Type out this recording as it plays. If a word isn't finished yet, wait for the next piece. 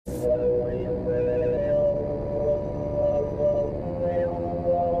Flyover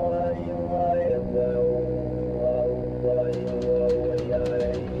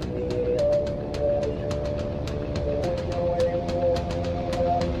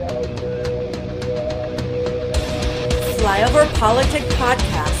Politic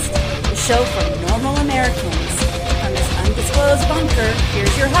Podcast, the show for normal Americans. From this undisclosed bunker,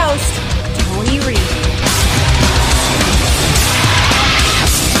 here's your host, Tony Reed.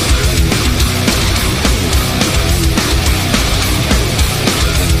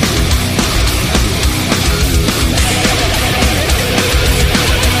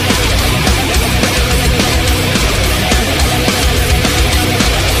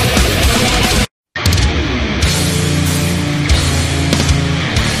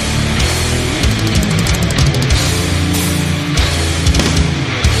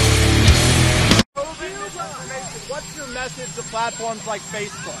 To platforms like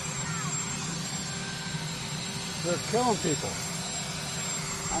Facebook. They're killing people.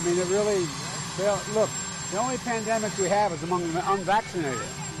 I mean, look, the only pandemic we have is among the unvaccinated.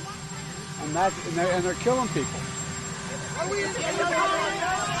 And they're killing people.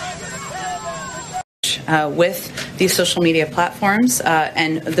 With these social media platforms,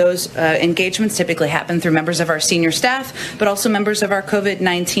 and those engagements typically happen through members of our senior staff, but also members of our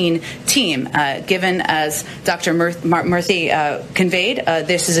COVID-19 team. Given, as Dr. Murthy conveyed,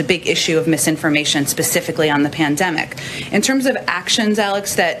 this is a big issue of misinformation, specifically on the pandemic. In terms of actions,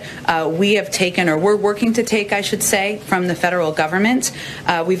 Alex, that we have taken, or we're working to take, I should say, from the federal government,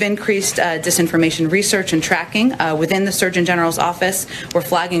 we've increased disinformation research and tracking within the Surgeon General's office. We're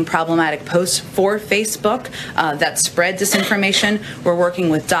flagging problematic posts for Facebook that spread disinformation. We're working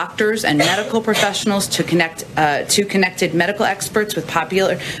with doctors and medical professionals to connect to connected medical experts with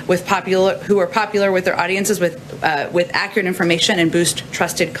popular who are popular with their audiences with accurate information and boost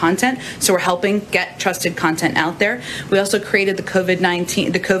trusted content. So we're helping get trusted content out there. We also created the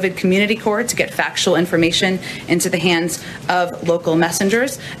COVID Community Corps to get factual information into the hands of local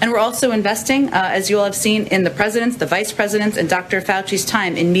messengers. And we're also investing, as you all have seen, in the president's, the vice president's, and Dr. Fauci's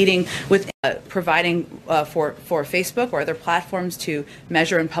time in meeting with providing for Facebook or other platforms to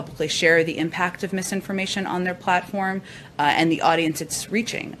measure and publicly share the impact of misinformation on their platform and the audience it's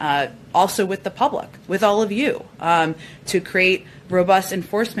reaching. Also with the public, with all of you, to create robust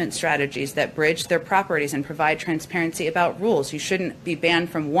enforcement strategies that bridge their properties and provide transparency about rules. You shouldn't be banned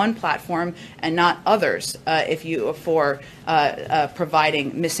from one platform and not others for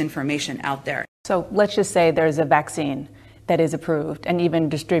providing misinformation out there. So let's just say there's a vaccine that is approved and even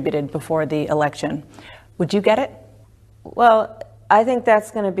distributed before the election. Would you get it? Well, I think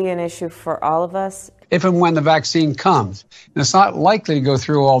that's going to be an issue for all of us. If and when the vaccine comes. And it's not likely to go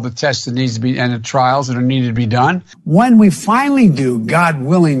through all the tests that needs to be and the trials that are needed to be done. When we finally do, God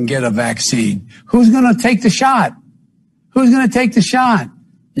willing, get a vaccine, who's going to take the shot? Who's going to take the shot?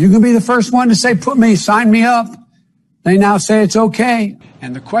 You can be the first one to say, sign me up. They now say it's okay.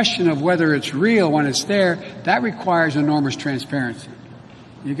 And the question of whether it's real when it's there, that requires enormous transparency.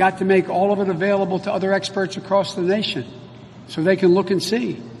 You got to make all of it available to other experts across the nation so they can look and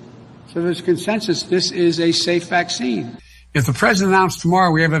see. So there's consensus, this is a safe vaccine. If the president announced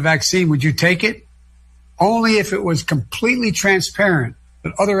tomorrow we have a vaccine, would you take it? Only if it was completely transparent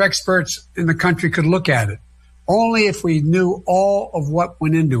that other experts in the country could look at it. Only if we knew all of what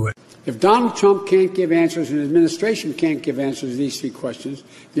went into it. If Donald Trump can't give answers and his administration can't give answers to these three questions,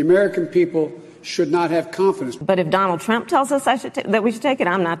 the American people should not have confidence. But if Donald Trump tells us that we should take it,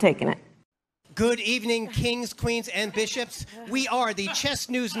 I'm not taking it. Good evening, kings, queens, and bishops. We are the Chess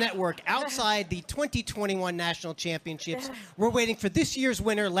News Network outside the 2021 National Championships. We're waiting for this year's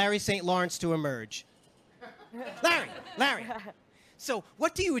winner, Larry St. Lawrence, to emerge. Larry. So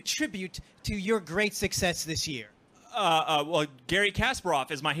what do you attribute to your great success this year? Well, Gary Kasparov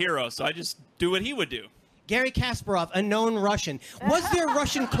is my hero, so I just do what he would do. Gary Kasparov, a known Russian. Was there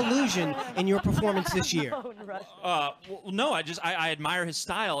Russian collusion in your performance this year? Well, no, I admire his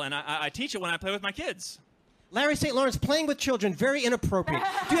style, and I teach it when I play with my kids. Larry St. Lawrence, playing with children, very inappropriate.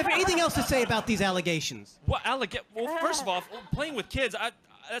 Do you have anything else to say about these allegations? Well, first of all, playing with kids, I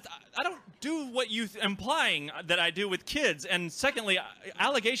don't do what you're implying that I do with kids. And secondly,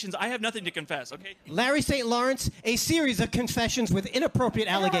 allegations, I have nothing to confess, okay? Larry St. Lawrence, a series of confessions with inappropriate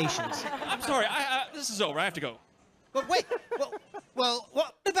allegations. I'm sorry, this is over. I have to go. But wait, well,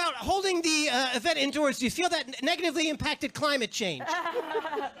 what about holding the event indoors? Do you feel that negatively impacted climate change?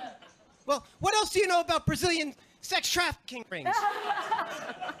 Well, what else do you know about Brazilian sex trafficking rings?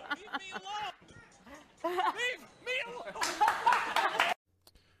 Leave me alone! Leave me alone!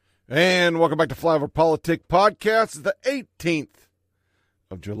 And welcome back to Flyover Politic Podcast, the 18th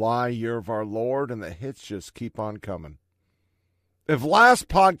of July, year of our Lord, and the hits just keep on coming. If last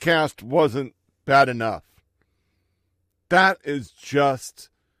podcast wasn't bad enough, that is just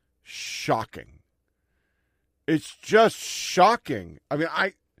shocking. It's just shocking. I mean,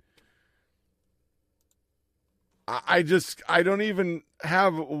 I don't even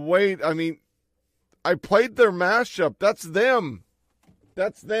have weight. I mean, I played their mashup. That's them.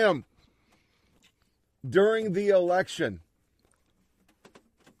 That's them. During the election.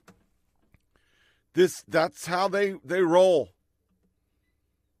 That's how they roll.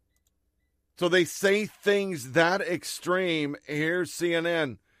 So they say things that extreme. Here's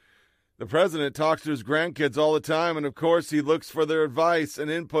CNN. The president talks to his grandkids all the time, and of course he looks for their advice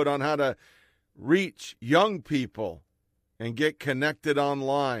and input on how to reach young people and get connected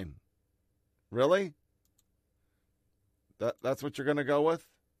online. Really? That's what you're going to go with?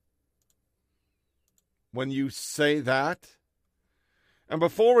 When you say that? And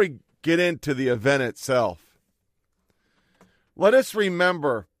before we get into the event itself, let us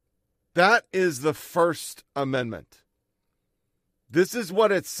remember that is the First Amendment. This is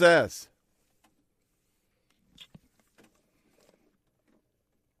what it says.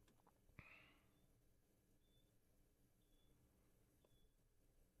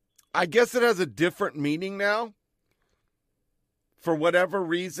 I guess it has a different meaning now. For whatever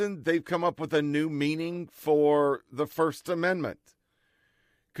reason, they've come up with a new meaning for the First Amendment.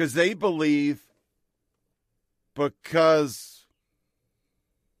 Because they believe because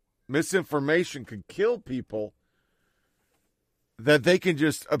misinformation could kill people, that they can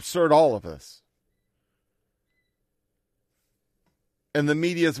just absurd all of this. And the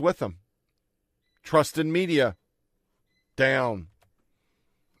media's with them. Trust in media, down.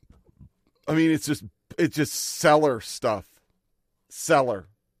 I mean, it's just seller stuff. Seller.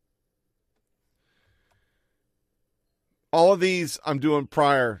 All of these I'm doing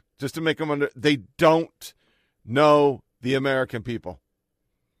prior just to make them they don't know the American people.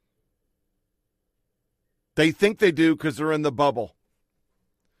 They think they do because they're in the bubble.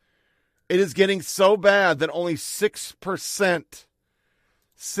 It is getting so bad that only 6%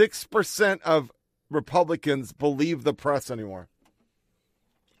 of Republicans believe the press anymore.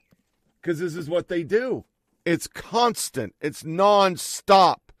 Because this is what they do. It's constant. It's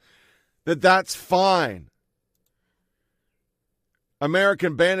nonstop. That's fine.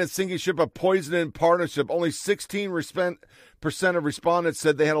 American bandit sinking ship of poison in partnership. Only 16% of respondents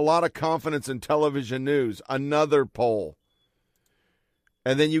said they had a lot of confidence in television news. Another poll.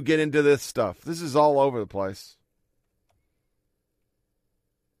 And then you get into this stuff. This is all over the place.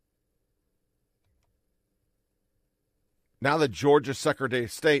 Now the Georgia Secretary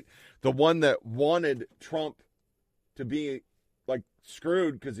of State, the one that wanted Trump to be like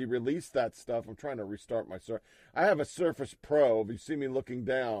screwed because he released that stuff. I'm trying to restart my Surface. I have a Surface Pro. If you see me looking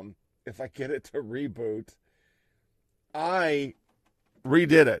down, if I get it to reboot, I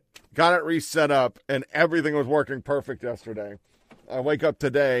redid it, got it reset up, and everything was working perfect yesterday. I wake up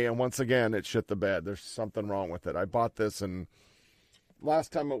today, and once again, it shit the bed. There's something wrong with it. I bought this, and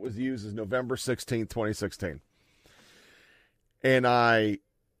last time it was used is November 16th, 2016. And I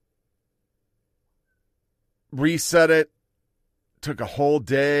reset it, took a whole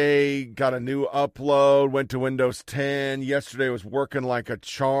day, got a new upload, went to Windows 10. Yesterday was working like a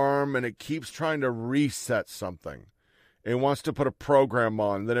charm, and it keeps trying to reset something. It wants to put a program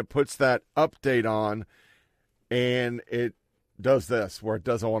on. Then it puts that update on, and it does this, where it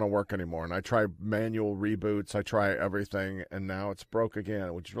doesn't want to work anymore. And I try manual reboots. I try everything, and now it's broke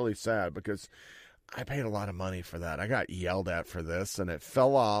again, which is really sad because I paid a lot of money for that. I got yelled at for this, and it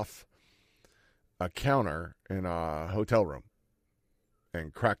fell off a counter in a hotel room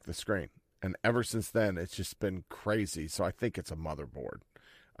and cracked the screen. And ever since then, it's just been crazy. So I think it's a motherboard.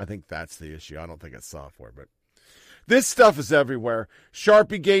 I think that's the issue. I don't think it's software, but this stuff is everywhere.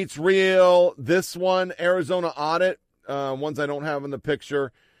 Sharpie Gate's real. This one, Arizona audit, ones I don't have in the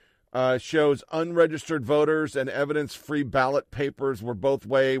picture, shows unregistered voters and evidence-free ballot papers were both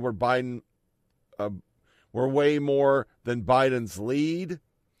way where Biden were way more than Biden's lead.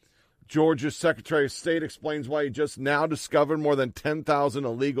 Georgia's Secretary of State explains why he just now discovered more than 10,000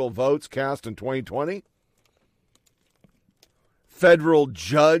 illegal votes cast in 2020. Federal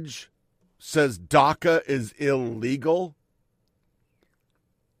judge says DACA is illegal.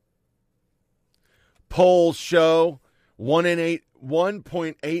 Polls show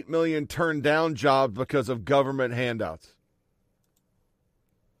 1.8 million turned down jobs because of government handouts.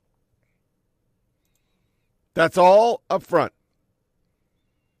 That's all up front.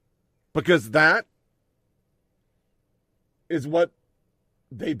 Because that is what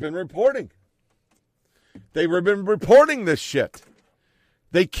they've been reporting. They've been reporting this shit.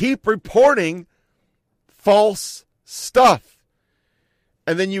 They keep reporting false stuff.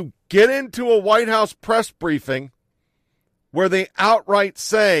 And then you get into a White House press briefing where they outright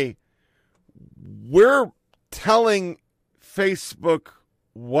say, we're telling Facebook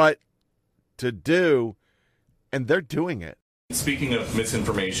what to do, and they're doing it. Speaking of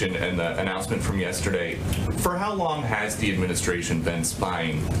misinformation and the announcement from yesterday, for how long has the administration been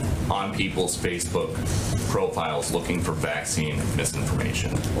spying on people's Facebook profiles looking for vaccine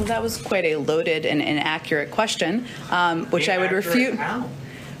misinformation? Well, that was quite a loaded and inaccurate question, which I would refute. How?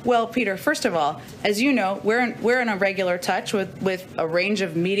 Well, Peter, first of all, as you know, we're in a regular touch with a range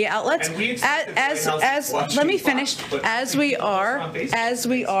of media outlets. And we let me finish. As we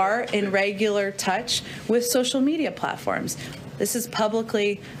are in regular touch with social media platforms. This is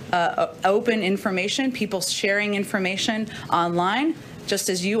publicly open information, people sharing information online, just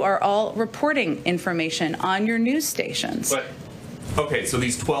as you are all reporting information on your news stations. But, okay, so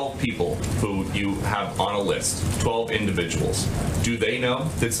these 12 people who you have on a list, 12 individuals, do they know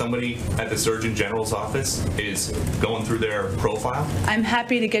that somebody at the Surgeon General's office is going through their profile? I'm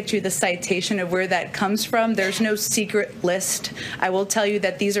happy to get you the citation of where that comes from. There's no secret list. I will tell you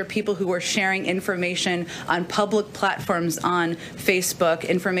that these are people who are sharing information on public platforms on Facebook,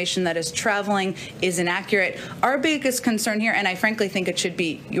 information that is traveling, is inaccurate. Our biggest concern here, and I frankly think it should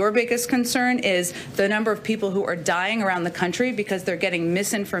be your biggest concern, is the number of people who are dying around the country because they're getting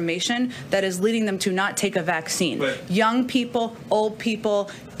misinformation that is leading them to not take a vaccine. But young people, old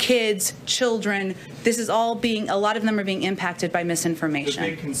people, kids, children, this is all a lot of them are being impacted by misinformation.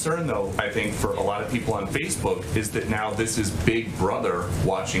 The big concern, though, I think, for a lot of people on Facebook is that now this is Big Brother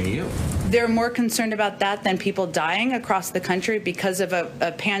watching you. They're more concerned about that than people dying across the country because of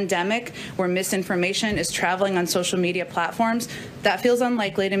a pandemic where misinformation is traveling on social media platforms. That feels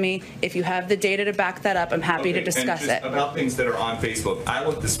unlikely to me. If you have the data to back that up, I'm happy to discuss it. About things that are on Facebook, I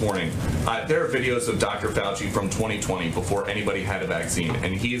looked this morning. There are videos of Dr. Fauci from 2020 before anybody had a vaccine,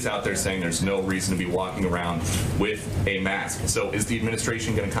 and he is out there saying there's no reason to be walking around with a mask. So is the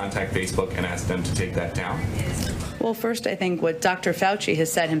administration going to contact Facebook and ask them to take that down? Well, first, I think what Dr. Fauci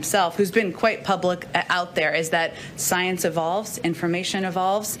has said himself, who's been quite public out there, is that science evolves, information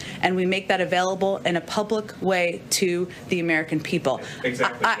evolves, and we make that available in a public way to the American people.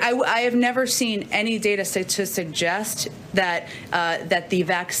 Exactly. I have never seen any data to suggest that the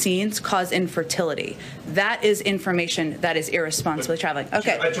vaccines cause infertility. That is information that is irresponsibly traveling.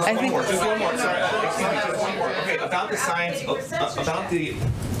 Okay. Just one more. Sorry. Excuse me, just one more. Okay, about the science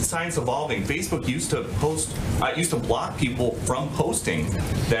evolving. Facebook used to block people from posting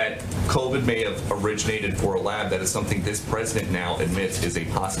that COVID may have originated for a lab. That is something this president now admits is a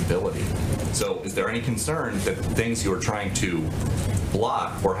possibility. So is there any concern that things you're trying to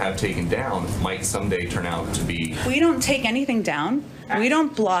block or have taken down might someday turn out to be... We don't take anything down. We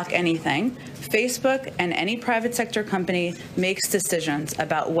don't block anything. Facebook and any private sector company makes decisions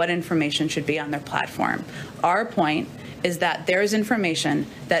about what information should be on their platform. Our point is that there is information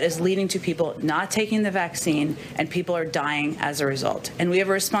that is leading to people not taking the vaccine, and people are dying as a result. And we have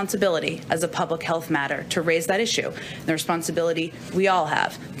a responsibility as a public health matter to raise that issue. The responsibility we all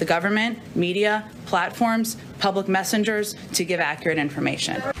have, the government, media, platforms, public messengers, to give accurate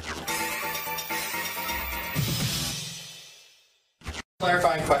information.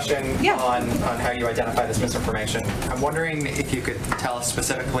 Clarifying question on how you identify this misinformation. I'm wondering if you could tell us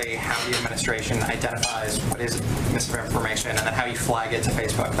specifically how the administration identifies what is misinformation and then how you flag it to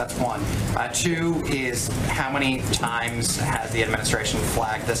Facebook. That's one. Two is how many times has the administration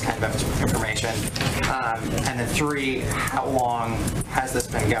flagged this kind of information? And then three, how long has this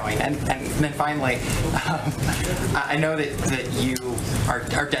been going? And then finally, I know that you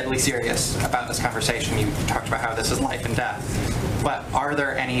are deadly serious about this conversation. You talked about how this is life and death. But are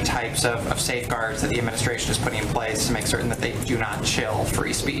there any types of safeguards that the administration is putting in place to make certain that they do not chill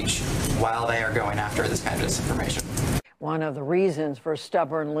free speech while they are going after this kind of disinformation? One of the reasons for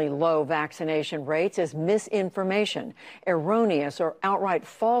stubbornly low vaccination rates is misinformation, erroneous or outright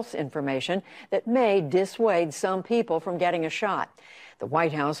false information that may dissuade some people from getting a shot. The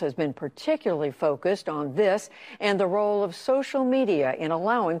White House has been particularly focused on this and the role of social media in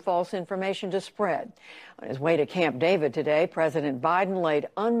allowing false information to spread. On his way to Camp David today, President Biden laid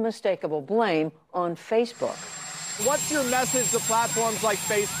unmistakable blame on Facebook. What's your message to platforms like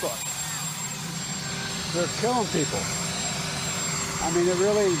Facebook? They're killing people. I mean,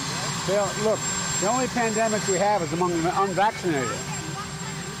 look, the only pandemic we have is among the unvaccinated.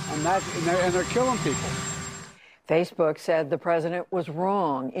 And they're killing people. Facebook said the president was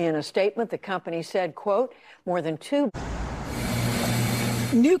wrong. In a statement, the company said, quote, more than 2...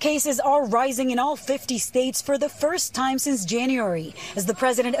 New cases are rising in all 50 states for the first time since January, as the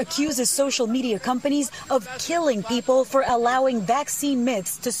president accuses social media companies of killing people for allowing vaccine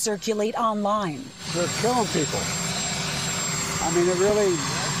myths to circulate online. They're killing people. I mean,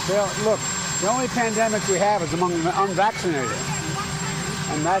 look, the only pandemic we have is among the unvaccinated,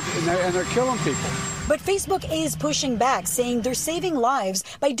 and they're killing people. But Facebook is pushing back, saying they're saving lives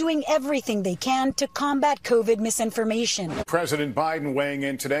by doing everything they can to combat COVID misinformation. President Biden weighing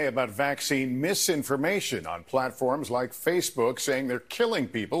in today about vaccine misinformation on platforms like Facebook, saying they're killing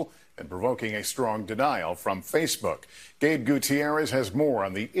people and provoking a strong denial from Facebook. Gabe Gutierrez has more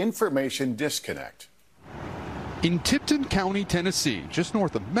on the information disconnect. In Tipton County, Tennessee, just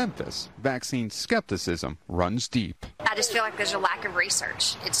north of Memphis, vaccine skepticism runs deep. I just feel like there's a lack of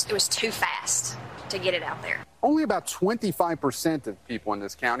research. It was too fast to get it out there. Only about 25% of people in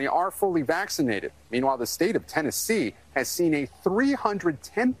this county are fully vaccinated. Meanwhile, the state of Tennessee has seen a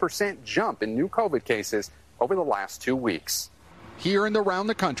 310% jump in new COVID cases over the last 2 weeks. Here and around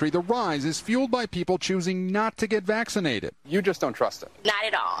the country, the rise is fueled by people choosing not to get vaccinated. You just don't trust it. Not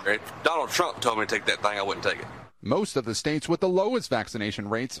at all. If Donald Trump told me to take that thing, I wouldn't take it. Most of the states with the lowest vaccination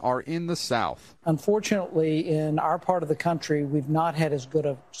rates are in the South. Unfortunately, in our part of the country, we've not had as good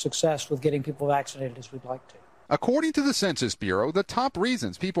a success with getting people vaccinated as we'd like to. According to the Census Bureau, the top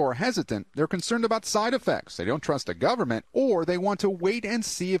reasons people are hesitant, they're concerned about side effects, they don't trust the government, or they want to wait and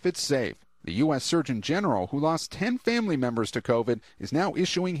see if it's safe. The U.S. Surgeon General, who lost 10 family members to COVID, is now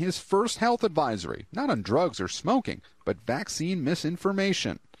issuing his first health advisory, not on drugs or smoking, but vaccine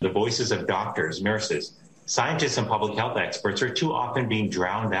misinformation. The voices of doctors, nurses, scientists, and public health experts are too often being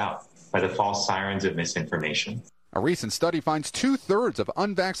drowned out by the false sirens of misinformation. A recent study finds 2/3 of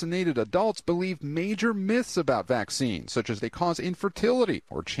unvaccinated adults believe major myths about vaccines, such as they cause infertility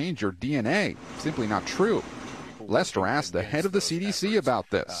or change your DNA. Simply not true. Lester asked the head of the CDC about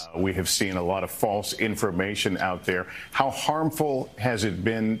this. We have seen a lot of false information out there. How harmful has it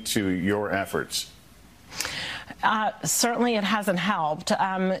been to your efforts? Certainly it hasn't helped.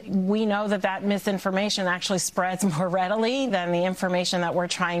 We know that misinformation actually spreads more readily than the information that we're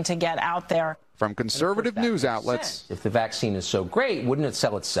trying to get out there. From conservative news outlets. If the vaccine is so great, wouldn't it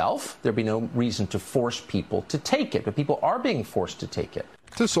sell itself? There'd be no reason to force people to take it, but people are being forced to take it.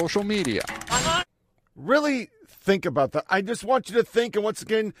 To social media. Really think about that. I just want you to think, and once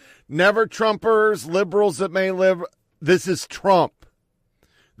again, never Trumpers, liberals that may live, this is Trump.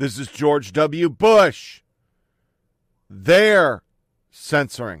 This is George W. Bush. They're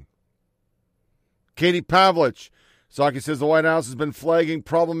censoring. Katie Pavlich. Psaki says the White House has been flagging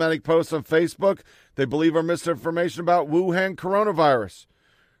problematic posts on Facebook they believe are misinformation about Wuhan coronavirus.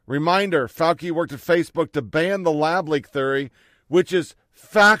 Reminder, Fauci worked at Facebook to ban the lab leak theory, which is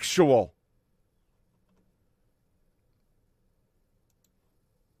factual.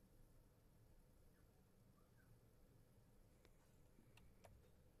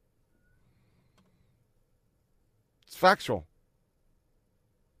 It's factual.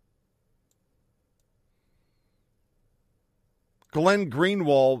 Glenn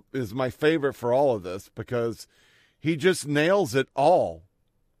Greenwald is my favorite for all of this because he just nails it all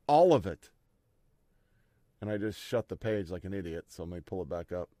of it. And I just shut the page like an idiot, so let me pull it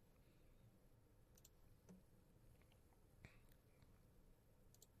back up.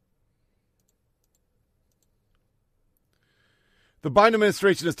 The Biden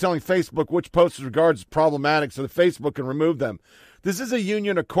administration is telling Facebook which posts it regards as problematic so that Facebook can remove them. This is a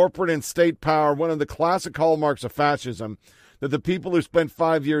union of corporate and state power, one of the classic hallmarks of fascism that the people who spent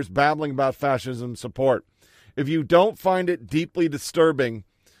 5 years babbling about fascism support. If you don't find it deeply disturbing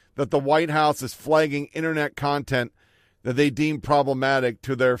that the White House is flagging internet content that they deem problematic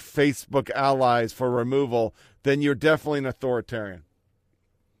to their Facebook allies for removal, then you're definitely an authoritarian.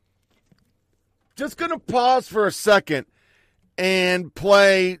 Just going to pause for a second and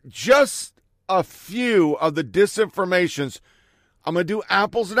play just a few of the disinformations. I'm going to do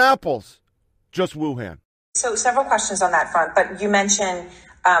apples and apples, just Wuhan. So several questions on that front, but you mentioned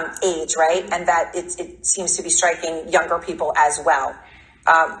age, right? And that it seems to be striking younger people as well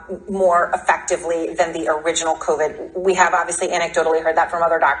more effectively than the original COVID. We have obviously anecdotally heard that from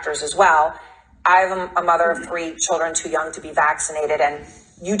other doctors as well. I'm a mother of 3 children too young to be vaccinated, and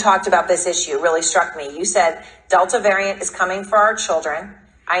you talked about this issue, really struck me. You said Delta variant is coming for our children.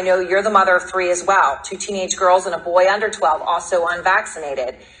 I know you're the mother of 3 as well, 2 teenage girls and a boy under 12, also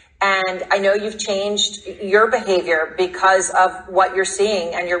unvaccinated. And I know you've changed your behavior because of what you're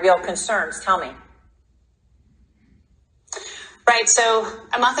seeing and your real concerns. Tell me. Right. So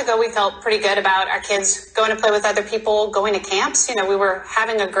a month ago, we felt pretty good about our kids going to play with other people, going to camps. You know, we were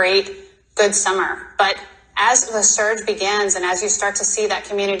having a good summer. But as the surge begins and as you start to see that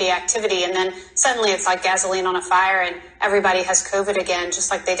community activity, and then suddenly it's like gasoline on a fire and everybody has COVID again,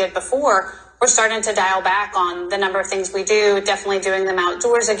 just like they did before, we're starting to dial back on the number of things we do, definitely doing them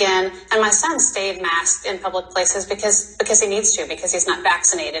outdoors again. And my son stayed masked in public places because he needs to, because he's not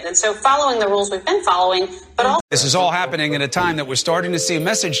vaccinated. And so following the rules we've been following, but also... This is all happening at a time that we're starting to see a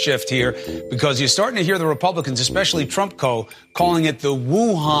message shift here, because you're starting to hear the Republicans, especially Trump calling it the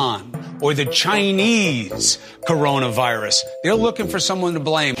Wuhan or the Chinese coronavirus. They're looking for someone to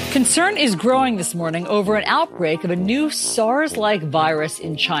blame. Concern is growing this morning over an outbreak of a new SARS-like virus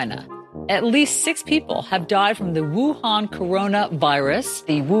in China. At least 6 people have died from the Wuhan coronavirus.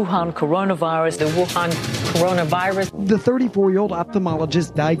 The Wuhan coronavirus. The Wuhan coronavirus. The 34-year-old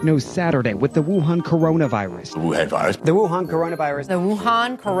ophthalmologist diagnosed Saturday with the Wuhan coronavirus. The Wuhan virus. The Wuhan coronavirus. The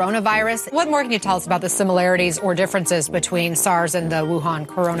Wuhan coronavirus. What more can you tell us about the similarities or differences between SARS and the Wuhan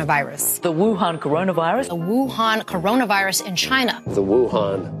coronavirus? The Wuhan coronavirus. The Wuhan coronavirus in China. The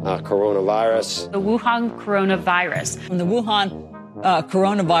Wuhan coronavirus. The Wuhan coronavirus. From the Wuhan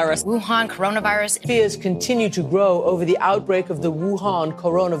coronavirus. Wuhan coronavirus. Fears continue to grow over the outbreak of the Wuhan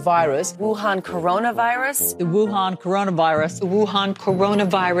coronavirus. Wuhan coronavirus. The Wuhan coronavirus. The Wuhan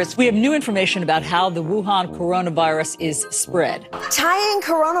coronavirus. We have new information about how the Wuhan coronavirus is spread. Tying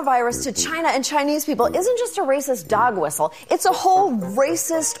coronavirus to China and Chinese people isn't just a racist dog whistle. It's a whole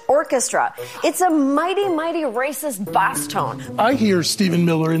racist orchestra. It's a mighty, mighty racist bass tone. I hear Stephen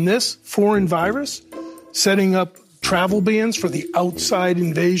Miller in this foreign virus setting up travel bans for the outside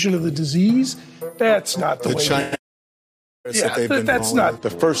invasion of the disease. That's not the way. China that's not the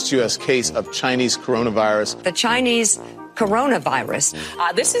first U.S. case of Chinese coronavirus. The Chinese coronavirus.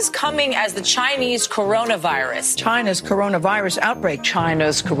 This is coming as the Chinese coronavirus. China's coronavirus outbreak.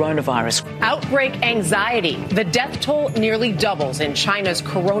 China's coronavirus. Outbreak anxiety. The death toll nearly doubles in China's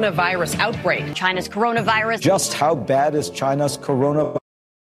coronavirus outbreak. China's coronavirus. Just how bad is China's coronavirus?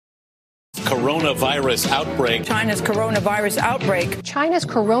 Coronavirus outbreak. China's coronavirus outbreak. China's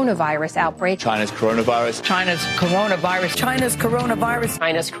coronavirus outbreak. China's coronavirus. China's coronavirus. China's coronavirus.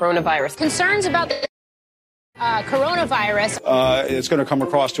 China's coronavirus. Concerns about the coronavirus. It's going to come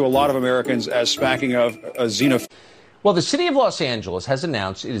across to a lot of Americans as smacking of a xenophobe. Well, the city of Los Angeles has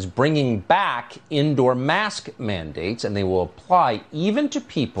announced it is bringing back indoor mask mandates, and they will apply even to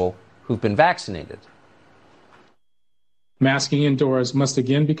people who've been vaccinated. Masking indoors must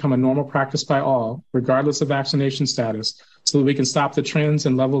again become a normal practice by all, regardless of vaccination status, so that we can stop the trends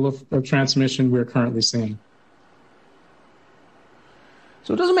and level of transmission we're currently seeing.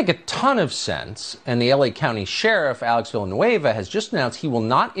 So it doesn't make a ton of sense, and the LA County Sheriff, Alex Villanueva, has just announced he will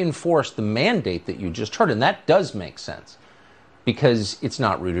not enforce the mandate that you just heard, and that does make sense, because it's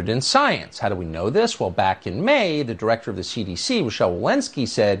not rooted in science. How do we know this? Well, back in May, the director of the CDC, Rochelle Walensky,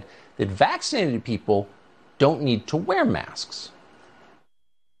 said that vaccinated people don't need to wear masks.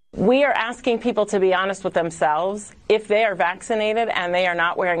 We are asking people to be honest with themselves. If they are vaccinated and they are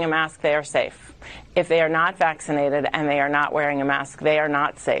not wearing a mask, they are safe. If they are not vaccinated and they are not wearing a mask, they are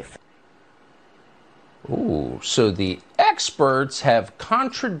not safe. Ooh, so the experts have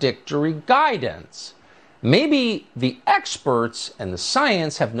contradictory guidance. Maybe the experts and the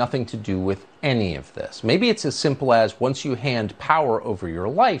science have nothing to do with any of this. Maybe it's as simple as once you hand power over your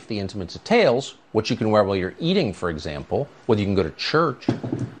life, the intimate details, what you can wear while you're eating, for example, whether you can go to church,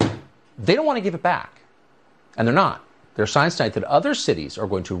 they don't want to give it back. And they're not. There's signs tonight that other cities are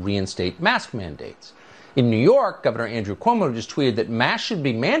going to reinstate mask mandates. In New York, Governor Andrew Cuomo just tweeted that masks should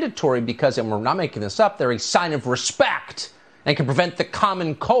be mandatory because, and we're not making this up, they're a sign of respect and can prevent the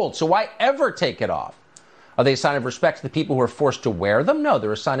common cold. So why ever take it off? Are they a sign of respect to the people who are forced to wear them? No,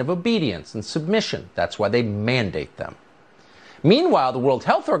 they're a sign of obedience and submission. That's why they mandate them. Meanwhile, the World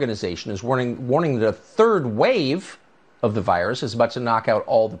Health Organization is warning that a third wave of the virus is about to knock out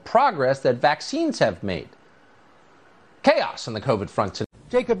all the progress that vaccines have made. Chaos on the COVID front today.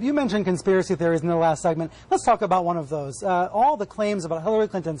 Jacob, you mentioned conspiracy theories in the last segment. Let's talk about one of those. All the claims about Hillary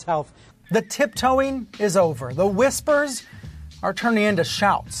Clinton's health. The tiptoeing is over. The whispers are turning into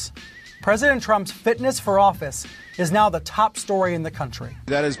shouts. President Trump's fitness for office is now the top story in the country.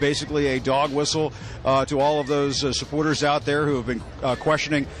 That is basically a dog whistle to all of those supporters out there who have been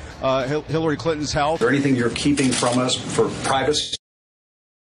questioning Hillary Clinton's health. Is there anything you're keeping from us for privacy?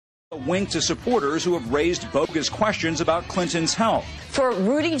 A wink to supporters who have raised bogus questions about Clinton's health. For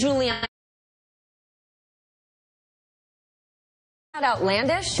Rudy Giuliani.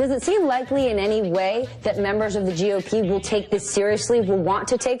 Outlandish? Does it seem likely in any way that members of the GOP will take this seriously, will want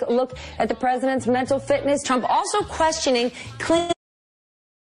to take a look at the president's mental fitness? Trump also questioning Clinton.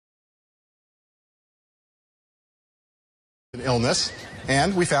 Illness,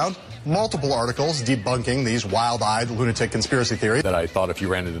 and we found multiple articles debunking these wild-eyed lunatic conspiracy theories. That I thought if you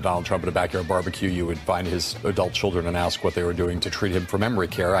ran into Donald Trump at a backyard barbecue, you would find his adult children and ask what they were doing to treat him for memory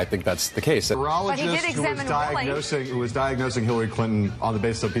care. I think that's the case. A neurologist who was diagnosing Hillary Clinton on the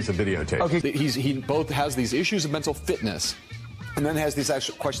basis of a piece of videotape. Okay, he both has these issues of mental fitness and then has these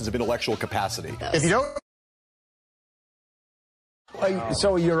actual questions of intellectual capacity. If you don't...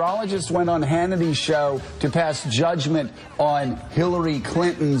 So a urologist went on Hannity's show to pass judgment on Hillary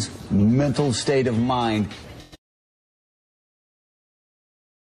Clinton's mental state of mind.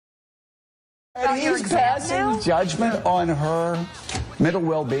 And he's passing judgment on her mental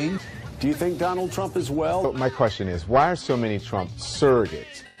well-being. Do you think Donald Trump is well? But my question is, why are so many Trump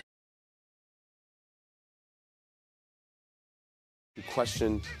surrogates? To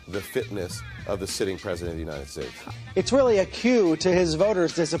question the fitness of the sitting president of the United States. It's really a cue to his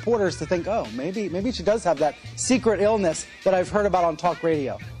voters, to supporters, to think, oh, maybe she does have that secret illness that I've heard about on talk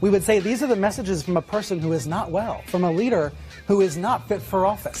radio. We would say these are the messages from a person who is not well, from a leader who is not fit for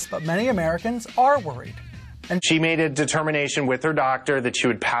office. But many Americans are worried. And she made a determination with her doctor that she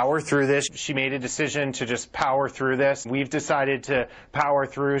would power through this. She made a decision to just power through this. We've decided to power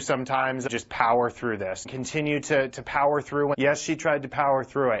through sometimes, just power through this. Continue to power through. Yes, she tried to power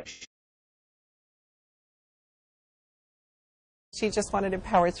through it. She just wanted to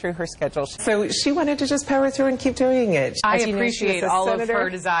power through her schedule. So she wanted to just power through and keep doing it. I appreciate all of her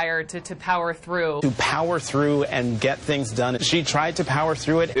desire to power through. To power through and get things done. She tried to power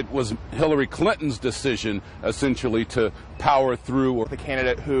through it. It was Hillary Clinton's decision, essentially, to power through. The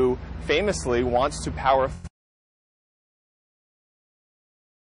candidate who famously wants to power through.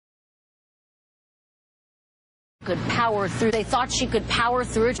 Could power through. They thought she could power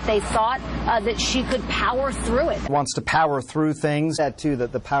through it. They thought that she could power through it. Wants to power through things. That too,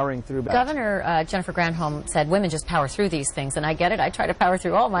 the powering through. Governor Jennifer Granholm said women just power through these things, and I get it. I try to power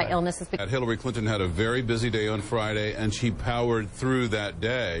through all my illnesses. Hillary Clinton had a very busy day on Friday, and she powered through that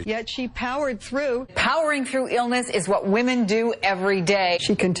day. Yet she powered through. Powering through illness is what women do every day.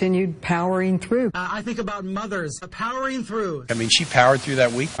 She continued powering through. I think about mothers powering through. I mean, she powered through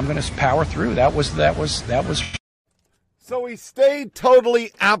that week. I'm going to power through. That was. So he stayed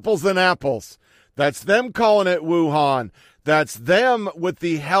totally apples and apples. That's them calling it Wuhan. That's them with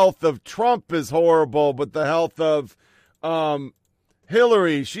the health of Trump is horrible, but the health of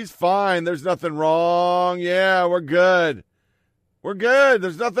Hillary, she's fine. There's nothing wrong. Yeah, we're good. We're good.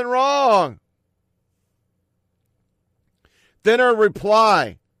 There's nothing wrong. Then her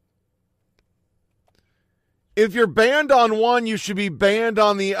reply. If you're banned on one, you should be banned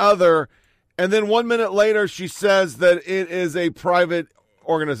on the other. And then 1 minute later, she says that it is a private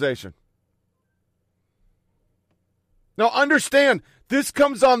organization. Now, understand, this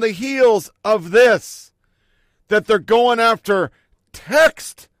comes on the heels of this, that they're going after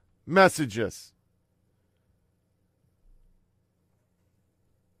text messages.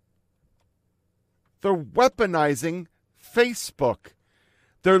 They're weaponizing Facebook.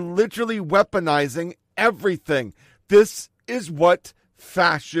 They're literally weaponizing everything. This is what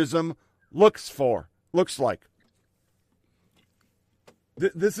fascism looks like.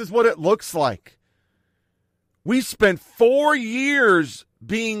 This is what it looks like. We spent 4 years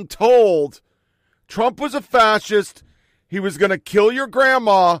being told Trump was a fascist. He was going to kill your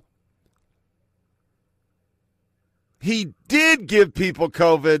grandma. He did give people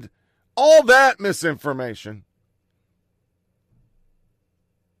COVID. All that misinformation.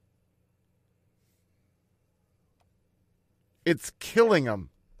 It's killing them.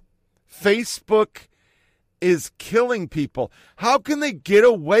 Facebook is killing people. How can they get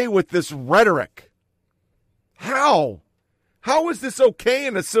away with this rhetoric? How? How is this okay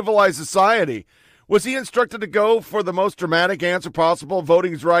in a civilized society? Was he instructed to go for the most dramatic answer possible?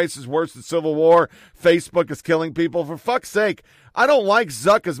 Voting rights is worse than civil war. Facebook is killing people. For fuck's sake, I don't like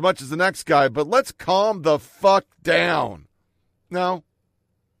Zuck as much as the next guy, but let's calm the fuck down. No.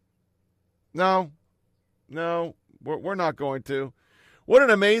 We're not going to.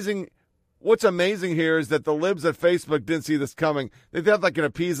 What's amazing here is that the libs at Facebook didn't see this coming. They thought they could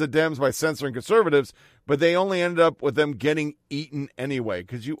appease the Dems by censoring conservatives, but they only ended up with them getting eaten anyway,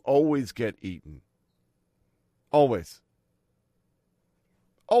 because you always get eaten. Always.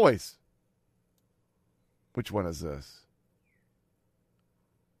 Always. Which one is this?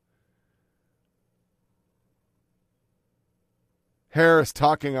 Harris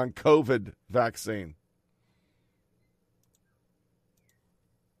talking on COVID vaccine.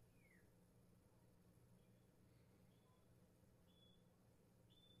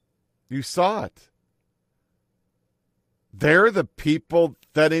 You saw it. They're the people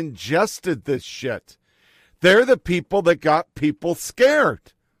that ingested this shit. They're the people that got people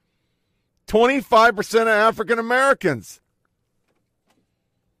scared. 25% of African Americans.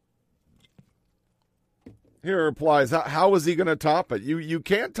 Here replies, how is he going to top it? You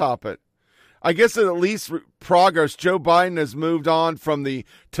can't top it. I guess at least progress, Joe Biden has moved on from the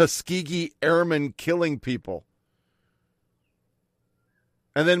Tuskegee Airmen killing people.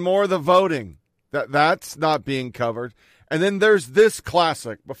 And then more of the voting. That's not being covered. And then there's this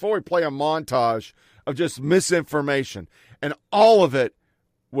classic, before we play a montage of just misinformation. And all of it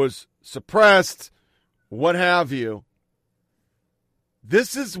was suppressed, what have you.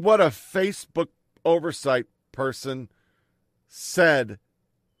 This is what a Facebook oversight person said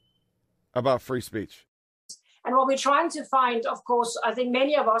about free speech. And what we're trying to find, of course, I think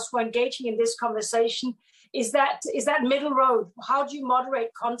many of us who are engaging in this conversation, is that middle road. How do you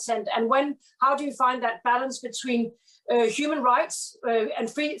moderate content? And how do you find that balance between human rights and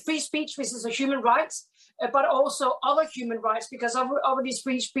free speech, which is a human right, but also other human rights, because obviously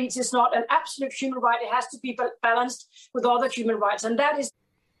free speech is not an absolute human right. It has to be balanced with other human rights. And that is...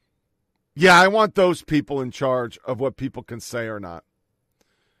 Yeah, I want those people in charge of what people can say or not.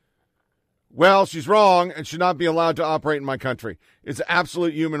 Well, she's wrong and should not be allowed to operate in my country. It's an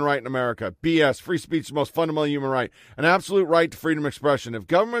absolute human right in America. BS. Free speech is the most fundamental human right. An absolute right to freedom of expression. If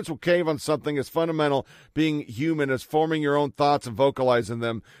governments will cave on something as fundamental, being human, as forming your own thoughts and vocalizing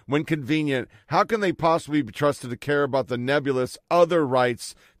them when convenient, how can they possibly be trusted to care about the nebulous other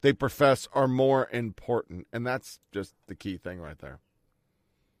rights they profess are more important? And that's just the key thing right there.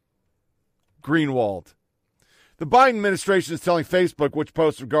 Greenwald. The Biden administration is telling Facebook which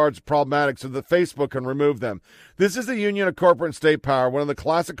posts regards problematic so that Facebook can remove them. This is the union of corporate and state power, one of the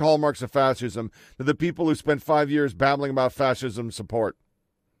classic hallmarks of fascism that the people who spent 5 years babbling about fascism support.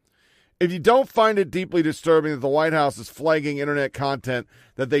 If you don't find it deeply disturbing that the White House is flagging internet content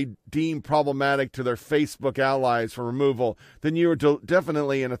that they deem problematic to their Facebook allies for removal, then you are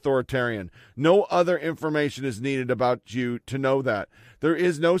definitely an authoritarian. No other information is needed about you to know that. There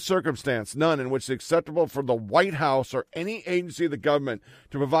is no circumstance, none, in which it's acceptable for the White House or any agency of the government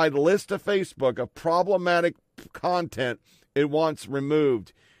to provide a list to Facebook of problematic content it wants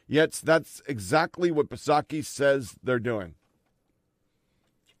removed. Yet that's exactly what Psaki says they're doing.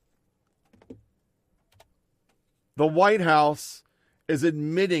 The White House is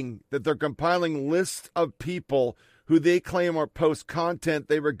admitting that they're compiling lists of people who they claim are post content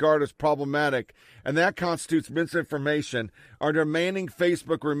they regard as problematic, and that constitutes misinformation, are demanding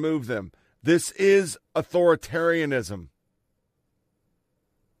Facebook remove them. This is authoritarianism.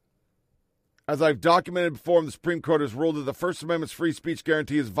 As I've documented before, the Supreme Court has ruled that the First Amendment's free speech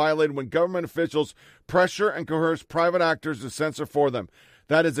guarantee is violated when government officials pressure and coerce private actors to censor for them.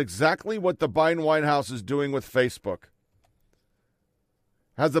 That is exactly what the Biden White House is doing with Facebook.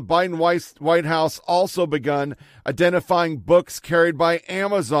 Has the Biden White House also begun identifying books carried by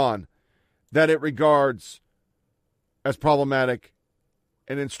Amazon that it regards as problematic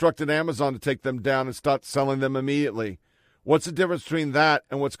and instructed Amazon to take them down and stop selling them immediately? What's the difference between that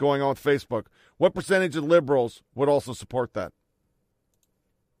and what's going on with Facebook? What percentage of liberals would also support that?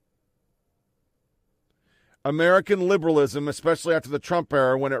 American liberalism, especially after the Trump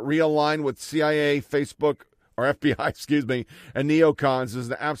era, when it realigned with CIA, Facebook, or FBI, and neocons, is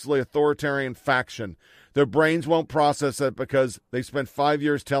an absolutely authoritarian faction. Their brains won't process it because they spent 5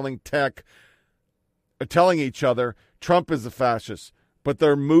 years telling each other Trump is a fascist, but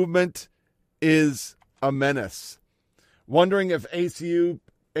their movement is a menace. Wondering if ACLU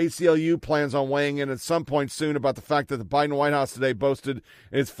plans on weighing in at some point soon about the fact that the Biden White House today boasted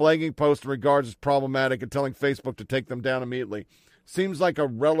its flagging post in regards as problematic and telling Facebook to take them down immediately. Seems like a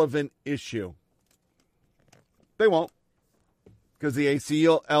relevant issue. They won't, because the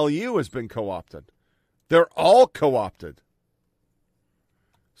ACLU has been co-opted. They're all co-opted.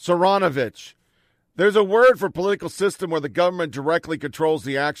 Saranovich. There's a word for political system where the government directly controls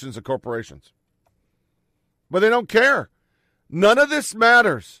the actions of corporations. But they don't care. None of this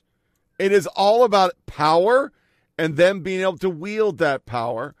matters. It is all about power and them being able to wield that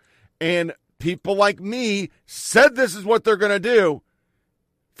power. And people like me said this is what they're going to do.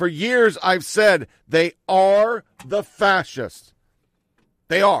 For years, I've said they are the fascists.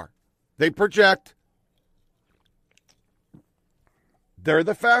 They are. They project. They're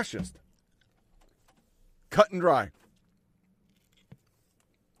the fascists. Cut and dry.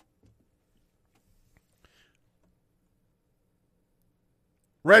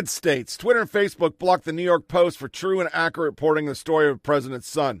 Red states, Twitter and Facebook blocked the New York Post for true and accurate reporting of the story of the president's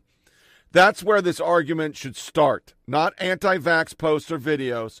son. That's where this argument should start, not anti-vax posts or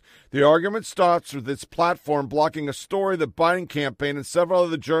videos. The argument starts with this platform blocking a story the Biden campaign and several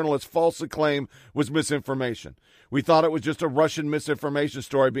other journalists falsely claim was misinformation. We thought it was just a Russian misinformation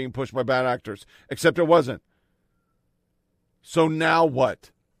story being pushed by bad actors, except it wasn't. So now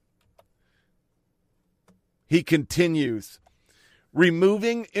what? He continues.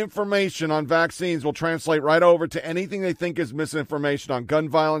 Removing information on vaccines will translate right over to anything they think is misinformation on gun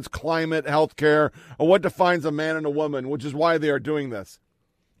violence, climate, healthcare, or what defines a man and a woman, which is why they are doing this.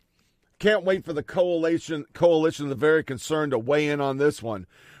 Can't wait for the coalition of the very concerned to weigh in on this one.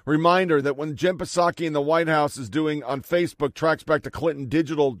 Reminder that when Jen Psaki in the White House is doing on Facebook tracks back to Clinton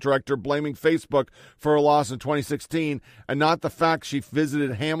digital director blaming Facebook for her loss in 2016 and not the fact she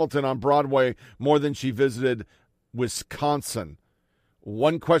visited Hamilton on Broadway more than she visited Wisconsin.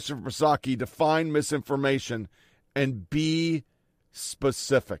 One question for Psaki: define misinformation and be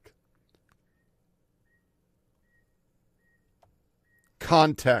specific.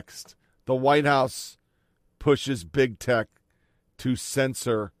 Context. The White House pushes big tech to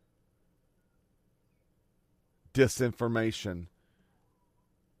censor disinformation.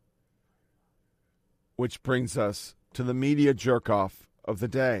 Which brings us to the media jerk-off of the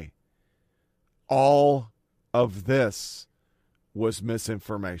day. All of this was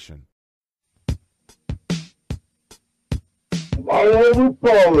misinformation. Over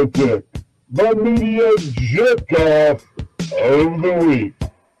politics, the media jerk-off of the week.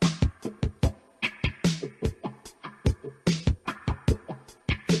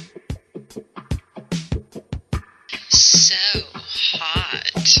 So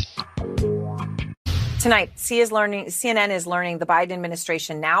hot. Tonight, CNN is learning the Biden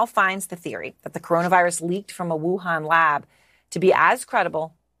administration now finds the theory that the coronavirus leaked from a Wuhan lab to be as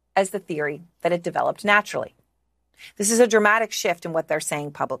credible as the theory that it developed naturally. This is a dramatic shift in what they're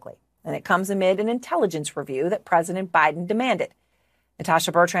saying publicly, and it comes amid an intelligence review that President Biden demanded.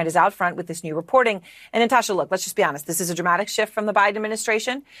 Natasha Bertrand is out front with this new reporting. And Natasha, look, let's just be honest. This is a dramatic shift from the Biden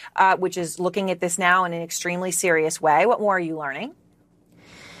administration, which is looking at this now in an extremely serious way. What more are you learning?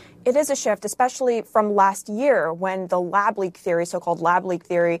 It is a shift, especially from last year when the lab leak theory, so-called lab leak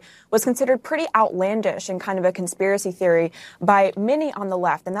theory, was considered pretty outlandish and kind of a conspiracy theory by many on the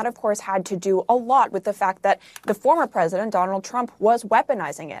left. And that, of course, had to do a lot with the fact that the former president, Donald Trump, was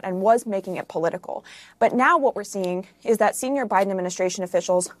weaponizing it and was making it political. But now what we're seeing is that senior Biden administration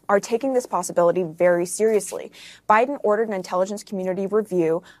officials are taking this possibility very seriously. Biden ordered an intelligence community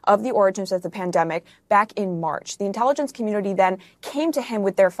review of the origins of the pandemic back in March. The intelligence community then came to him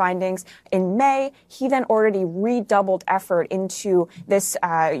with their findings in May. He then ordered a redoubled effort into this,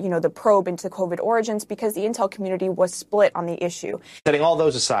 the probe into COVID origins because the intel community was split on the issue. Setting all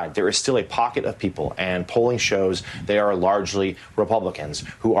those aside, there is still a pocket of people, and polling shows they are largely Republicans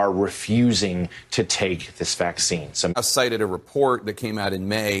who are refusing to take this vaccine. I cited a report that came out in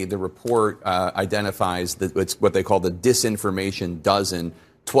May. The report identifies it's what they call the disinformation dozen,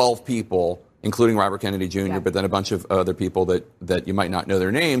 12 people, including Robert Kennedy Jr., but then a bunch of other people that you might not know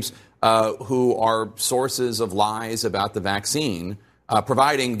their names, who are sources of lies about the vaccine,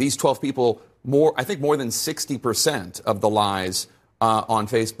 providing these 12 people more than 60% of the lies on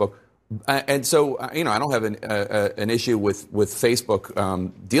Facebook. And so, I don't have an issue with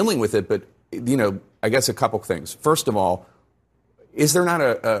Facebook dealing with it, but, I guess a couple things. First of all, is there not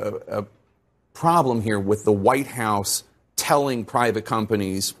a problem here with the White House telling private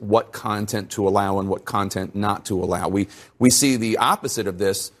companies what content to allow and what content not to allow? We see the opposite of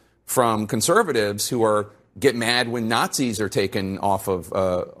this from conservatives who get mad when Nazis are taken off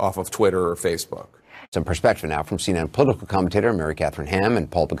of Twitter or Facebook. Some perspective now from CNN political commentator Mary Catherine Ham and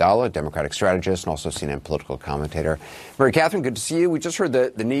Paul Begala, Democratic strategist and also CNN political commentator. Mary Catherine, good to see you. We just heard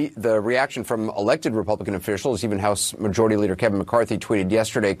the reaction from elected Republican officials. Even House Majority Leader Kevin McCarthy tweeted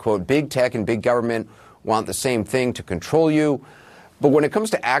yesterday, quote, "Big tech and big government want the same thing, to control you." But when it comes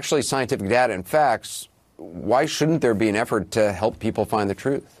to actually scientific data and facts, why shouldn't there be an effort to help people find the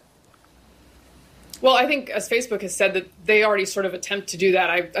truth? Well, I think, as Facebook has said, that they already sort of attempt to do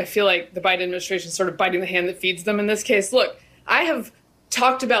that. I feel like the Biden administration is sort of biting the hand that feeds them in this case. Look, I have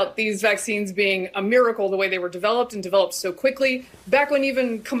talked about these vaccines being a miracle, the way they were developed and developed so quickly, back when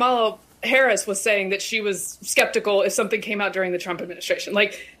even Kamala Harris was saying that she was skeptical if something came out during the Trump administration.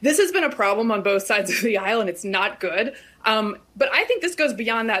 Like, this has been a problem on both sides of the aisle, and it's not good. But I think this goes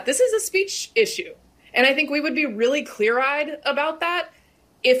beyond that. This is a speech issue. And I think we would be really clear-eyed about that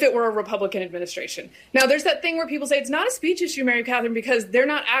if it were a Republican administration. Now, there's that thing where people say it's not a speech issue, Mary Catherine, because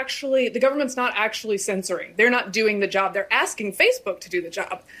the government's not actually censoring. They're not doing the job. They're asking Facebook to do the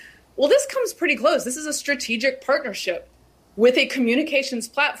job. Well, this comes pretty close. This is a strategic partnership with a communications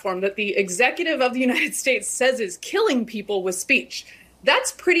platform that the executive of the United States says is killing people with speech.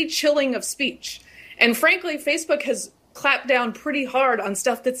 That's pretty chilling of speech. And frankly, Facebook has clapped down pretty hard on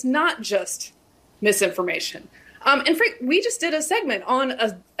stuff that's not just misinformation. And Frank, we just did a segment on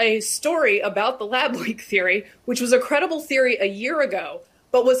a story about the lab leak theory, which was a credible theory a year ago,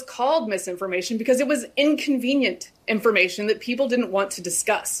 but was called misinformation because it was inconvenient information that people didn't want to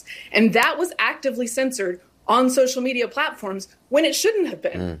discuss. And that was actively censored on social media platforms when it shouldn't have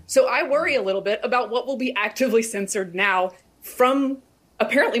been. So I worry a little bit about what will be actively censored now from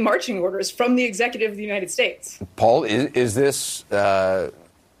apparently marching orders from the executive of the United States. Paul, is this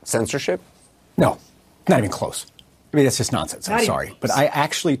censorship? No, not even close. I mean, that's just nonsense. I'm sorry. But I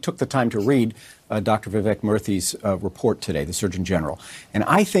actually took the time to read Dr. Vivek Murthy's report today, the Surgeon General. And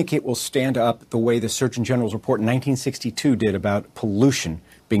I think it will stand up the way the Surgeon General's report in 1962 did about pollution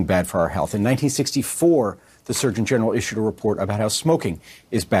being bad for our health. In 1964, the Surgeon General issued a report about how smoking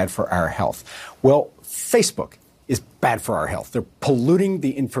is bad for our health. Well, Facebook is bad for our health. They're polluting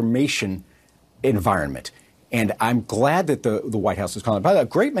the information environment. And I'm glad that the White House is calling it. By the way, a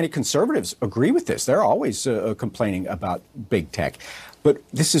great many conservatives agree with this. They're always complaining about big tech. But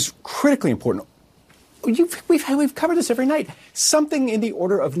this is critically important. We've covered this every night. Something in the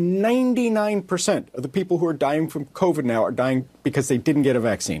order of 99% of the people who are dying from COVID now are dying because they didn't get a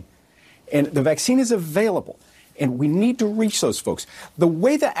vaccine. And the vaccine is available. And we need to reach those folks. The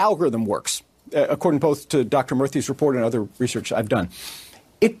way the algorithm works, according both to Dr. Murthy's report and other research I've done,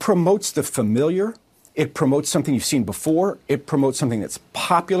 it promotes the familiar. It promotes something you've seen before. It promotes something that's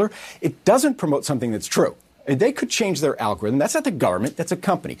popular. It doesn't promote something that's true. They could change their algorithm. That's not the government. That's a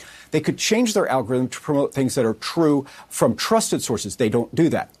company. They could change their algorithm to promote things that are true from trusted sources. They don't do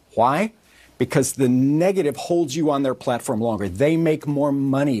that. Why? Because the negative holds you on their platform longer. They make more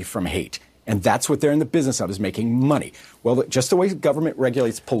money from hate. And that's what they're in the business of, is making money. Well, just the way the government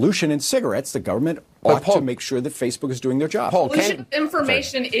regulates pollution in cigarettes, the government ought to make sure that Facebook is doing their job. Pollution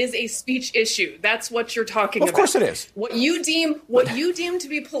information is a speech issue. That's what you're talking about. Of course it is. What you deem to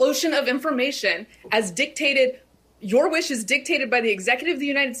be pollution of information as dictated, your wish is dictated by the executive of the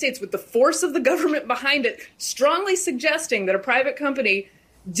United States with the force of the government behind it, strongly suggesting that a private company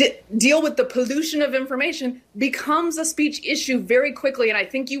deal with the pollution of information becomes a speech issue very quickly. And I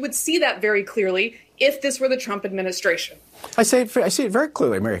think you would see that very clearly if this were the Trump administration. I see it very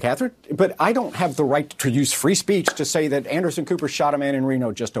clearly, Mary Catherine, but I don't have the right to use free speech to say that Anderson Cooper shot a man in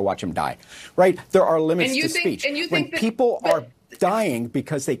Reno just to watch him die, right? There are limits to speech. When people are dying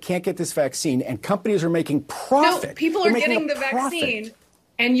because they can't get this vaccine and companies are making profit. No, people are getting the vaccine.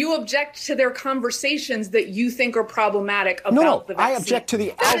 And you object to their conversations that you think are problematic about the vaccine. I object to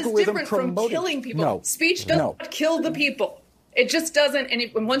the algorithm promoting. That is different from killing people. No, Speech does not kill the people. It just doesn't.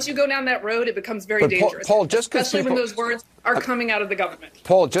 And once you go down that road, it becomes very dangerous. Paul, just especially when those words are coming out of the government.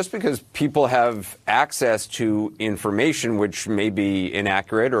 Paul, just because people have access to information which may be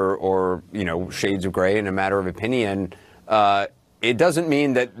inaccurate or shades of gray in a matter of opinion, it doesn't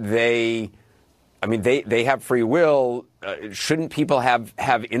mean that they have free will. Shouldn't people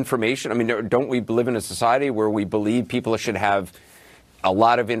have information? I mean, don't we live in a society where we believe people should have a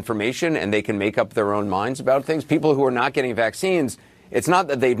lot of information and they can make up their own minds about things? People who are not getting vaccines, it's not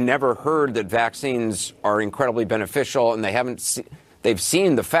that they've never heard that vaccines are incredibly beneficial and they've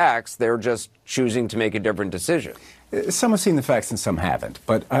seen the facts. They're just choosing to make a different decision. Some have seen the facts and some haven't.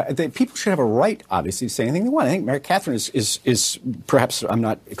 But people should have a right, obviously, to say anything they want. I think Mary Catherine is perhaps I'm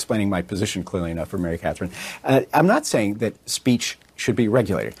not explaining my position clearly enough for Mary Catherine. I'm not saying that speech should be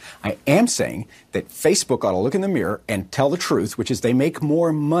regulated. I am saying that Facebook ought to look in the mirror and tell the truth, which is they make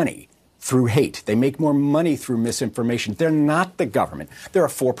more money through hate. They make more money through misinformation. They're not the government. They're a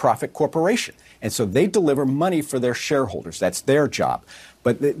for-profit corporation. And so they deliver money for their shareholders. That's their job.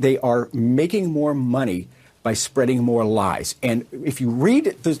 But they are making more money by spreading more lies. And if you read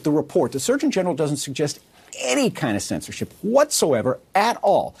the report, the Surgeon General doesn't suggest any kind of censorship whatsoever at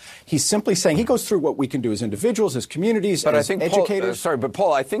all. He's simply saying, he goes through what we can do as individuals, as communities, as educators.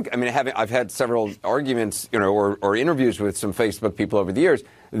 Paul, I've had several arguments, or interviews with some Facebook people over the years.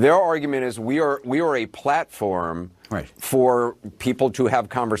 Their argument is we are a platform for people to have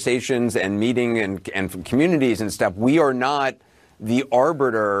conversations and meeting and communities and stuff. We are not the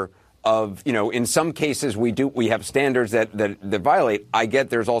arbiter of, in some cases we have standards that violate. I get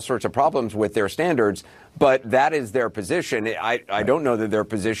there's all sorts of problems with their standards, but that is their position. I don't know that their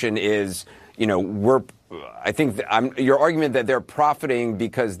position is, I think your argument that they're profiting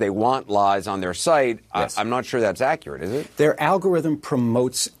because they want lies on their site, yes. I'm not sure that's accurate, is it? Their algorithm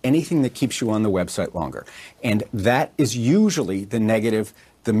promotes anything that keeps you on the website longer. And that is usually the negative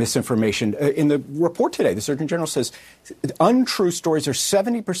the misinformation. In the report today, the Surgeon General says untrue stories are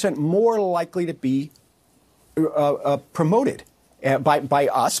 70% more likely to be promoted by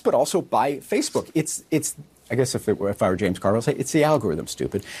us, but also by Facebook. It's I guess if I were James Carville, I'd say it's the algorithm,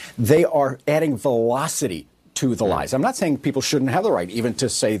 stupid. They are adding velocity to the lies. I'm not saying people shouldn't have the right even to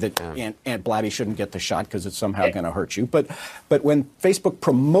say that Aunt Blabby shouldn't get the shot because it's somehow going to hurt you. But when Facebook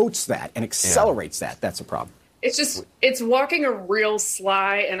promotes that and accelerates that, that's a problem. It's walking a real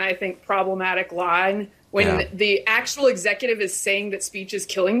sly and I think problematic line when the actual executive is saying that speech is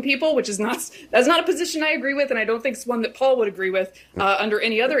killing people, that's not a position I agree with, and I don't think it's one that Paul would agree with under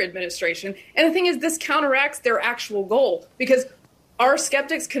any other administration. And the thing is, this counteracts their actual goal, because are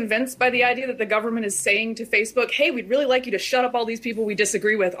skeptics convinced by the idea that the government is saying to Facebook, hey, we'd really like you to shut up all these people we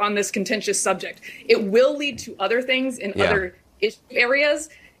disagree with on this contentious subject? It will lead to other things in other issue areas.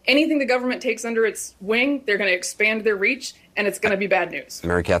 Anything the government takes under its wing, they're going to expand their reach, and it's going to be bad news.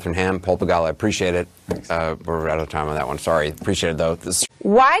 Mary Catherine Ham, Paul Begala, I appreciate it. We're out of time on that one. Sorry. Appreciate it, though.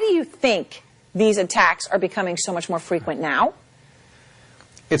 Why do you think these attacks are becoming so much more frequent now?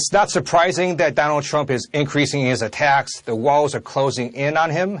 It's not surprising that Donald Trump is increasing his attacks. The walls are closing in on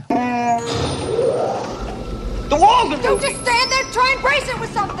him. The walls are Don't just stand there, try and brace it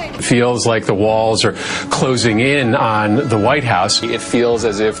with something. It feels like the walls are closing in on the White House. It feels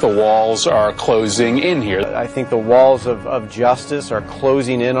as if the walls are closing in here. I think the walls of justice are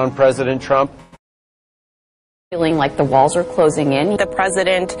closing in on President Trump. Feeling like the walls are closing in. The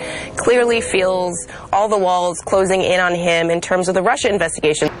president clearly feels all the walls closing in on him in terms of the Russia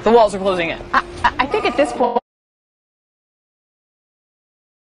investigation. The walls are closing in. I think at this point,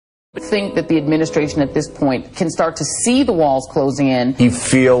 I think that the administration at this point can start to see the walls closing in. He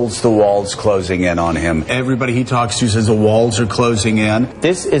feels the walls closing in on him. Everybody he talks to says the walls are closing in.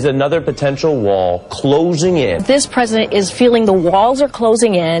 This is another potential wall closing in. This president is feeling the walls are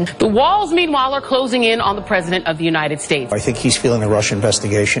closing in. The walls, meanwhile, are closing in on the president of the United States. I think he's feeling the Russia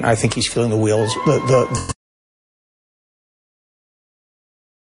investigation. I think he's feeling the wheels,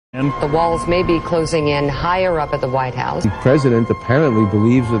 The walls may be closing in higher up at the White House. The president apparently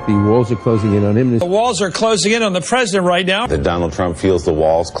believes that the walls are closing in on him. The walls are closing in on the president right now. That Donald Trump feels the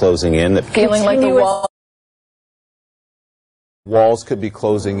walls closing in. Feeling like the walls could be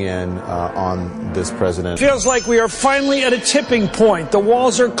closing in on this president. Feels like we are finally at a tipping point. The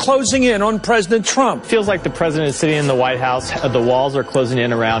walls are closing in on President Trump. Feels like the president is sitting in the White House. The walls are closing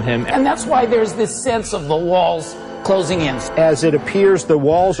in around him. And that's why there's this sense of the walls closing in. As it appears the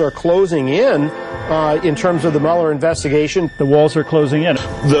walls are closing in terms of the Mueller investigation, the walls are closing in.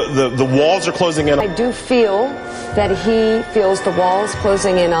 The walls are closing in. I do feel that he feels the walls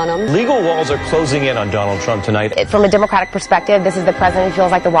closing in on him. Legal walls are closing in on Donald Trump tonight. From a Democratic perspective, this is the president who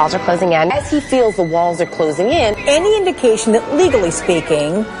feels like the walls are closing in. As he feels the walls are closing in, Any indication that legally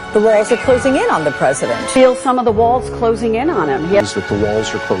speaking, the walls are closing in on the president? feels some of the walls closing in on him. Is that the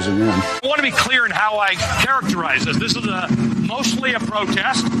walls are closing in. I want to be clear in how I characterize this. This is mostly a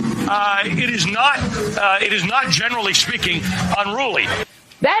protest. It is not generally speaking unruly.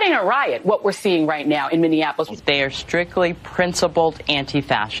 That ain't a riot, what we're seeing right now in Minneapolis. They are strictly principled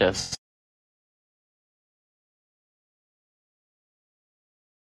anti-fascists.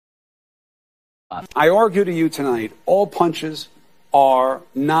 I argue to you tonight, all punches are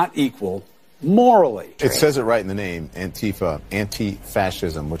not equal morally. It says it right in the name, Antifa,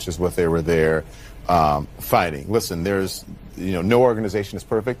 anti-fascism, which is what they were there fighting. Listen, there's no organization is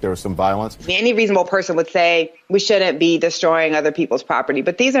perfect. There was some violence. Any reasonable person would say we shouldn't be destroying other people's property,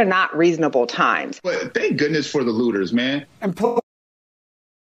 but these are not reasonable times. But thank goodness for the looters, man. And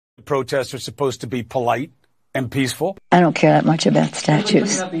protests are supposed to be polite and peaceful. I don't care that much about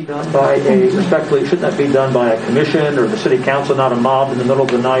statues. Shouldn't that be done by a commission or the city council, not a mob in the middle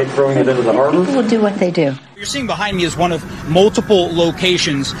of the night throwing it into the harbor? People will do what they do. What you're seeing behind me is one of multiple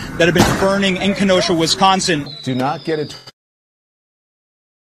locations that have been burning in Kenosha, Wisconsin. Do not get it.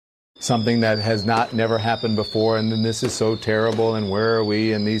 Something that has never happened before, and then this is so terrible, and where are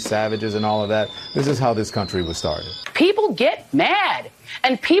we, and these savages and all of that. This is how this country was started. People get mad,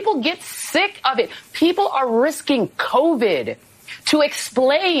 and people get sick of it. People are risking COVID to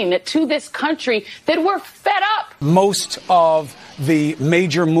explain to this country that we're fed up. Most of the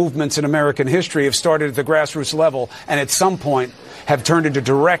major movements in American history have started at the grassroots level and at some point have turned into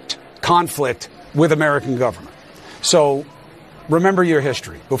direct conflict with American government. So remember your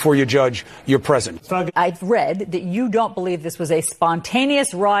history before you judge your present. I've read that you don't believe this was a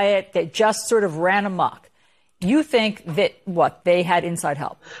spontaneous riot that just sort of ran amok. You think that, they had inside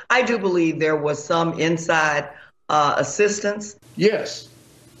help? I do believe there was some inside assistance. Yes.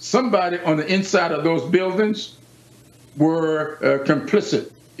 Somebody on the inside of those buildings were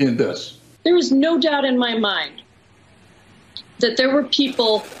complicit in this. There is no doubt in my mind that there were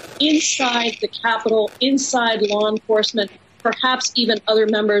people inside the Capitol, inside law enforcement, perhaps even other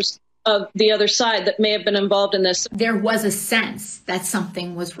members of the other side that may have been involved in this. There was a sense that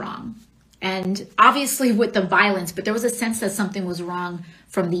something was wrong. And obviously with the violence, but there was a sense that something was wrong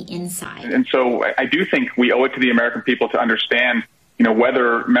from the inside. And so I do think we owe it to the American people to understand,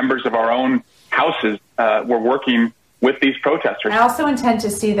 whether members of our own houses were working with these protesters. I also intend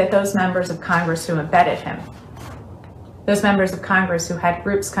to see that those members of Congress who embedded him, those members of Congress who had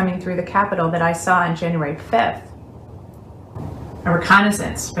groups coming through the Capitol that I saw on January 5th, a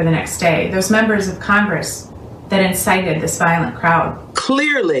reconnaissance for the next day, those members of Congress that incited this violent crowd.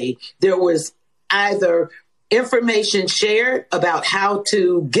 Clearly, there was either information shared about how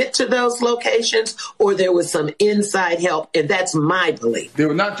to get to those locations, or there was some inside help, and that's my belief. They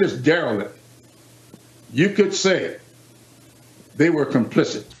were not just derelict. You could say it. They were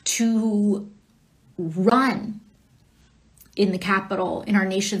complicit. To run in the Capitol, in our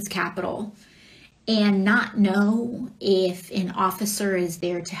nation's capital, and not know if an officer is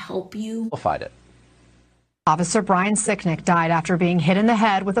there to help you. Qualified it. Officer Brian Sicknick died after being hit in the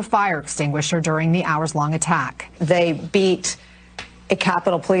head with a fire extinguisher during the hours-long attack. They beat a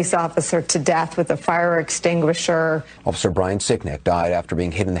Capitol police officer to death with a fire extinguisher. Officer Brian Sicknick died after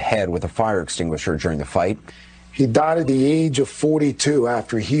being hit in the head with a fire extinguisher during the fight. He died at the age of 42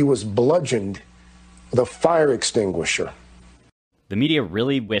 after he was bludgeoned with a fire extinguisher. The media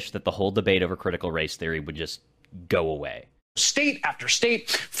really wish that the whole debate over critical race theory would just go away. State after state,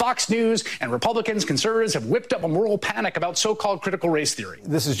 Fox News and Republicans, conservatives have whipped up a moral panic about so-called critical race theory.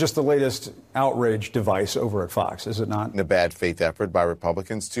 This is just the latest outrage device over at Fox, is it not? A bad faith effort by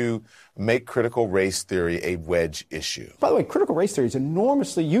Republicans to make critical race theory a wedge issue. By the way, critical race theory is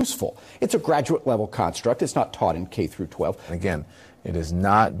enormously useful. It's a graduate level construct. It's not taught in K through 12. And again, it is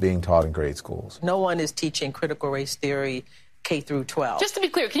not being taught in grade schools. No one is teaching critical race theory K through 12. Just to be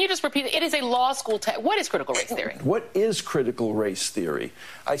clear, can you just repeat it? It is a law school What is critical race theory? What is critical race theory?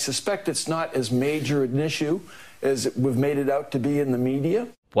 I suspect it's not as major an issue as we've made it out to be in the media.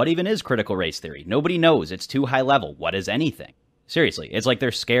 What even is critical race theory? Nobody knows. It's too high level. What is anything? Seriously, it's like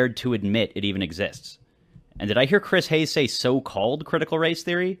they're scared to admit it even exists. And did I hear Chris Hayes say so-called critical race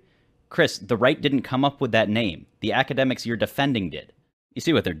theory? Chris, the right didn't come up with that name. The academics you're defending did. You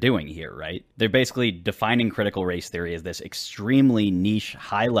see what they're doing here, right? They're basically defining critical race theory as this extremely niche,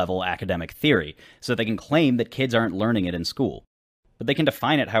 high-level academic theory so they can claim that kids aren't learning it in school. But they can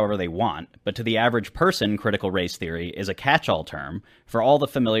define it however they want, but to the average person, critical race theory is a catch-all term for all the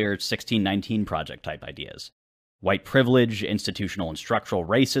familiar 1619 Project type ideas. White privilege, institutional and structural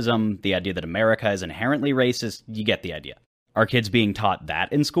racism, the idea that America is inherently racist, you get the idea. Are kids being taught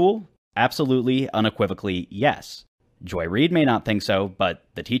that in school? Absolutely, unequivocally, yes. Joy Reid may not think so, but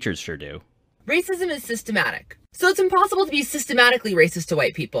the teachers sure do. Racism is systematic, so it's impossible to be systematically racist to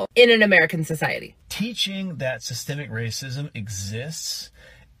white people in an American society. Teaching that systemic racism exists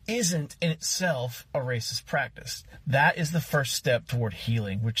isn't in itself a racist practice. That is the first step toward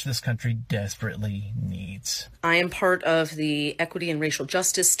healing, which this country desperately needs. I am part of the equity and racial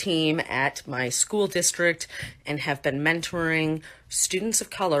justice team at my school district and have been mentoring students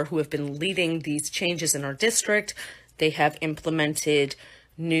of color who have been leading these changes in our district. They have implemented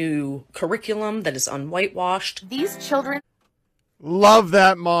new curriculum that is unwhitewashed. These children... Love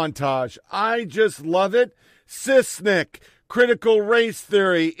that montage. I just love it. Sicknick, critical race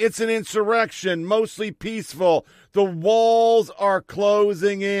theory. It's an insurrection, mostly peaceful. The walls are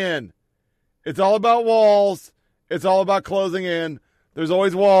closing in. It's all about walls. It's all about closing in. There's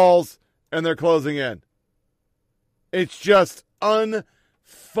always walls, and they're closing in. It's just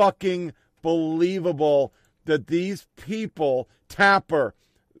unfucking believable that these people, Tapper,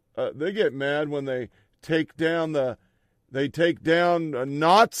 they get mad when they take down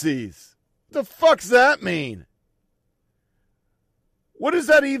Nazis. What the fuck's that mean? What does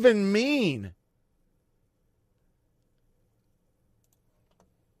that even mean?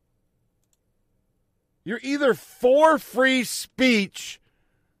 You're either for free speech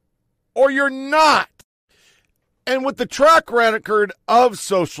or you're not. And with the track record of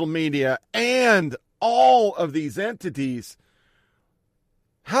social media and all of these entities,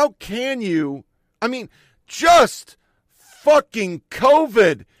 how can you, just fucking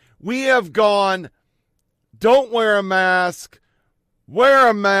COVID. We have gone, don't wear a mask,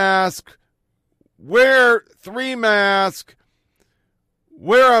 wear 3 masks,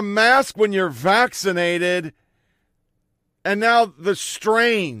 wear a mask when you're vaccinated. And now the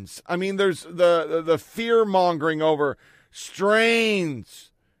strains. There's the fear-mongering over strains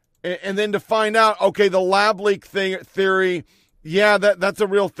And then to find out, okay, the lab leak theory, yeah, that's a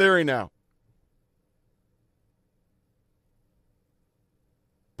real theory now.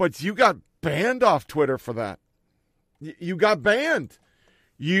 But you got banned off Twitter for that. You got banned.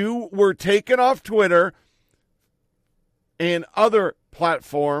 You were taken off Twitter and other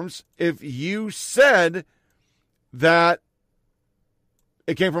platforms if you said that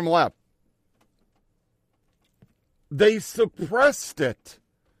it came from a lab. They suppressed it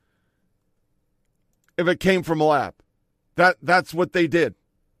if it came from a lab. That's what they did.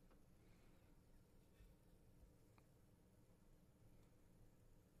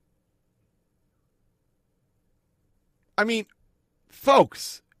 I mean,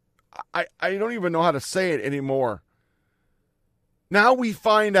 folks, I don't even know how to say it anymore. Now we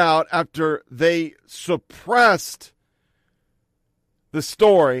find out after they suppressed the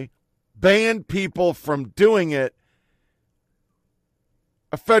story, banned people from doing it,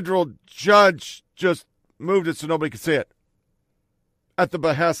 a federal judge just moved it so nobody could see it at the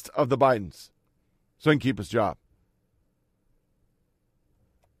behest of the Bidens so he can keep his job.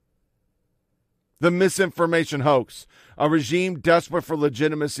 The misinformation hoax. A regime desperate for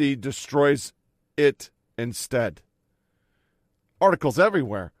legitimacy destroys it instead. Articles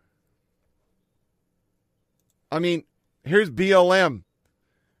everywhere. I mean, here's BLM.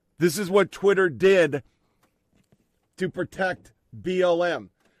 This is what Twitter did to protect BLM.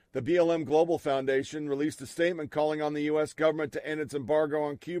 The BLM Global Foundation released a statement calling on the U.S. government to end its embargo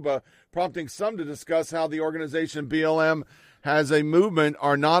on Cuba, prompting some to discuss how the organization BLM has a movement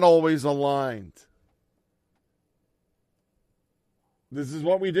are not always aligned. This is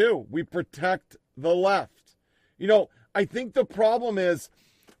what we do. We protect the left. You know, I think the problem is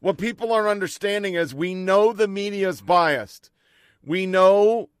what people aren't understanding is we know the media is biased. We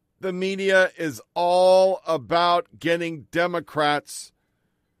know the media is all about getting Democrats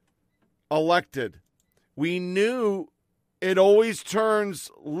elected. We knew it always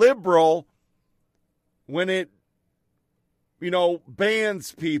turns liberal when it,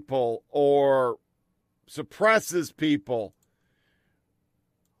 bans people or suppresses people.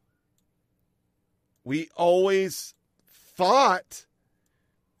 We always thought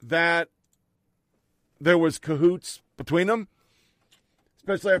that there was cahoots between them,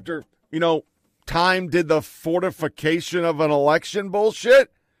 especially after, Time did the fortification of an election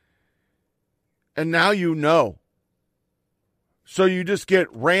bullshit. And now you know. So you just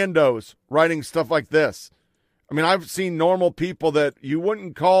get randos writing stuff like this. I mean, I've seen normal people that you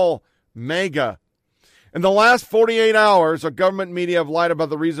wouldn't call mega. In the last 48 hours, our government media have lied about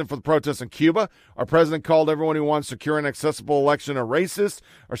the reason for the protests in Cuba. Our president called everyone who wants secure and accessible election a racist.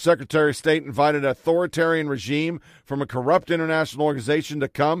 Our Secretary of State invited an authoritarian regime from a corrupt international organization to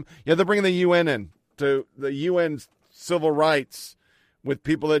come. Yeah, they're bringing the UN in, to the UN civil rights with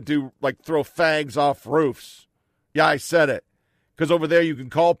people that do, throw fags off roofs. Yeah, I said it. Because over there you can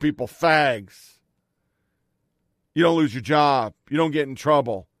call people fags. You don't lose your job. You don't get in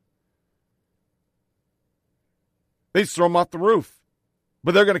trouble. They just throw them off the roof.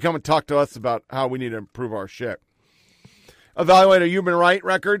 But they're going to come and talk to us about how we need to improve our shit. Evaluate a human right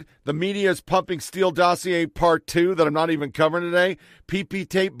record. The media is pumping Steele dossier part 2 that I'm not even covering today. PP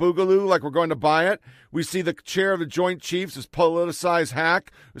tape boogaloo like we're going to buy it. We see the chair of the Joint Chiefs is politicized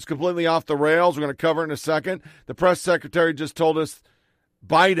hack. It's completely off the rails. We're going to cover it in a second. The press secretary just told us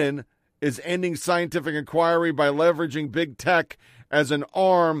Biden is ending scientific inquiry by leveraging big tech as an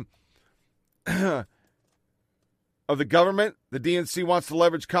arm of the government. The DNC wants to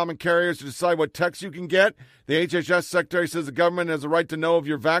leverage common carriers to decide what texts you can get. The HHS secretary says the government has a right to know if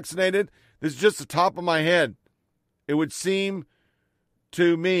you're vaccinated. This is just the top of my head. It would seem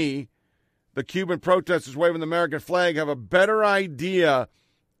to me the Cuban protesters waving the American flag have a better idea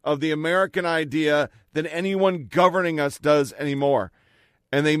of the American idea than anyone governing us does anymore.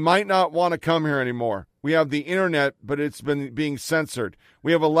 And they might not want to come here anymore. We have the internet, but it's been being censored.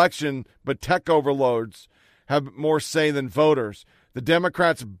 We have election, but tech overloads have more say than voters. The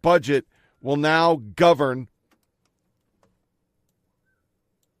Democrats' budget will now govern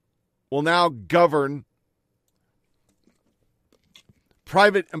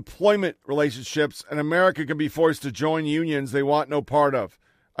private employment relationships, and America can be forced to join unions they want no part of.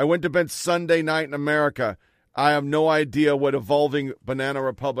 I went to bed Sunday night in America. I have no idea what evolving banana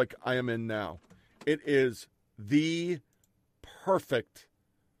republic I am in now. It is the perfect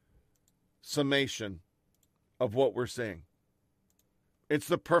summation of what we're seeing. It's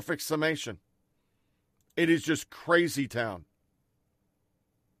the perfect summation. It is just crazy town.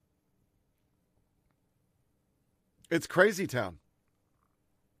 It's crazy town.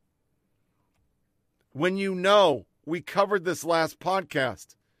 When we covered this last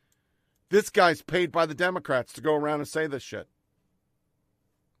podcast, This guy's paid by the Democrats to go around and say this shit.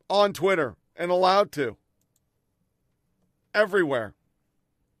 On Twitter and allowed to. Everywhere.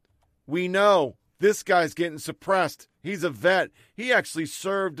 We know this guy's getting suppressed. He's a vet. He actually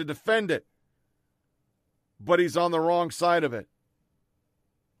served to defend it. But he's on the wrong side of it.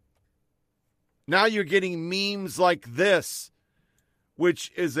 Now you're getting memes like this,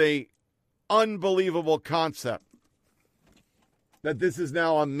 which is a unbelievable concept. That this is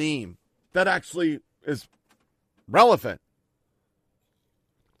now a meme. That actually is relevant.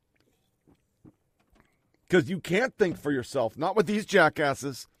 Because you can't think for yourself. Not with these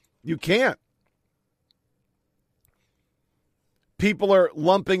jackasses. You can't. People are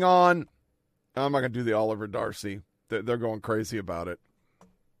lumping on. I'm not going to do the Oliver Darcy. They're going crazy about it.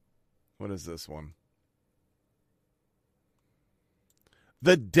 What is this one?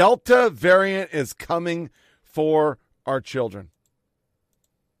 The Delta variant is coming for our children.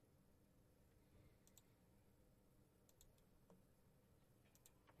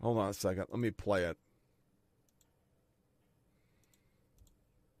 Hold on a second. Let me play it.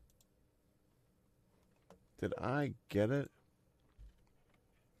 Did I get it?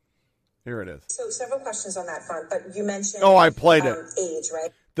 Here it is. So several questions on that front, but you mentioned I played it. Age,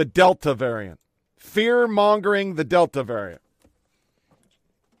 right? The Delta variant. Fear-mongering the Delta variant.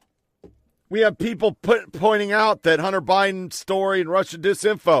 We have people pointing out that Hunter Biden's story and Russian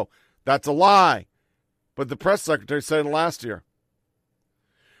disinfo, that's a lie. But the press secretary said it last year.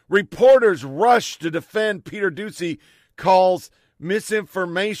 Reporters rush to defend Peter Doocy, calls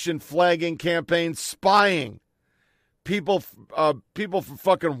misinformation flagging campaign spying. People from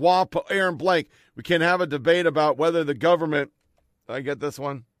fucking WAPO, Aaron Blake. We can have a debate about whether the government. Did I get this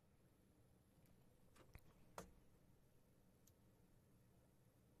one?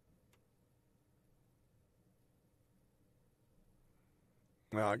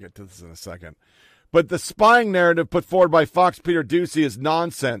 Well, I'll get to this in a second. But the spying narrative put forward by Fox Peter Doocy is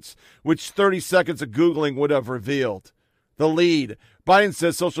nonsense, which 30 seconds of Googling would have revealed. The lead. Biden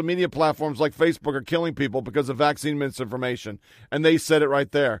says social media platforms like Facebook are killing people because of vaccine misinformation. And they said it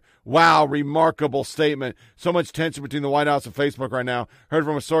right there. Wow, remarkable statement. So much tension between the White House and Facebook right now. Heard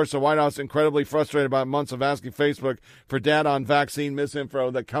from a source, the White House incredibly frustrated about months of asking Facebook for data on vaccine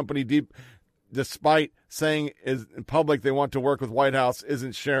misinfo. The company, despite saying is in public they want to work with White House,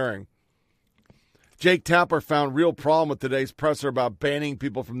 isn't sharing. Jake Tapper found real problem with today's presser about banning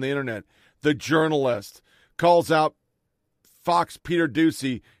people from the internet. The Journalist calls out Fox Peter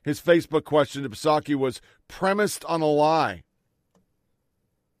Doocy. His Facebook question to Psaki was premised on a lie.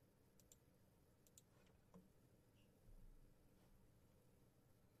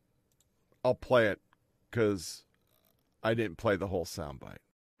 I'll play it because I didn't play the whole soundbite.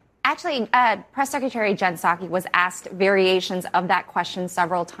 Actually, Press Secretary Jen Psaki was asked variations of that question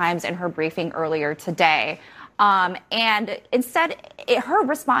several times in her briefing earlier today. And instead, her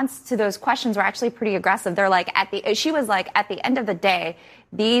response to those questions were actually pretty aggressive. She was like, at the end of the day,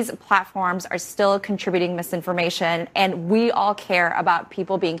 these platforms are still contributing misinformation, and we all care about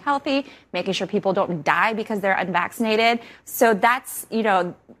people being healthy, making sure people don't die because they're unvaccinated. So that's,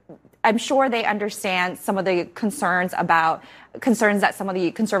 I'm sure they understand some of the concerns that some of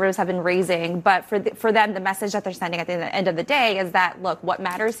the conservatives have been raising. But for them, the message that they're sending at the end of the day is that, look, what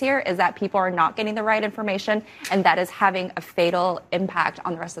matters here is that people are not getting the right information, and that is having a fatal impact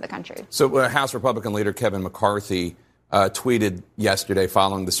on the rest of the country. So House Republican leader Kevin McCarthy tweeted yesterday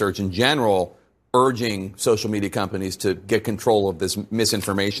following the Surgeon General urging social media companies to get control of this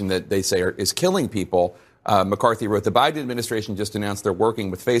misinformation that they say is killing people. McCarthy wrote, the Biden administration just announced they're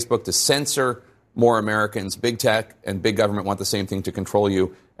working with Facebook to censor more Americans. Big tech and big government want the same thing, to control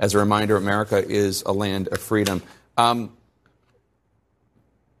you. As a reminder, America is a land of freedom. What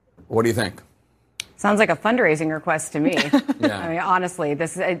do you think? Sounds like a fundraising request to me. Yeah. I mean, honestly,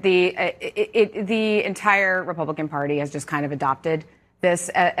 this the entire Republican Party has just kind of adopted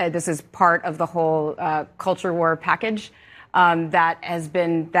this. This is part of the whole culture war package. That has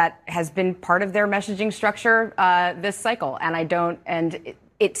been part of their messaging structure this cycle, and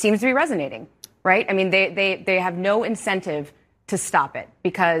it seems to be resonating, right? I mean, they have no incentive to stop it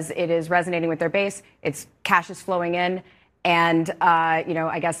because it is resonating with their base. It's cash is flowing in, and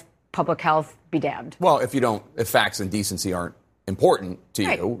I guess public health be damned. Well, if facts and decency aren't important to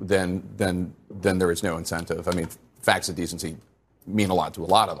you, then there is no incentive. I mean, facts and decency mean a lot to a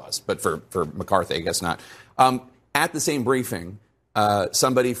lot of us, but for McCarthy, I guess not. At the same briefing,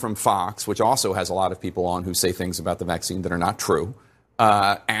 somebody from Fox, which also has a lot of people on who say things about the vaccine that are not true,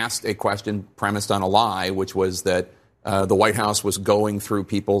 asked a question premised on a lie, which was that the White House was going through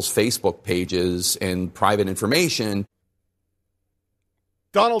people's Facebook pages and private information.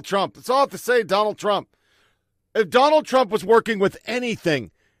 Donald Trump. That's all I have to say, Donald Trump. If Donald Trump was working with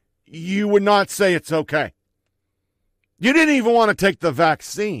anything, you would not say it's okay. You didn't even want to take the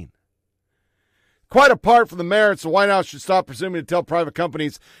vaccine. Quite apart from the merits, the White House should stop presuming to tell private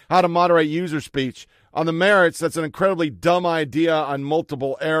companies how to moderate user speech. On the merits, that's an incredibly dumb idea on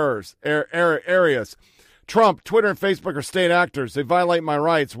multiple areas. Trump, Twitter, and Facebook are state actors. They violate my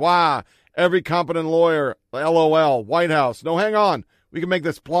rights. Wow. Every competent lawyer, LOL, White House. No, hang on. We can make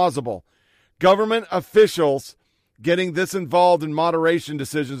this plausible. Government officials getting this involved in moderation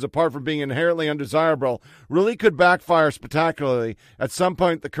decisions, apart from being inherently undesirable, really could backfire spectacularly. At some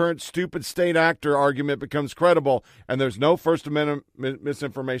point, the current stupid state actor argument becomes credible, and there's no First Amendment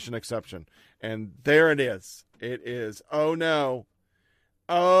misinformation exception. And there it is. It is. Oh, no.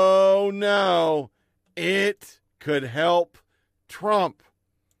 Oh, no. It could help Trump.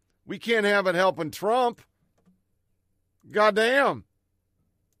 We can't have it helping Trump. Goddamn.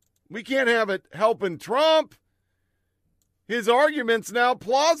 We can't have it helping Trump. His argument's now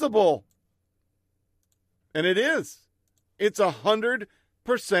plausible. And it is. It's 100%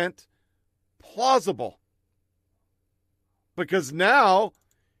 plausible. Because now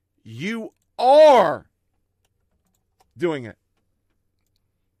you are doing it.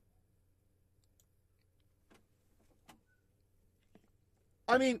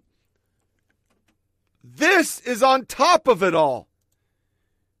 I mean, this is on top of it all.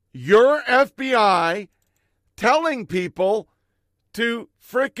 Your FBI telling people to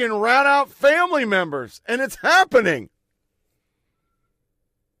frickin' rat out family members, and it's happening.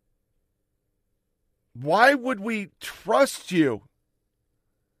 Why would we trust you?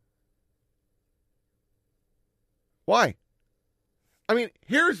 Why? I mean,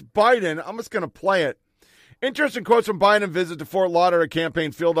 here's Biden. I'm just going to play it. Interesting quotes from Biden visit to Fort Lauderdale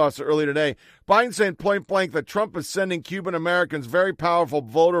campaign field office earlier today. Biden saying point blank that Trump is sending Cuban Americans very powerful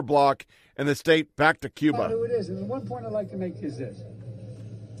voter bloc in the state back to Cuba. Who it is, and the one point I'd like to make is this.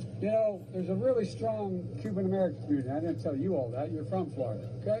 You know, there's a really strong Cuban American community. I didn't tell you all that. You're from Florida,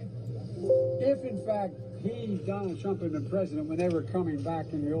 okay? If, in fact, Donald Trump, had been president when they were coming back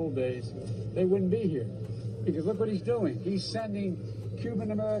in the old days, they wouldn't be here. Because look what he's doing. He's sending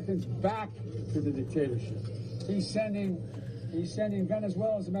Cuban Americans back to the dictatorship. He's sending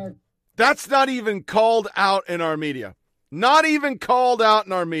Venezuela's American. That's not even called out in our media. Not even called out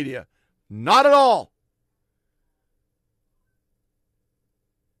in our media. Not at all.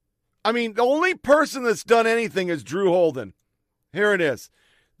 I mean, the only person that's done anything is Drew Holden. Here it is.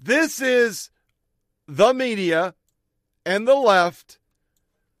 This is the media and the left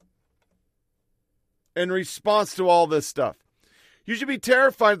in response to all this stuff. You should be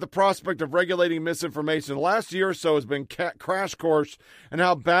terrified at the prospect of regulating misinformation. The last year or so has been crash course in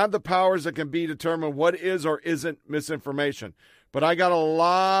how bad the powers that can be determine what is or isn't misinformation. But I got a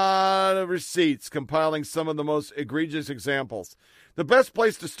lot of receipts compiling some of the most egregious examples. The best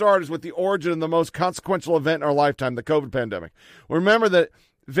place to start is with the origin of the most consequential event in our lifetime, the COVID pandemic. Remember that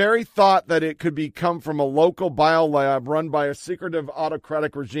very thought that it could come from a local biolab run by a secretive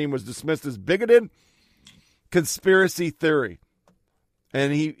autocratic regime was dismissed as bigoted conspiracy theory.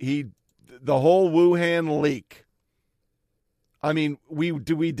 And the whole Wuhan leak. I mean,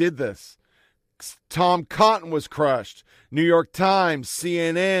 we did this. Tom Cotton was crushed. New York Times,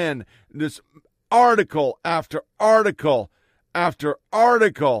 CNN, this article after article after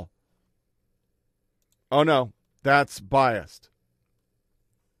article. Oh no, that's biased.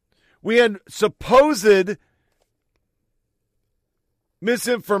 We had supposed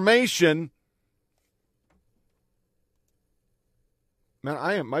misinformation.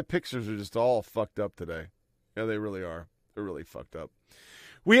 Man, my pictures are just all fucked up today. Yeah, they really are. They're really fucked up.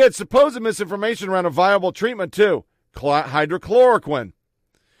 We had supposed misinformation around a viable treatment, too. Hydrochloroquine.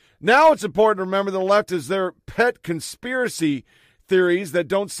 Now it's important to remember the left is their pet conspiracy theories that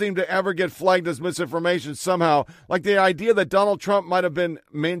don't seem to ever get flagged as misinformation somehow, like the idea that Donald Trump might have been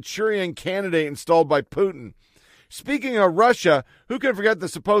Manchurian candidate installed by Putin. Speaking of Russia, who can forget the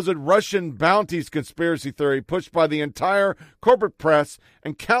supposed Russian bounties conspiracy theory pushed by the entire corporate press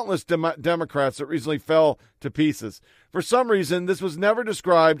and countless Democrats that recently fell to pieces? For some reason, this was never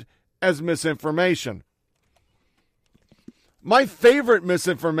described as misinformation. My favorite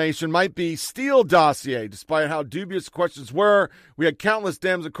misinformation might be Steele dossier. Despite how dubious questions were, we had countless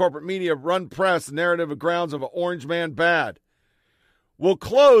Dems and corporate media run press narrative of grounds of an orange man bad. We'll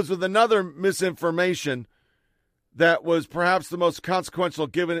close with another misinformation that was perhaps the most consequential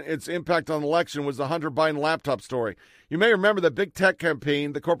given its impact on the election was the Hunter Biden laptop story. You may remember the big tech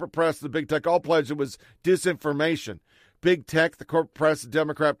campaign, the corporate press, the big tech all pledged it was disinformation. big tech, the corporate press, the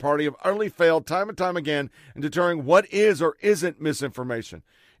Democrat Party have utterly failed time and time again in deterring what is or isn't misinformation.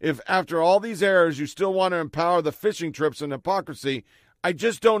 If after all these errors you still want to empower the fishing trips and hypocrisy, I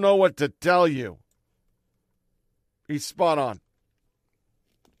just don't know what to tell you. He's spot on.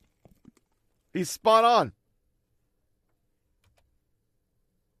 He's spot on.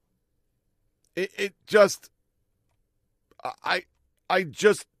 It just, I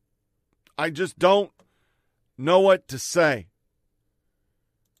just don't know what to say.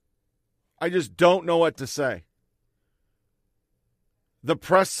 I just don't know what to say. The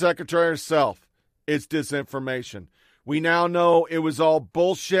press secretary herself, it's disinformation. We now know it was all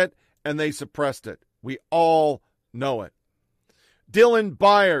bullshit and they suppressed it. We all know it. Dylan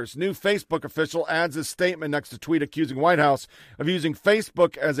Byers, new Facebook official, adds a statement next to tweet accusing White House of using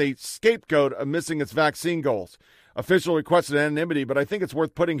Facebook as a scapegoat of missing its vaccine goals. Official requested anonymity, but I think it's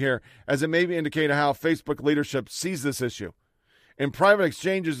worth putting here as it may indicate how Facebook leadership sees this issue. In private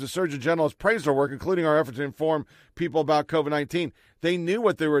exchanges, the Surgeon General has praised our work, including our effort to inform people about COVID-19. They knew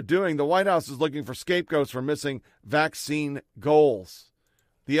what they were doing. The White House is looking for scapegoats for missing vaccine goals.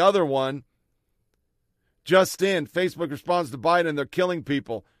 The other one, just in, Facebook responds to Biden, they're killing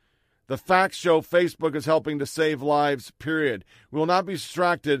people. The facts show Facebook is helping to save lives, period. We will not be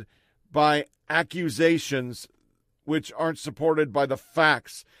distracted by accusations which aren't supported by the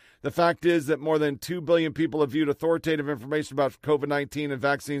facts. The fact is that more than 2 billion people have viewed authoritative information about COVID-19 and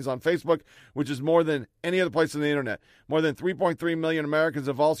vaccines on Facebook, which is more than any other place on the internet. More than 3.3 million Americans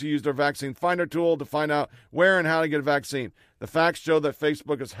have also used our vaccine finder tool to find out where and how to get a vaccine. The facts show that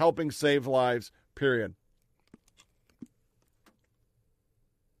Facebook is helping save lives, period.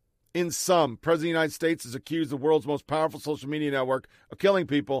 In sum, President of the United States has accused the world's most powerful social media network of killing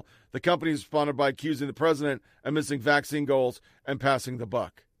people. The company has responded by accusing the president of missing vaccine goals and passing the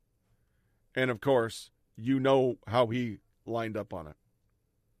buck. And, of course, you know how he lined up on it.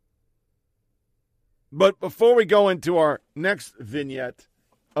 But before we go into our next vignette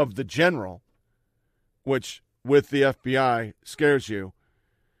of the general, which with the FBI scares you,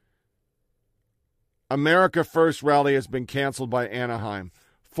 America First rally has been canceled by Anaheim.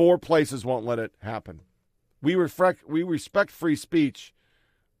 4 places won't let it happen. We respect free speech,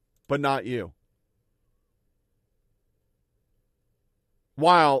 but not you.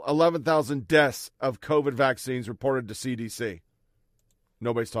 While 11,000 deaths of COVID vaccines reported to CDC.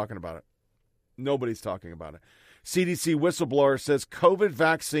 Nobody's talking about it. Nobody's talking about it. CDC whistleblower says COVID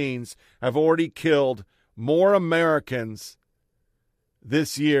vaccines have already killed more Americans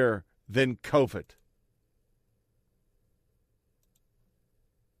this year than COVID.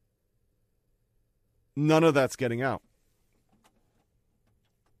 None of that's getting out.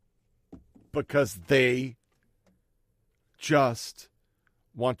 Because they just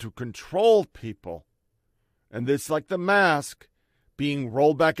want to control people. And this, like the mask being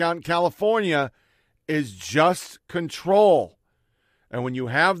rolled back out in California, is just control. And when you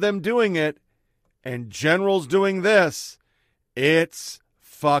have them doing it and generals doing this, it's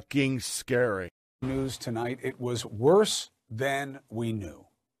fucking scary. News tonight, it was worse than we knew.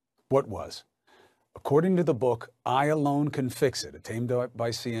 What was? According to the book, I Alone Can Fix It, obtained by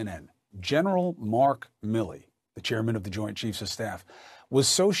CNN, General Mark Milley, the chairman of the Joint Chiefs of Staff, was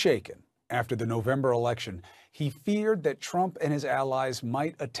so shaken after the November election, he feared that Trump and his allies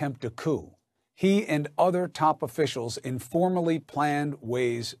might attempt a coup. He and other top officials informally planned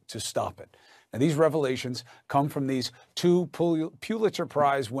ways to stop it. Now, these revelations come from these 2 Pulitzer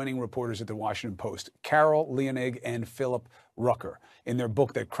Prize-winning reporters at the Washington Post, Carol Leonig and Philip Rucker, in their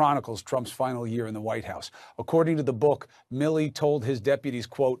book that chronicles Trump's final year in the White House. According to the book, Milley told his deputies,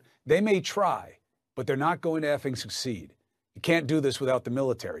 quote, "They may try, but they're not going to effing succeed. You can't do this without the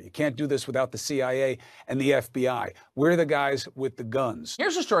military. You can't do this without the CIA and the FBI. We're the guys with the guns."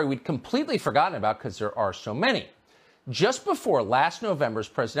 Here's a story we'd completely forgotten about because there are so many. Just before last November's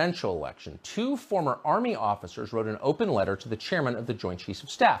presidential election, 2 former Army officers wrote an open letter to the chairman of the Joint Chiefs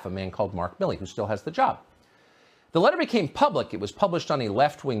of Staff, a man called Mark Milley, who still has the job. The letter became public. It was published on a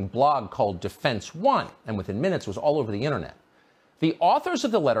left-wing blog called Defense One, and within minutes was all over the internet. The authors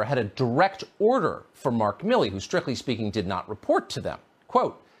of the letter had a direct order from Mark Milley, who strictly speaking did not report to them.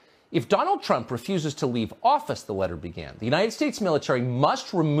 Quote, "If Donald Trump refuses to leave office," the letter began, "the United States military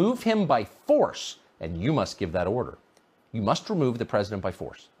must remove him by force, and you must give that order. You must remove the president by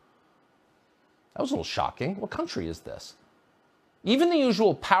force." That was a little shocking. What country is this? Even the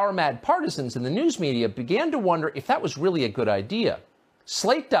usual power-mad partisans in the news media began to wonder if that was really a good idea.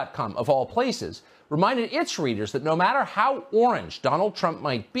 Slate.com, of all places, reminded its readers that no matter how orange Donald Trump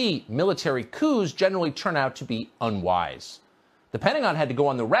might be, military coups generally turn out to be unwise. The Pentagon had to go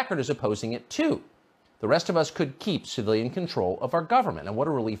on the record as opposing it too. The rest of us could keep civilian control of our government. And what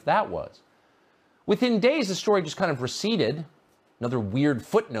a relief that was. Within days, the story just kind of receded. Another weird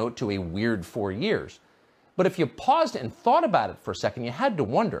footnote to a weird 4 years. But if you paused and thought about it for a second, you had to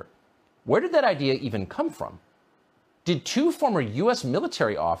wonder, where did that idea even come from? Did two former U.S.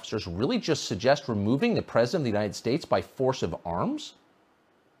 military officers really just suggest removing the President of the United States by force of arms?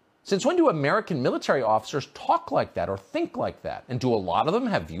 Since when do American military officers talk like that or think like that? And do a lot of them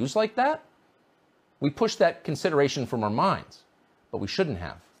have views like that? We pushed that consideration from our minds, but we shouldn't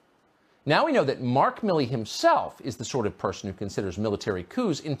have. Now we know that Mark Milley himself is the sort of person who considers military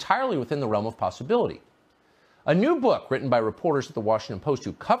coups entirely within the realm of possibility. A new book written by reporters at the Washington Post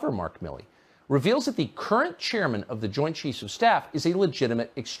who cover Mark Milley reveals that the current chairman of the Joint Chiefs of Staff is a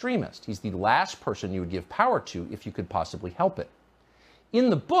legitimate extremist. He's the last person you would give power to if you could possibly help it.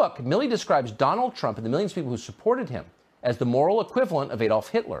 In the book, Milley describes Donald Trump and the millions of people who supported him as the moral equivalent of Adolf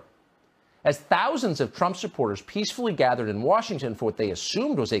Hitler. As thousands of Trump supporters peacefully gathered in Washington for what they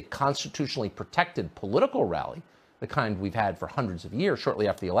assumed was a constitutionally protected political rally, the kind we've had for hundreds of years shortly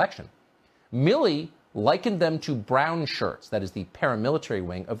after the election, Milley likened them to brown shirts, that is the paramilitary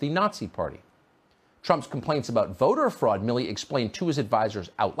wing of the Nazi Party. Trump's complaints about voter fraud, Milley explained to his advisors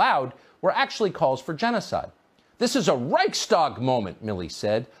out loud, were actually calls for genocide. This is a Reichstag moment, Milley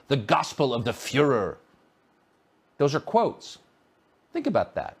said, the gospel of the Fuhrer. Those are quotes. Think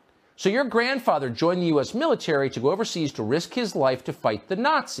about that. So your grandfather joined the U.S. military to go overseas to risk his life to fight the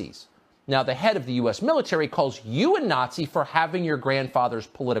Nazis. Now the head of the U.S. military calls you a Nazi for having your grandfather's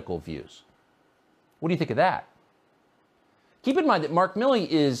political views. What do you think of that? Keep in mind that Mark Milley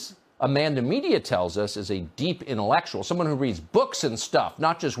is a man the media tells us is a deep intellectual, someone who reads books and stuff,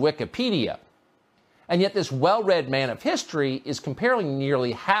 not just Wikipedia. And yet this well-read man of history is comparing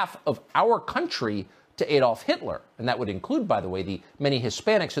nearly half of our country to Adolf Hitler. And that would include, by the way, the many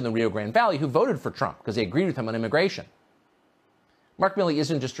Hispanics in the Rio Grande Valley who voted for Trump because they agreed with him on immigration. Mark Milley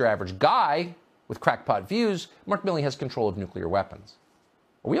isn't just your average guy with crackpot views. Mark Milley has control of nuclear weapons.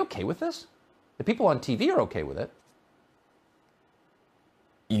 Are we okay with this? The people on TV are okay with it.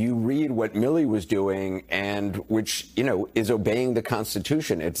 You read what Milley was doing, and which, is obeying the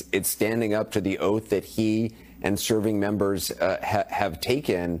Constitution. It's standing up to the oath that he and serving members have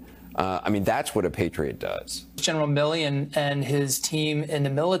taken. That's what a patriot does. General Milley and his team in the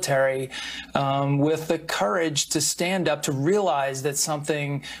military with the courage to stand up, to realize that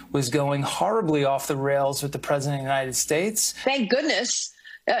something was going horribly off the rails with the President of the United States. Thank goodness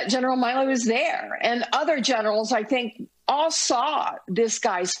General Milley was there, and other generals, I think, all saw this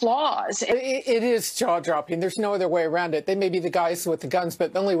guy's flaws. It is jaw-dropping. There's no other way around it. They may be the guys with the guns,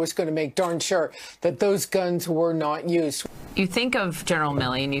 but Milley was going to make darn sure that those guns were not used. You think of General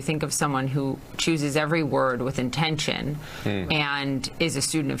Milley and you think of someone who chooses every word with intention and is a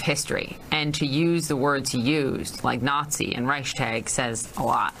student of history. And to use the words he used, like Nazi and Reichstag, says a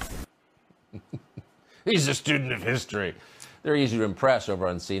lot. He's a student of history. They're easy to impress over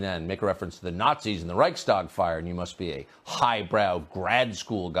on CNN. Make a reference to the Nazis and the Reichstag fire, and you must be a highbrow grad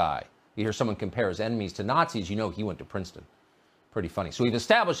school guy. You hear someone compare his enemies to Nazis, you know he went to Princeton. Pretty funny. So we've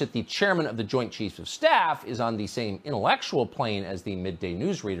established that the chairman of the Joint Chiefs of Staff is on the same intellectual plane as the midday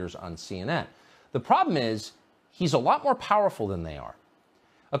news readers on CNN. The problem is he's a lot more powerful than they are.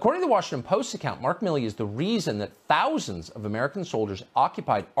 According to the Washington Post's account, Mark Milley is the reason that thousands of American soldiers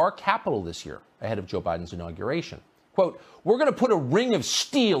occupied our capital this year ahead of Joe Biden's inauguration. Quote, we're going to put a ring of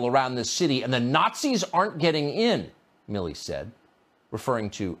steel around this city and the Nazis aren't getting in, Milley said, referring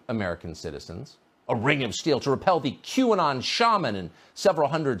to American citizens. A ring of steel to repel the QAnon shaman and several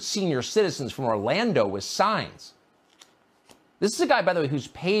hundred senior citizens from Orlando with signs. This is a guy, by the way, who's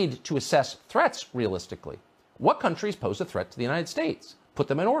paid to assess threats realistically. What countries pose a threat to the United States? Put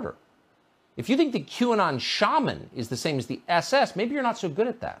them in order. If you think the QAnon shaman is the same as the SS, maybe you're not so good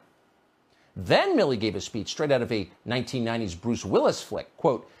at that. Then Milley gave a speech straight out of a 1990s Bruce Willis flick.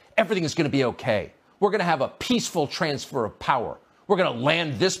 Quote, everything is going to be okay. We're going to have a peaceful transfer of power. We're going to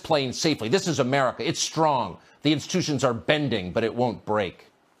land this plane safely. This is America. It's strong. The institutions are bending, but it won't break.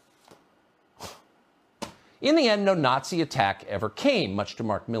 In the end, no Nazi attack ever came, much to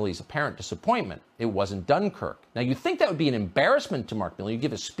Mark Milley's apparent disappointment. It wasn't Dunkirk. Now, you'd think that would be an embarrassment to Mark Milley. You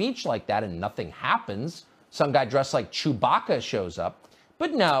give a speech like that and nothing happens. Some guy dressed like Chewbacca shows up.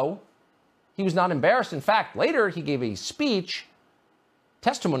 But no. He was not embarrassed. In fact, later he gave a speech,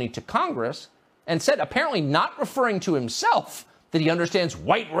 testimony to Congress, and said, apparently not referring to himself, that he understands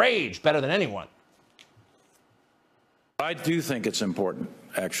white rage better than anyone. I do think it's important,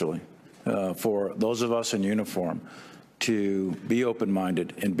 actually, for those of us in uniform to be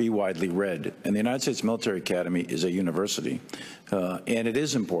open-minded and be widely read. And the United States Military Academy is a university, and it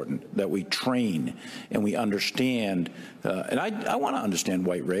is important that we train and we understand. And I want to understand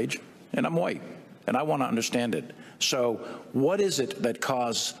white rage, and I'm white, and I want to understand it. So what is it that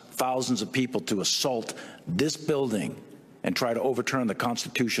caused thousands of people to assault this building and try to overturn the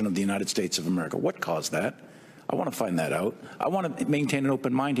Constitution of the United States of America? What caused that? I want to find that out. I want to maintain an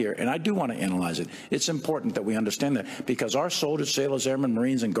open mind here, and I do want to analyze it. It's important that we understand that because our soldiers, sailors, airmen,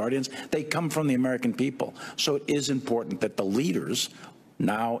 Marines, and Guardians, they come from the American people. So it is important that the leaders,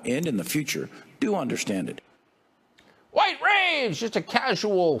 now and in the future, do understand it. White rage, just a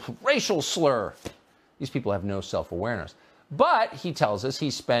casual racial slur. These people have no self-awareness. But he tells us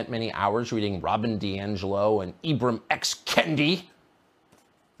he spent many hours reading Robin DiAngelo and Ibram X. Kendi,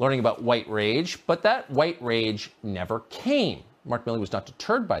 learning about white rage, but that white rage never came. Mark Milley was not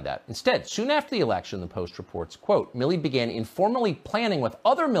deterred by that. Instead, soon after the election, the Post reports, quote, Milley began informally planning with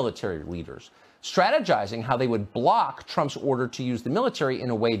other military leaders, strategizing how they would block Trump's order to use the military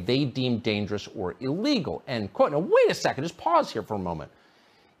in a way they deemed dangerous or illegal, end quote. Now, wait a second, just pause here for a moment.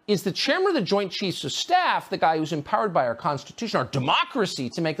 Is the chairman of the Joint Chiefs of Staff the guy who's empowered by our Constitution, our democracy,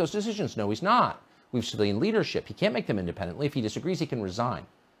 to make those decisions? No, he's not. We have civilian leadership. He can't make them independently. If he disagrees, he can resign.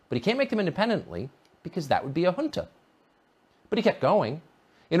 But he can't make them independently because that would be a junta. But he kept going.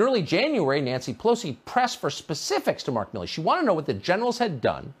 In early January, Nancy Pelosi pressed for specifics to Mark Milley. She wanted to know what the generals had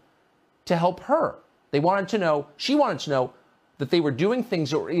done to help her. She wanted to know that they were doing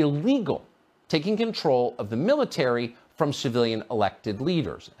things that were illegal, taking control of the military from civilian elected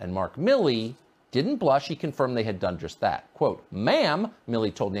leaders. And Mark Milley didn't blush. He confirmed they had done just that. Quote, ma'am,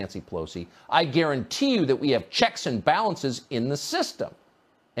 Milley told Nancy Pelosi, I guarantee you that we have checks and balances in the system.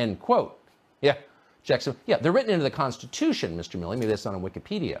 End quote. Yeah, checks. Yeah, they're written into the Constitution, Mr. Milley. Maybe that's not on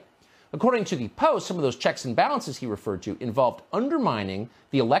Wikipedia. According to the Post, some of those checks and balances he referred to involved undermining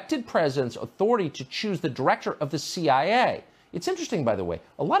the elected president's authority to choose the director of the CIA. It's interesting, by the way,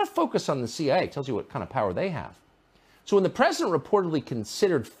 a lot of focus on the CIA tells you what kind of power they have. So when the president reportedly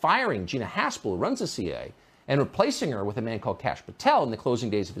considered firing Gina Haspel, who runs the CIA, and replacing her with a man called Kash Patel in the closing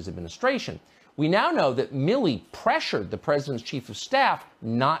days of his administration, we now know that Milley pressured the president's chief of staff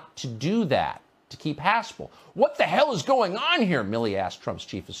not to do that, to keep Haspel. What the hell is going on here? Milley asked Trump's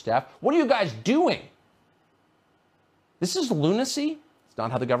chief of staff. What are you guys doing? This is lunacy. It's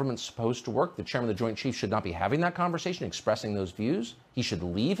not how the government's supposed to work. The chairman of the Joint Chiefs should not be having that conversation, expressing those views. He should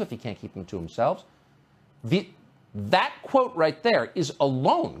leave if he can't keep them to himself. That quote right there is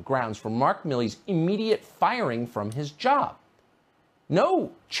alone grounds for Mark Milley's immediate firing from his job.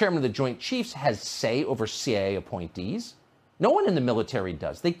 No chairman of the Joint Chiefs has say over CIA appointees. No one in the military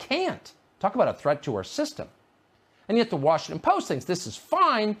does. They can't. Talk about a threat to our system. And yet the Washington Post thinks this is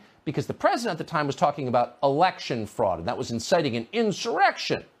fine because the president at the time was talking about election fraud, and that was inciting an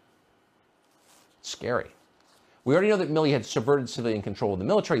insurrection. Scary. We already know that Milley had subverted civilian control of the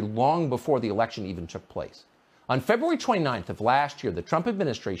military long before the election even took place. On February 29th of last year, the Trump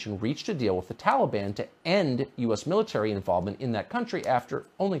administration reached a deal with the Taliban to end U.S. military involvement in that country after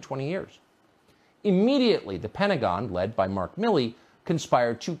only 20 years. Immediately, the Pentagon, led by Mark Milley,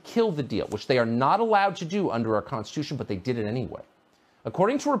 conspired to kill the deal, which they are not allowed to do under our Constitution, but they did it anyway.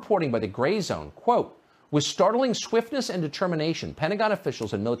 According to reporting by the Gray Zone, quote, with startling swiftness and determination, Pentagon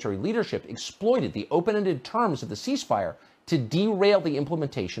officials and military leadership exploited the open-ended terms of the ceasefire to derail the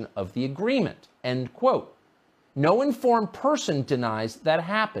implementation of the agreement, end quote. No informed person denies that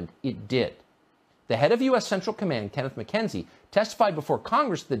happened. It did. The head of U.S. Central Command, Kenneth McKenzie, testified before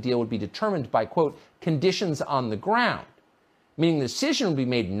Congress that the deal would be determined by, quote, conditions on the ground, meaning the decision would be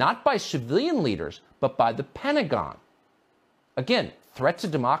made not by civilian leaders, but by the Pentagon. Again, threat to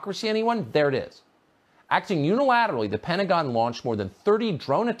democracy, anyone? There it is. Acting unilaterally, the Pentagon launched more than 30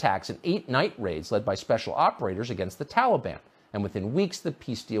 drone attacks and 8 night raids led by special operators against the Taliban. And within weeks, the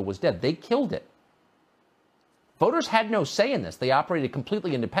peace deal was dead. They killed it. Voters had no say in this. They operated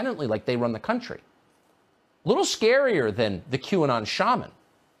completely independently like they run the country. A little scarier than the QAnon shaman.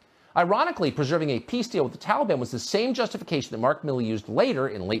 Ironically, preserving a peace deal with the Taliban was the same justification that Mark Milley used later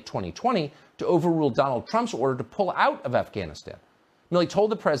in late 2020 to overrule Donald Trump's order to pull out of Afghanistan. Milley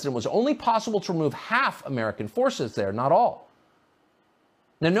told the president it was only possible to remove half American forces there, not all.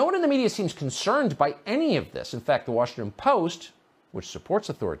 Now, no one in the media seems concerned by any of this. In fact, the Washington Post, which supports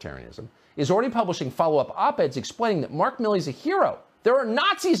authoritarianism, is already publishing follow-up op-eds explaining that Mark Milley's a hero. There are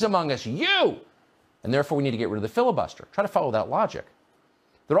Nazis among us, you! And therefore we need to get rid of the filibuster. Try to follow that logic.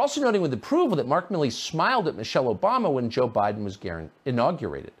 They're also noting with approval that Mark Milley smiled at Michelle Obama when Joe Biden was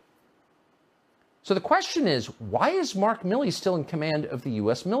inaugurated. So the question is, why is Mark Milley still in command of the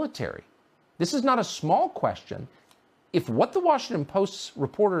U.S. military? This is not a small question. if what the Washington Post's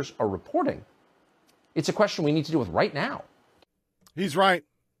reporters are reporting, it's a question we need to deal with right now. He's right.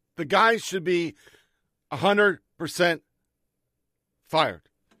 The guy should be 100% fired.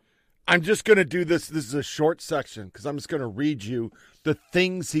 I'm just going to do this. This is a short section because I'm just going to read you the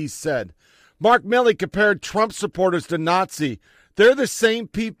things he said. Mark Milley compared Trump supporters to Nazi. They're the same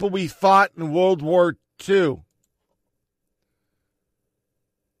people we fought in World War II.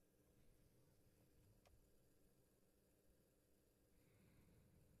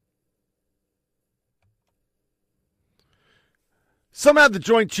 Some had the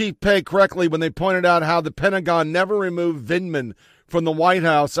Joint Chief pay correctly when they pointed out how the Pentagon never removed Vindman from the White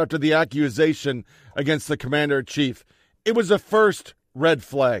House after the accusation against the Commander-in-Chief. It was a first red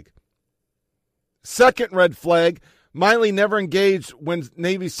flag. Second red flag, Milley never engaged when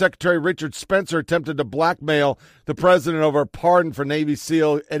Navy Secretary Richard Spencer attempted to blackmail the president over a pardon for Navy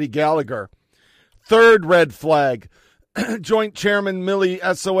SEAL Eddie Gallagher. Third red flag, Joint Chairman Milley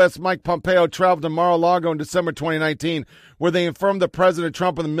SOS Mike Pompeo traveled to Mar-a-Lago in December 2019, where they informed the President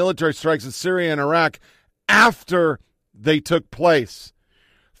Trump of the military strikes in Syria and Iraq after they took place.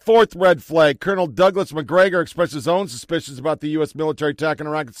 Fourth red flag, Colonel Douglas Macgregor expressed his own suspicions about the U.S. military attack in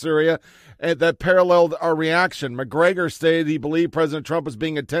Iraq and Syria and that paralleled our reaction. Macgregor stated he believed President Trump was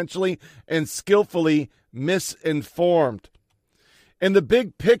being intentionally and skillfully misinformed. In the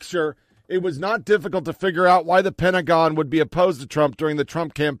big picture, it was not difficult to figure out why the Pentagon would be opposed to Trump during the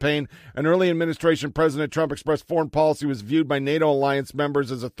Trump campaign. An early administration, President Trump expressed foreign policy was viewed by NATO alliance members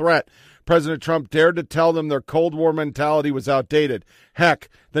as a threat. President Trump dared to tell them their Cold War mentality was outdated. Heck,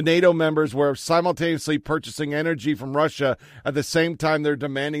 the NATO members were simultaneously purchasing energy from Russia at the same time they're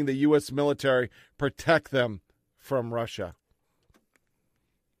demanding the U.S. military protect them from Russia.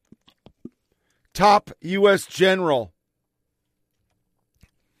 Top U.S. general.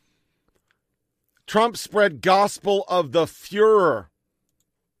 Trump spread gospel of the Fuhrer.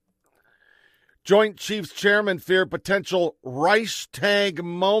 Joint Chiefs Chairman feared potential Reichstag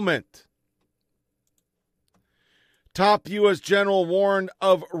moment. Top U.S. general warned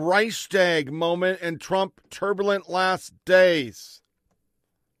of Reichstag moment in Trump turbulent last days.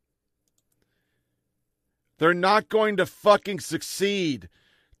 They're not going to fucking succeed.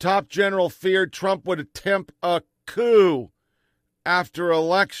 Top general feared Trump would attempt a coup after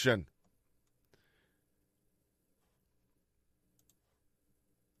election.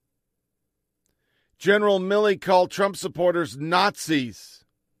 General Milley called Trump supporters Nazis.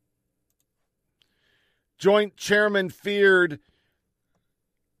 Joint Chairman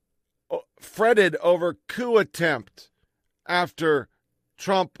fretted over coup attempt after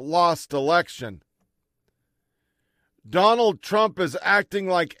Trump lost election. Donald Trump is acting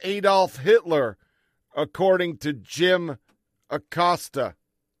like Adolf Hitler, according to Jim Acosta.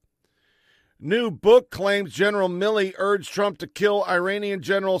 New book claims General Milley urged Trump to kill Iranian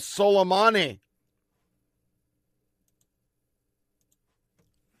General Soleimani.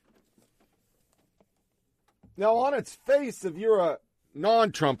 Now, on its face, if you're a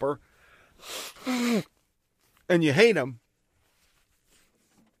non-Trumper and you hate him,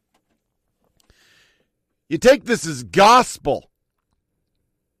 you take this as gospel.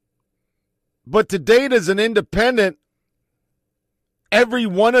 But to date, as an independent, every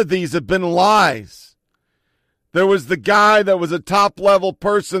one of these have been lies. There was the guy that was a top-level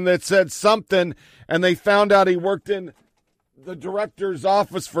person that said something, and they found out he worked in the director's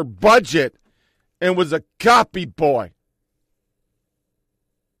office for budget and was a copy boy.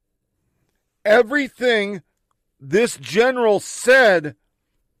 Everything this general said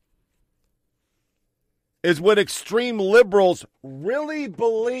is what extreme liberals really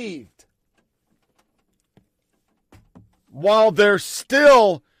believed, while they're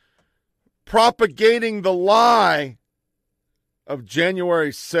still propagating the lie of January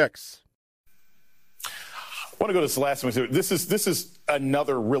 6th. I want to go to this last one. This is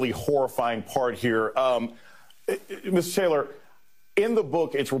another really horrifying part here. Mr. Taylor, in the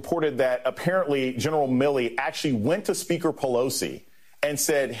book, it's reported that apparently General Milley actually went to Speaker Pelosi and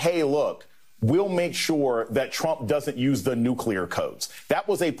said, hey, look, we'll make sure that Trump doesn't use the nuclear codes. That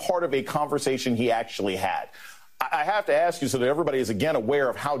was a part of a conversation he actually had. I have to ask you so that everybody is, again, aware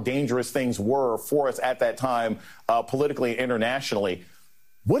of how dangerous things were for us at that time, politically and internationally.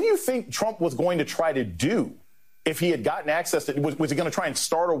 What do you think Trump was going to try to do if he had gotten access to, was he going to try and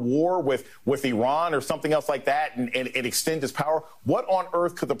start a war with Iran or something else like that and extend his power? What on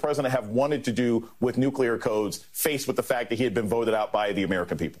earth could the president have wanted to do with nuclear codes, faced with the fact that he had been voted out by the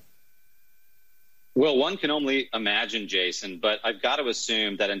American people? Well, one can only imagine, Jason, but I've got to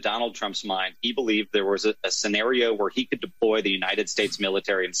assume that in Donald Trump's mind, he believed there was a scenario where he could deploy the United States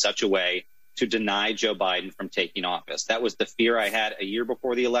military in such a way to deny Joe Biden from taking office. That was the fear I had a year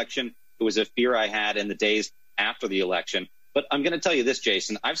before the election. It was a fear I had in the days after the election. But I'm going to tell you this,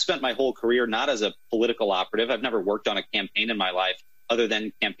 Jason. I've spent my whole career not as a political operative. I've never worked on a campaign in my life other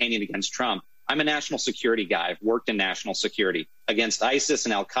than campaigning against Trump. I'm a national security guy. I've worked in national security against ISIS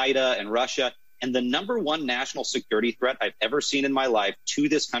and Al-Qaeda and Russia. And the number one national security threat I've ever seen in my life to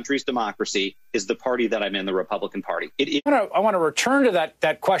this country's democracy is the party that I'm in, the Republican Party. I want to return to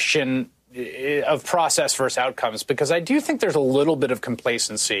that question of process versus outcomes, because I do think there's a little bit of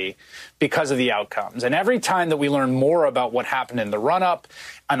complacency because of the outcomes. And every time that we learn more about what happened in the run-up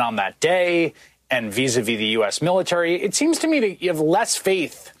and on that day and vis-a-vis the U.S. military, it seems to me that you have less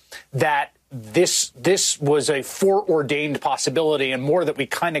faith that this was a foreordained possibility and more that we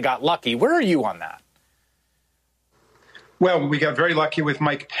kind of got lucky. Where are you on that? Well, we got very lucky with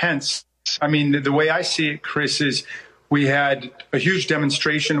Mike Pence. I mean, the way I see it, Chris, is we had a huge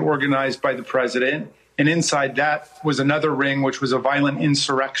demonstration organized by the president, and inside that was another ring, which was a violent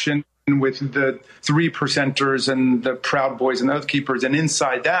insurrection with the 3%ers and the Proud Boys and the Oath Keepers. And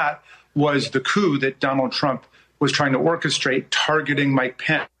inside that was the coup that Donald Trump was trying to orchestrate, targeting Mike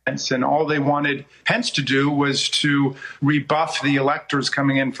Pence. And all they wanted Pence to do was to rebuff the electors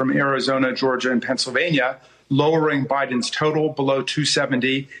coming in from Arizona, Georgia, and Pennsylvania, lowering Biden's total below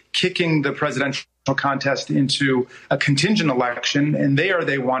 270, kicking the presidential contest into a contingent election. And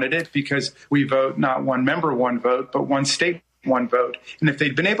they wanted it because we vote not one member, one vote, but one state, one vote. And if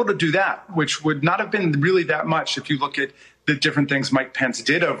they'd been able to do that, which would not have been really that much if you look at the different things Mike Pence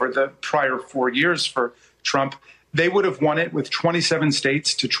did over the prior 4 years for Trump, they would have won it with 27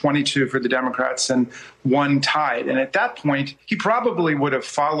 states to 22 for the Democrats and one tied. And at that point, he probably would have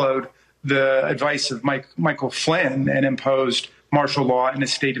followed the advice of Michael Flynn and imposed martial law in a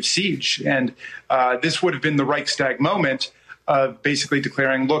state of siege. And this would have been the Reichstag moment of basically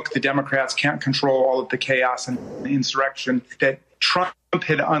declaring, look, the Democrats can't control all of the chaos and the insurrection that Trump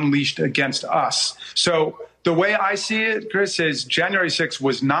had unleashed against us. So the way I see it, Chris, is January 6th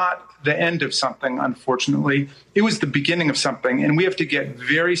was not the end of something, unfortunately. It was the beginning of something, and we have to get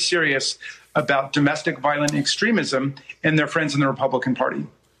very serious about domestic violent extremism and their friends in the Republican Party.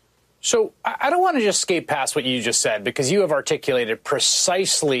 So I don't want to just skate past what you just said, because you have articulated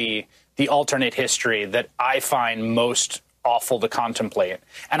precisely the alternate history that I find most awful to contemplate.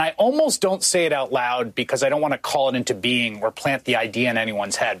 And I almost don't say it out loud because I don't want to call it into being or plant the idea in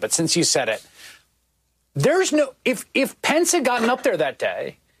anyone's head. But since you said it, there's no, if Pence had gotten up there that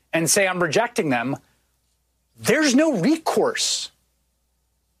day and say, I'm rejecting them, there's no recourse.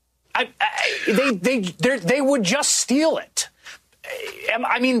 They would just steal it.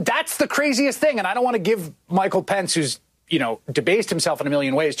 I mean, that's the craziest thing. And I don't want to give Michael Pence, who's, debased himself in a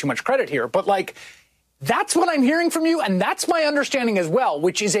million ways, too much credit here. But that's what I'm hearing from you. And that's my understanding as well,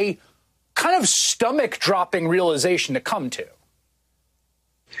 which is a kind of stomach dropping realization to come to.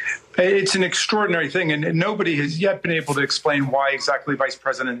 It's an extraordinary thing, and nobody has yet been able to explain why exactly Vice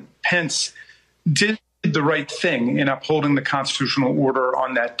President Pence did the right thing in upholding the constitutional order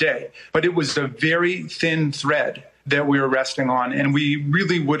on that day. But it was a very thin thread that we were resting on, and we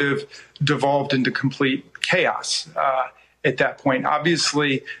really would have devolved into complete chaos at that point.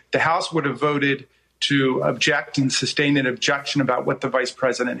 Obviously, the House would have voted to object and sustain an objection about what the vice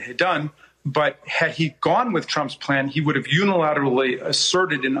president had done. But had he gone with Trump's plan, he would have unilaterally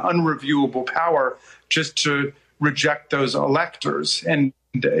asserted an unreviewable power just to reject those electors. And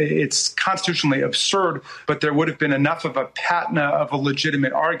it's constitutionally absurd, but there would have been enough of a patina of a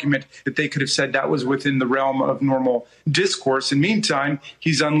legitimate argument that they could have said that was within the realm of normal discourse. In the meantime,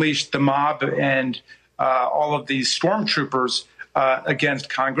 he's unleashed the mob and all of these stormtroopers against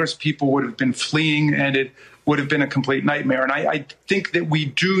Congress. People would have been fleeing, and it would have been a complete nightmare. And I think that we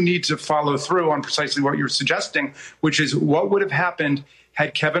do need to follow through on precisely what you're suggesting, which is what would have happened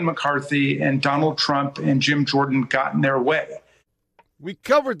had Kevin McCarthy and Donald Trump and Jim Jordan gotten their way. We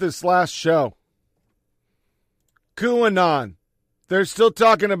covered this last show. QAnon. They're still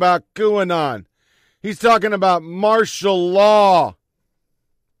talking about QAnon. He's talking about martial law.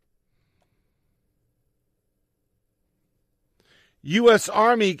 U.S.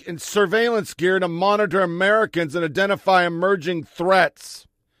 Army and surveillance gear to monitor Americans and identify emerging threats.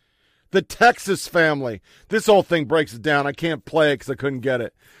 The Texas family. This whole thing breaks it down. I can't play it because I couldn't get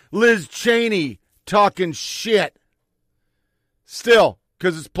it. Liz Cheney talking shit. Still,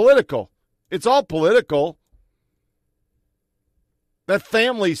 because it's political. It's all political. That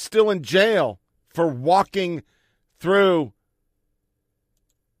family's still in jail for walking through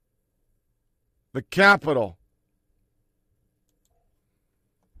the Capitol.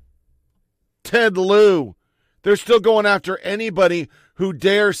 Ted Lieu. They're still going after anybody who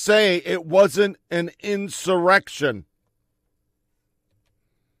dare say it wasn't an insurrection.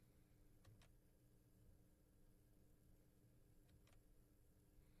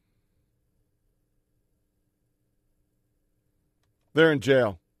 They're in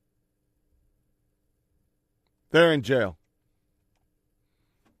jail. They're in jail.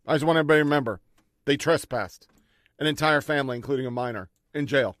 I just want everybody to remember, they trespassed an entire family, including a minor, in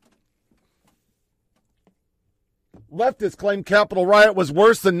jail. Leftists claim Capitol riot was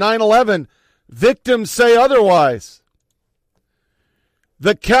worse than 9/11. Victims say otherwise.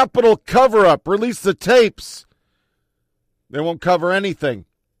 The Capitol cover-up released the tapes. They won't cover anything.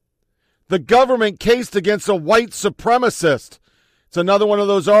 The government cased against a white supremacist. It's another one of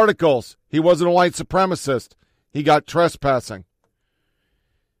those articles. He wasn't a white supremacist. He got trespassing.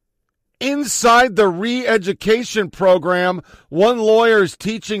 Inside the re-education program, one lawyer is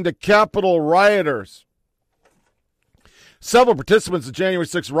teaching the Capitol rioters. Several participants in the January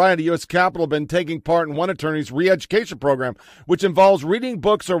 6th riot at the U.S. Capitol have been taking part in one attorney's re-education program, which involves reading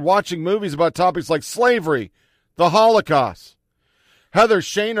books or watching movies about topics like slavery, the Holocaust. Heather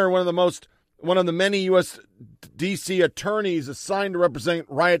Shaner, one of the many U.S. D.C. attorneys assigned to represent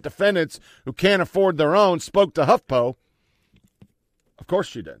riot defendants who can't afford their own, spoke to HuffPo. Of course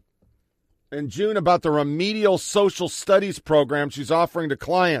she did. In June about the remedial social studies program she's offering to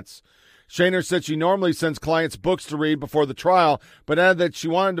clients. Shaner said she normally sends clients books to read before the trial, but added that she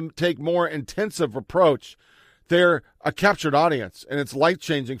wanted to take more intensive approach. They're a captured audience, and it's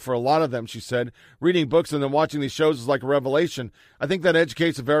life-changing for a lot of them, she said. Reading books and then watching these shows is like a revelation. I think that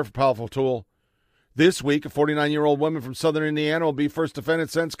educates a very powerful tool. This week, a 49-year-old woman from southern Indiana will be first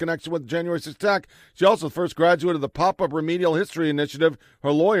defendant sentenced in connection with the January 6th attack. She's also the first graduate of the Pop-Up Remedial History Initiative.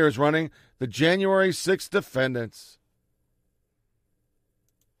 Her lawyer is running the January 6th defendants.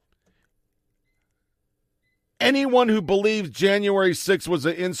 Anyone who believes January 6th was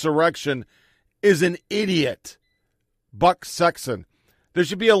an insurrection is an idiot. Buck Sexton. There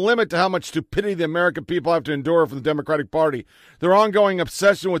should be a limit to how much stupidity the American people have to endure from the Democratic Party. Their ongoing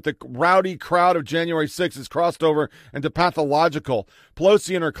obsession with the rowdy crowd of January 6th has crossed over into pathological.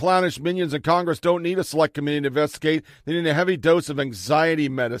 Pelosi and her clownish minions in Congress don't need a select committee to investigate. They need a heavy dose of anxiety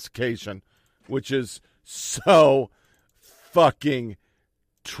medication, which is so fucking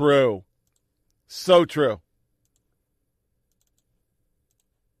true. So true.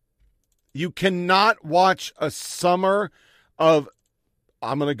 You cannot watch a summer of,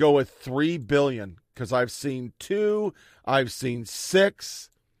 I'm going to go with 3 billion, because I've seen 2, I've seen 6,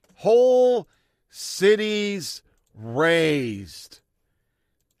 whole cities razed.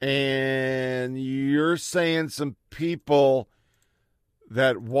 And you're saying some people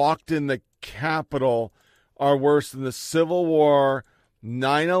that walked in the Capitol are worse than the Civil War,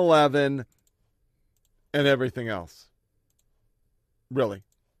 9/11, and everything else. Really?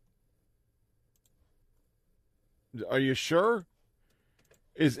 Are you sure?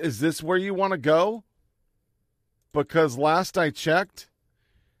 Is this where you want to go? Because last I checked,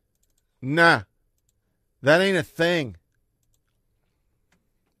 nah, that ain't a thing.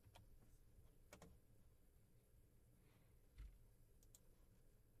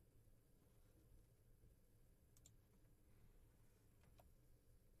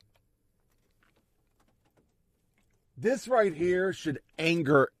 This right here should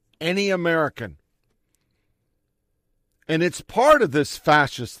anger any American. And it's part of this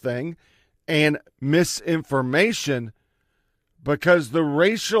fascist thing and misinformation, because the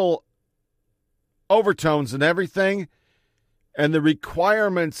racial overtones and everything and the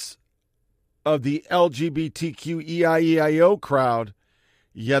requirements of the LGBTQ EIEIO crowd,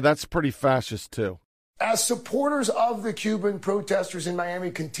 yeah, that's pretty fascist too. As supporters of the Cuban protesters in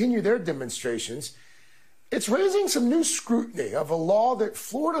Miami continue their demonstrations, it's raising some new scrutiny of a law that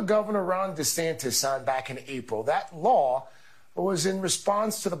Florida Governor Ron DeSantis signed back in April. That law was in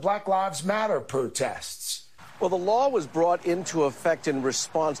response to the Black Lives Matter protests. Well, the law was brought into effect in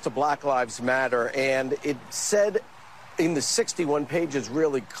response to Black Lives Matter, and it said in the 61 pages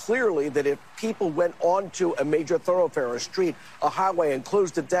really clearly that if people went onto a major thoroughfare, a street, a highway, and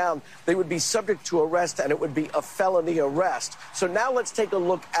closed it down, they would be subject to arrest, and it would be a felony arrest. So now let's take a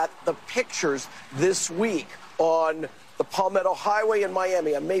look at the pictures this week on the Palmetto Highway in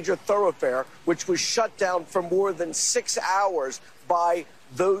Miami, a major thoroughfare, which was shut down for more than 6 hours by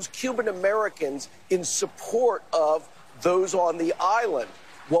those Cuban Americans in support of those on the island.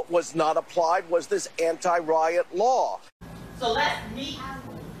 What was not applied was this anti-riot law. So let's meet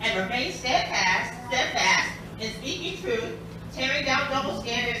and remain steadfast in speaking truth, tearing down double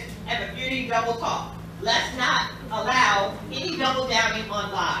standards, and refuting double talk. Let's not allow any double downing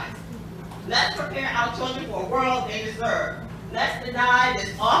on lies. Let's prepare our children for a world they deserve. Let's deny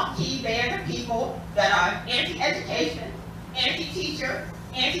this off-key band of people that are anti-education, anti-teacher,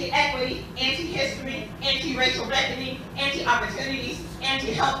 anti-equity, anti-history, anti-racial reckoning, anti-opportunities,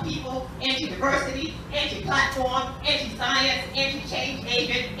 anti-help people, anti-diversity, anti-platform, anti-science, anti-change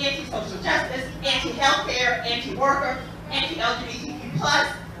agent, anti-social justice, anti-healthcare, anti-worker,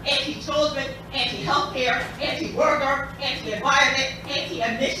 anti-LGBTQ+, anti-children, anti-healthcare, anti-worker, anti-environment,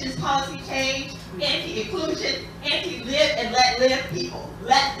 anti-emissions policy change, anti-inclusion, anti-live and let live people.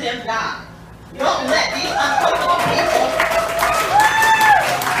 Let them die. Don't let these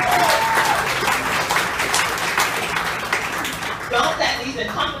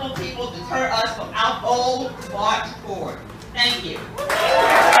uncomfortable people deter us from our bold march forward. Thank you.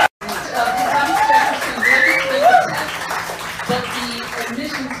 But the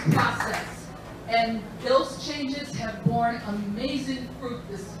admissions process, and those changes have borne amazing fruit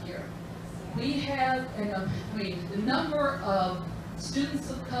this year. We have, the number of students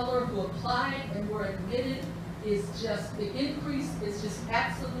of color who applied and were admitted is just, the increase is just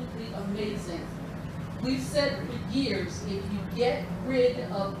absolutely amazing. We've said for years, if you get rid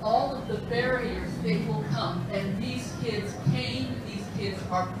of all of the barriers, they will come. And these kids came, these kids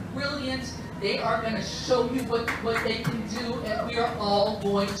are brilliant. They are going to show you what they can do, and we are all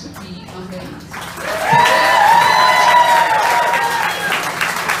going to be amazed.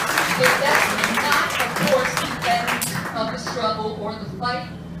 That's not, of course, the end of the struggle or the fight.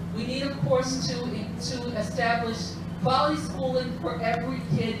 We need, of course, to establish quality schooling for every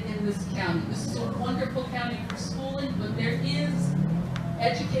kid in this county. This is a wonderful county for schooling, but there is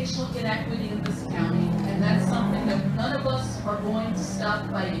educational inequity in this county, and that's something that none of us are going to stop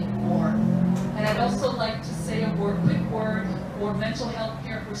fighting for. And I'd also like to say a quick word for mental health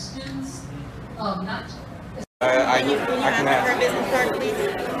care for students. I can have her business card, please.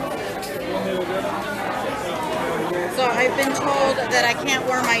 So I've been told that I can't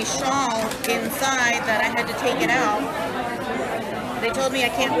wear my shawl inside, that I had to take it out. They told me I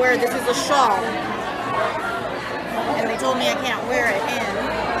can't wear, this is a shawl. And they told me I can't wear it in.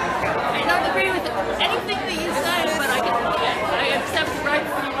 I don't agree with anything that you say, but I accept the right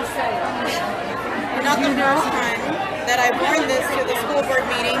for you to say it. Not the first time that I've worn this to the school board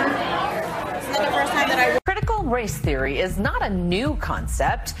meeting. It's not the first time that I. Critical race theory is not a new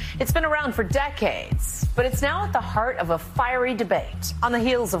concept. It's been around for decades, but it's now at the heart of a fiery debate on the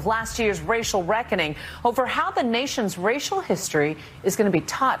heels of last year's racial reckoning over how the nation's racial history is going to be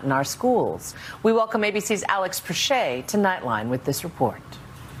taught in our schools. We welcome ABC's Alex Perche to Nightline with this report.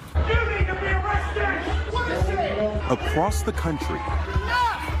 You need to be arrested! What is it? Across the country,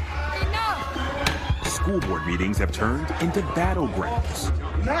 school board meetings have turned into battlegrounds.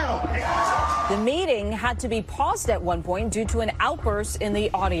 The meeting had to be paused at one point due to an outburst in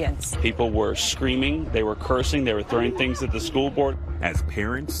the audience. People were screaming, they were cursing, they were throwing things at the school board. As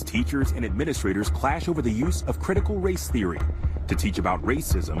parents, teachers, and administrators clash over the use of critical race theory to teach about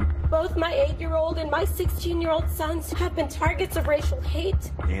racism. Both my 8-year-old and my 16-year-old sons have been targets of racial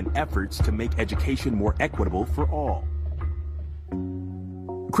hate. And efforts to make education more equitable for all.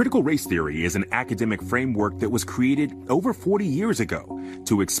 Critical race theory is an academic framework that was created over 40 years ago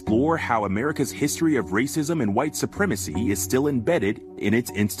to explore how America's history of racism and white supremacy is still embedded in its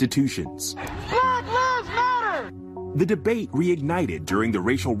institutions. Black Lives Matter! The debate reignited during the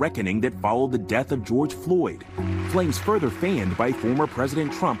racial reckoning that followed the death of George Floyd, flames further fanned by former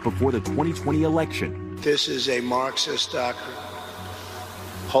President Trump before the 2020 election. This is a Marxist doctrine,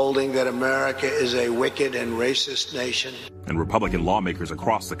 holding that America is a wicked and racist nation. And Republican lawmakers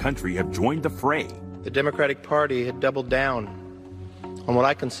across the country have joined the fray. The Democratic Party had doubled down on what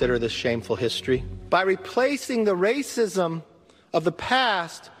I consider this shameful history by replacing the racism of the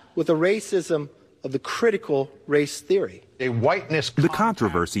past with the racism of the critical race theory. The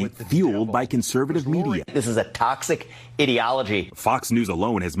controversy fueled by conservative media. This is a toxic ideology. Fox News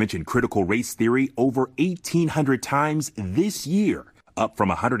alone has mentioned critical race theory over 1,800 times this year, up from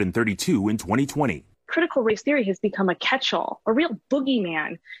 132 in 2020. Critical race theory has become a catch-all, a real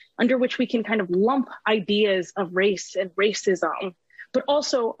boogeyman under which we can kind of lump ideas of race and racism, but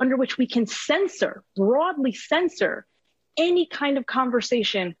also under which we can broadly censor any kind of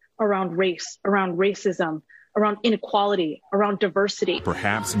conversation around race, around racism, around inequality, around diversity.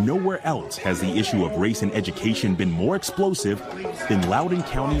 Perhaps nowhere else has the issue of race in education been more explosive than Loudoun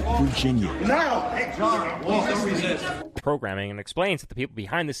County, Virginia. Programming and explains that the people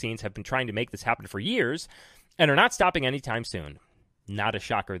behind the scenes have been trying to make this happen for years and are not stopping anytime soon. Not a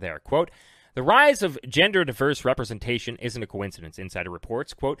shocker there. Quote, The rise of gender-diverse representation isn't a coincidence, Insider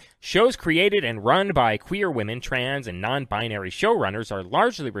reports. Quote, shows created and run by queer women, trans, and non-binary showrunners are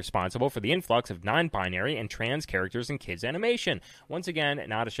largely responsible for the influx of non-binary and trans characters in kids' animation. Once again,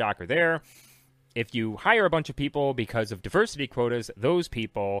 not a shocker there. If you hire a bunch of people because of diversity quotas, those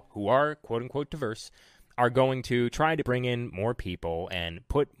people who are quote-unquote diverse are going to try to bring in more people and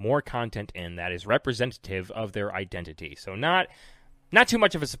put more content in that is representative of their identity. So not too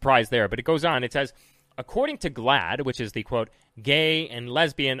much of a surprise there, but it goes on. It says, according to GLAAD, which is the, quote, Gay and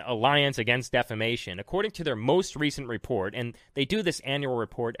Lesbian Alliance Against Defamation, according to their most recent report, and they do this annual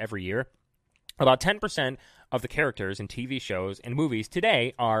report every year, about 10% of the characters in TV shows and movies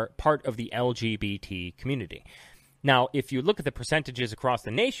today are part of the LGBT community. Now, if you look at the percentages across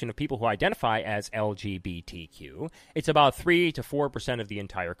the nation of people who identify as LGBTQ, it's about 3 to 4% of the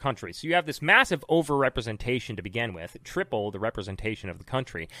entire country. So you have this massive overrepresentation to begin with, triple the representation of the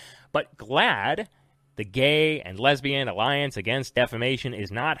country. But GLAAD, the Gay and Lesbian Alliance Against Defamation,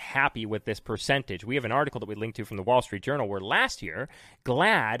 is not happy with this percentage. We have an article that we linked to from the Wall Street Journal where last year,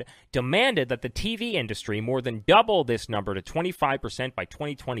 GLAAD demanded that the TV industry more than double this number to 25% by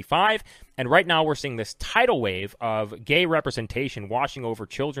 2025. And right now we're seeing this tidal wave of gay representation washing over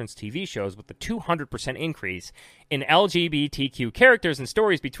children's TV shows with the 200% increase in LGBTQ characters and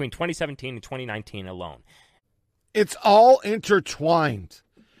stories between 2017 and 2019 alone. It's all intertwined.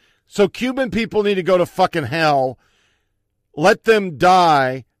 So Cuban people need to go to fucking hell. Let them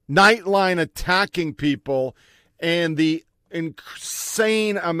die. Nightline attacking people. And the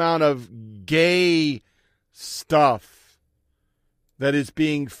insane amount of gay stuff that is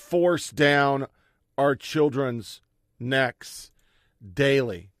being forced down our children's necks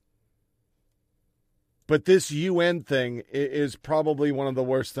daily. But this UN thing is probably one of the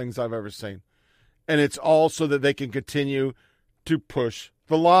worst things I've ever seen. And it's all so that they can continue to push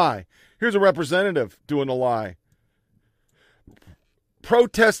the lie. Here's a representative doing a lie.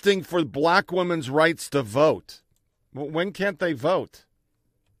 Protesting for black women's rights to vote. When can't they vote?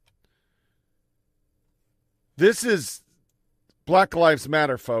 This is Black Lives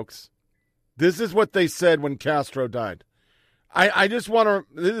Matter, folks. This is what they said when Castro died. I just want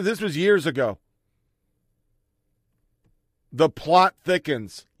to, this was years ago. The plot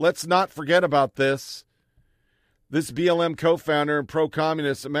thickens. Let's not forget about this. This BLM co-founder and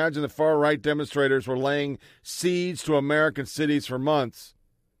pro-communist, imagine the far-right demonstrators were laying siege to American cities for months.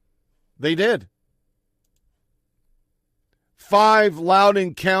 They did. 5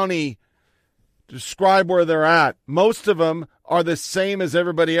 Loudoun County describe where they're at. Most of them are the same as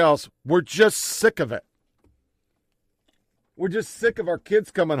everybody else. We're just sick of it. We're just sick of our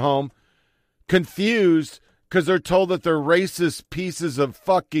kids coming home confused because they're told that they're racist pieces of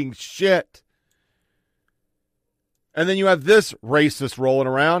fucking shit. And then you have this racist rolling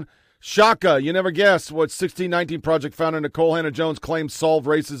around. Shaka, you never guess what 1619 Project founder Nicole Hannah-Jones claims solved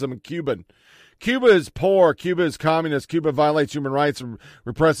racism in Cuba. Cuba is poor. Cuba is communist. Cuba violates human rights and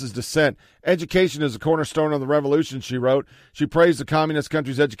represses dissent. Education is a cornerstone of the revolution, she wrote. She praised the communist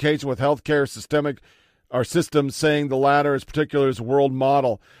country's education with healthcare systems, saying the latter is particular as a world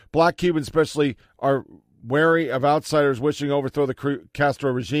model. Black Cubans especially are wary of outsiders wishing to overthrow the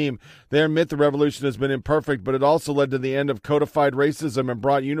Castro regime. They admit the revolution has been imperfect, but it also led to the end of codified racism and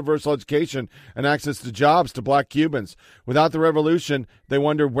brought universal education and access to jobs to black Cubans. Without the revolution, they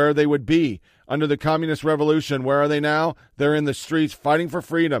wondered where they would be. Under the communist revolution, where are they now? They're in the streets fighting for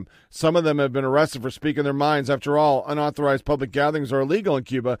freedom. Some of them have been arrested for speaking their minds. After all, unauthorized public gatherings are illegal in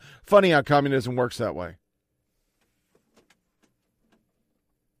Cuba. Funny how communism works that way.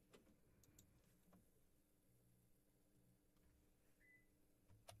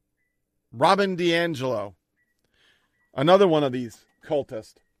 Robin DiAngelo, another one of these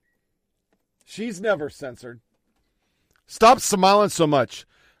cultists. She's never censored. Stop smiling so much.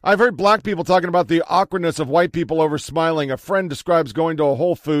 I've heard black people talking about the awkwardness of white people over smiling. A friend describes going to a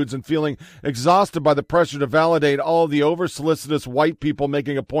Whole Foods and feeling exhausted by the pressure to validate all of the over-solicitous white people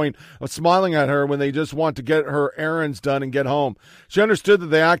making a point of smiling at her when they just want to get her errands done and get home. She understood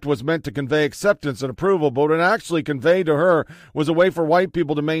that the act was meant to convey acceptance and approval, but what it actually conveyed to her was a way for white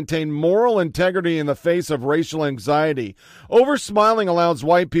people to maintain moral integrity in the face of racial anxiety. Over-smiling allows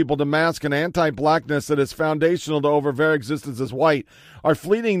white people to mask an anti-blackness that is foundational to over their existence as white. Our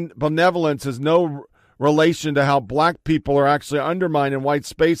fleeting benevolence has no relation to how black people are actually undermined in white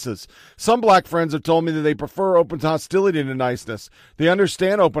spaces. Some black friends have told me that they prefer open hostility to niceness. They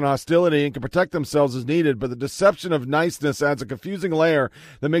understand open hostility and can protect themselves as needed, but the deception of niceness adds a confusing layer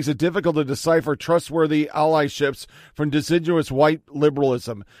that makes it difficult to decipher trustworthy allyships from deciduous white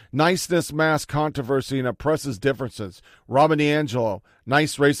liberalism. Niceness masks controversy and oppresses differences. Robin DiAngelo,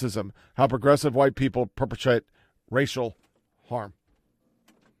 Nice Racism, How Progressive White People Perpetrate Racial Harm.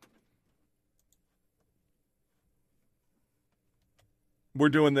 We're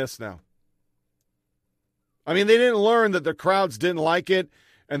doing this now. I mean, they didn't learn that the crowds didn't like it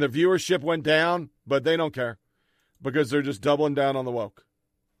and the viewership went down, but they don't care because they're just doubling down on the woke.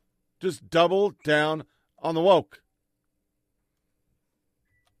 Just double down on the woke.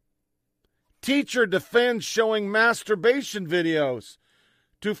 Teacher defends showing masturbation videos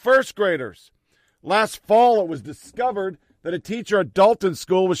to first graders. Last fall, it was discovered that a teacher at Dalton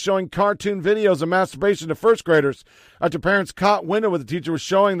School was showing cartoon videos of masturbation to first graders. After parents caught wind of what the teacher was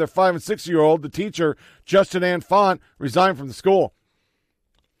showing their 5- and 6-year-old, the teacher, Justin Ann Font, resigned from the school.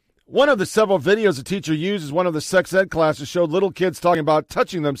 One of the several videos the teacher used as one of the sex ed classes showed little kids talking about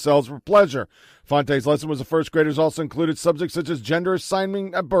touching themselves for pleasure. Fonte's lesson was the first graders also included subjects such as gender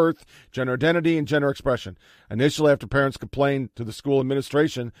assignment at birth, gender identity, and gender expression. Initially, after parents complained to the school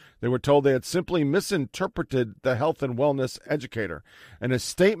administration, they were told they had simply misinterpreted the health and wellness educator. In a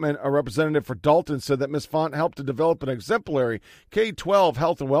statement, a representative for Dalton said that Ms. Font helped to develop an exemplary K-12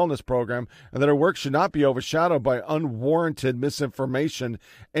 health and wellness program and that her work should not be overshadowed by unwarranted misinformation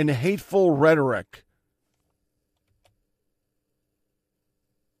and hateful rhetoric.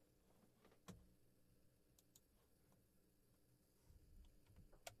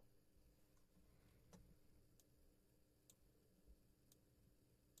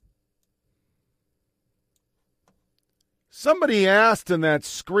 Somebody asked in that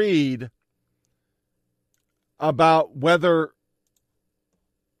screed about whether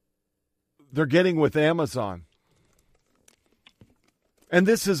they're getting with Amazon. And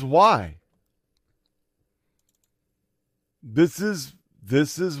this is why. This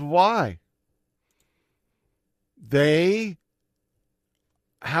is why. They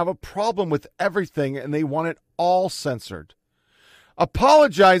have a problem with everything and they want it all censored.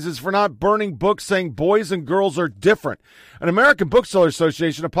 Apologizes for not burning books saying boys and girls are different. An American Booksellers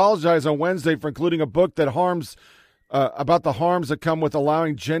Association apologized on Wednesday for including a book that harms about the harms that come with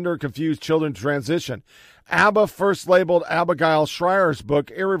allowing gender-confused children to transition. ABBA first labeled Abigail Schreier's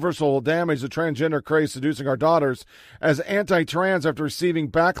book, Irreversible Damage, The Transgender Craze Seducing Our Daughters, as anti-trans after receiving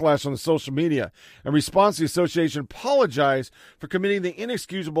backlash on the social media. In response, the association apologized for committing the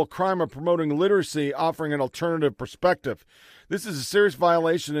inexcusable crime of promoting literacy, offering an alternative perspective. This is a serious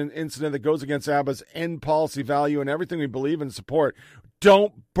violation and incident that goes against ABBA's end policy value and everything we believe and support.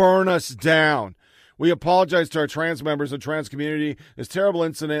 Don't burn us down. We apologize to our trans members and trans community, this terrible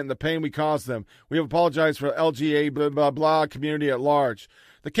incident and the pain we caused them. We have apologized for the LGA blah, blah, blah community at large.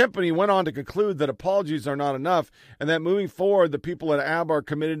 The company went on to conclude that apologies are not enough and that moving forward, the people at ABBA are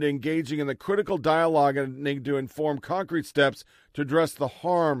committed to engaging in the critical dialogue and need to inform concrete steps to address the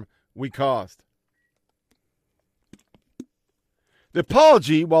harm we caused. The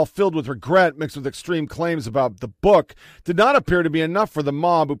apology, while filled with regret mixed with extreme claims about the book, did not appear to be enough for the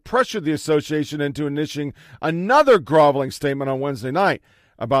mob who pressured the association into initiating another groveling statement on Wednesday night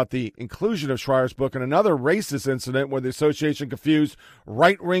about the inclusion of Schreier's book in another racist incident where the association confused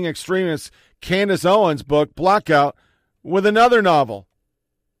right-wing extremist Candace Owens' book, Blackout, with another novel.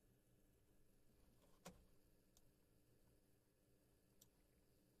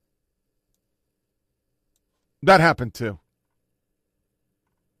 That happened too.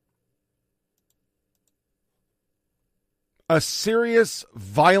 A serious,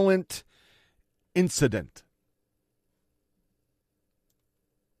 violent incident.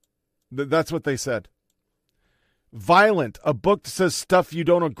 That's what they said. Violent. A book that says stuff you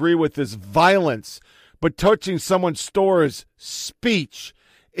don't agree with is violence. But touching someone's store is speech.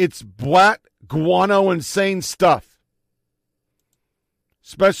 It's black, guano, insane stuff.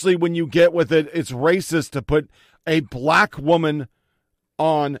 Especially when you get with it, it's racist to put a black woman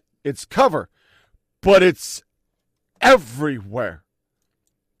on its cover. But it's everywhere.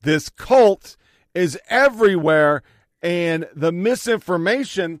 This cult is everywhere, and the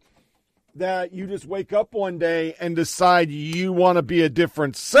misinformation that you just wake up one day and decide you want to be a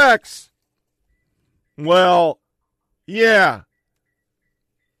different sex, well, yeah.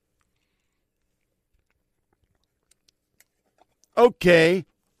 Okay.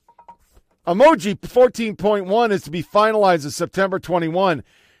 Emoji 14.1 is to be finalized in September 21.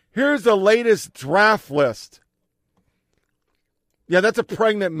 Here's the latest draft list. Yeah, that's a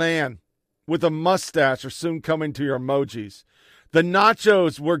pregnant man with a mustache are soon coming to your emojis. The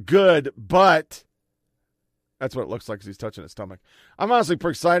nachos were good, but that's what it looks like because he's touching his stomach. I'm honestly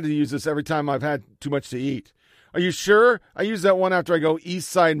pretty excited to use this every time I've had too much to eat. Are you sure? I use that one after I go East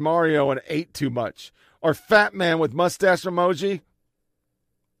Side Mario and ate too much. Or fat man with mustache emoji.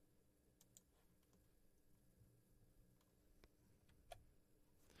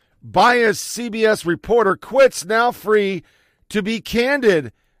 Biased CBS reporter quits, now free to be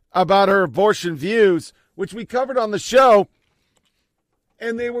candid about her abortion views, which we covered on the show,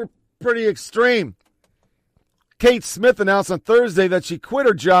 and they were pretty extreme. Kate Smith announced on Thursday that she quit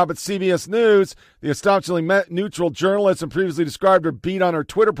her job at CBS News. The astonishingly neutral journalist and previously described her beat on her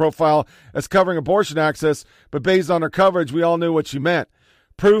Twitter profile as covering abortion access, but based on her coverage, we all knew what she meant.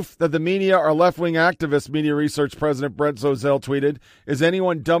 Proof that the media are left-wing activists, Media Research President Brent Zozell tweeted. Is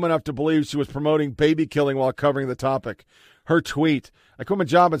anyone dumb enough to believe she was promoting baby killing while covering the topic? Her tweet, I quit my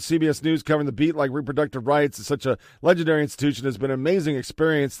job at CBS News covering the beat like reproductive rights is such a legendary institution. It has been an amazing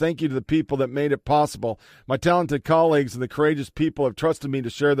experience. Thank you to the people that made it possible. My talented colleagues and the courageous people have trusted me to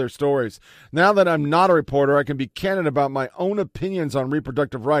share their stories. Now that I'm not a reporter, I can be candid about my own opinions on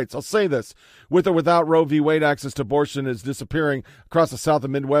reproductive rights. I'll say this. With or without Roe v. Wade, access to abortion is disappearing across the South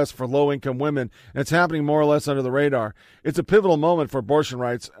and Midwest for low-income women, and it's happening more or less under the radar. It's a pivotal moment for abortion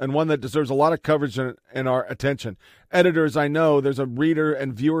rights and one that deserves a lot of coverage and our attention. Editors, I know there's a reader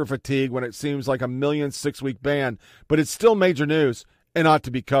and viewer fatigue when it seems like a 1,000,000 6-week ban, but it's still major news and ought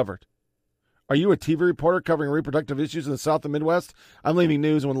to be covered. Are you a TV reporter covering reproductive issues in the South and Midwest? I'm leaving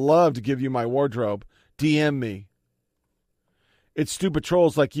news and would love to give you my wardrobe. DM me. It's stupid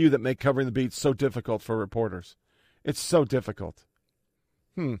trolls like you that make covering the beat so difficult for reporters. It's so difficult.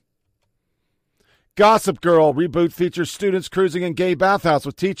 Gossip Girl reboot features students cruising in gay bathhouse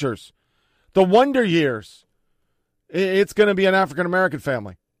with teachers. The Wonder Years. It's going to be an African-American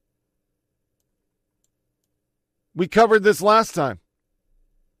family. We covered this last time.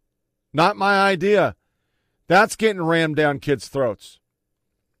 Not my idea. That's getting rammed down kids' throats.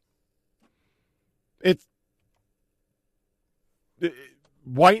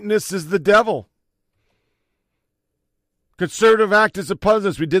 Whiteness is the devil. Conservative activists oppose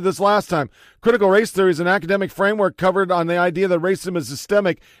this. We did this last time. Critical race theory is an academic framework covered on the idea that racism is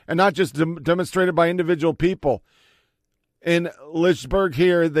systemic and not just demonstrated by individual people. In Lynchburg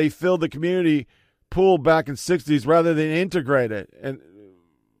here, they filled the community pool back in the 60s rather than integrate it. And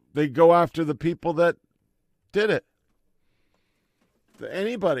they go after the people that did it.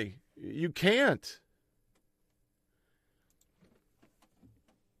 Anybody. You can't.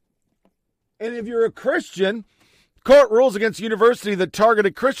 And if you're a Christian, court rules against university that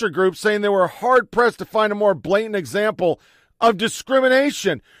targeted Christian groups, saying they were hard-pressed to find a more blatant example of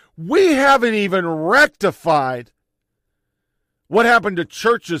discrimination. We haven't even rectified what happened to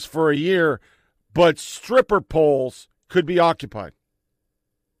churches for a year, but stripper poles could be occupied.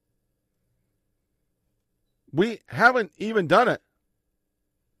 We haven't even done it.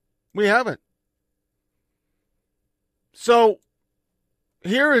 We haven't. So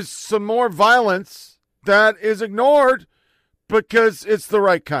here is some more violence that is ignored because it's the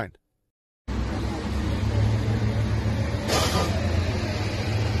right kind.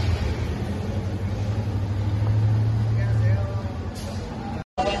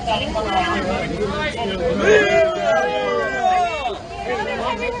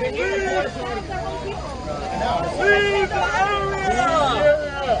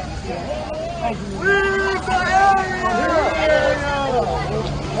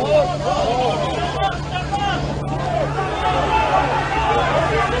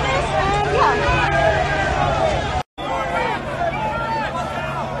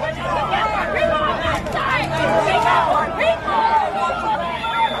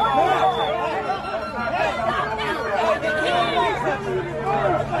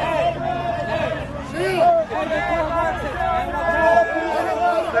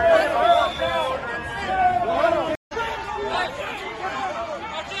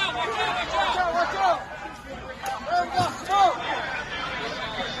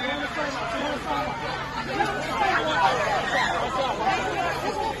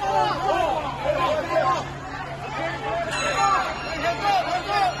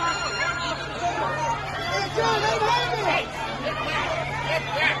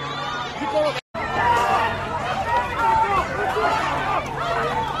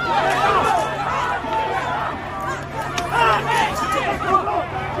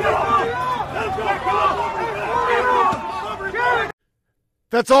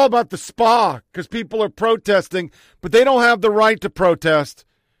 That's all about the spa because people are protesting, but they don't have the right to protest.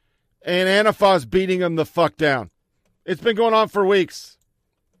 And Antifa is beating them the fuck down. It's been going on for weeks.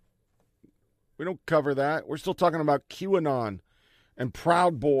 We don't cover that. We're still talking about QAnon and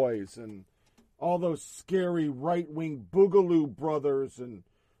Proud Boys and all those scary right-wing Boogaloo brothers and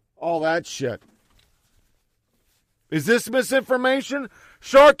all that shit. Is this misinformation?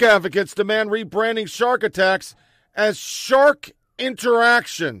 Shark advocates demand rebranding shark attacks as shark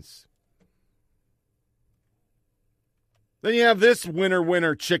interactions. Then you have this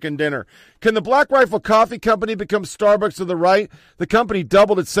winner chicken dinner. Can the Black Rifle Coffee Company become Starbucks of the right? The company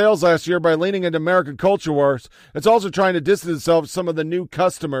doubled its sales last year by leaning into American culture wars. It's also trying to distance itself from some of the new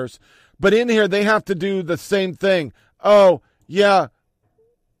customers. But in here, they have to do the same thing. Oh, yeah,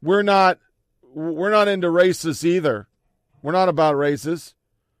 we're not into racists either. We're not about races.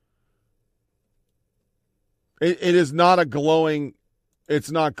 It is not a glowing,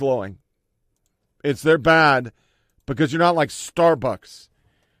 it's not glowing. They're bad because you're not like Starbucks.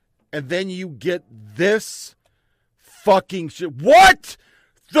 And then you get this fucking shit. What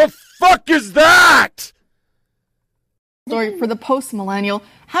the fuck is that? Story for the post-millennial.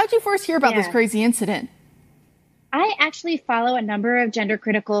 How did you first hear about this crazy incident? I actually follow a number of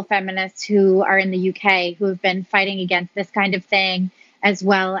gender-critical feminists who are in the UK who have been fighting against this kind of thing, as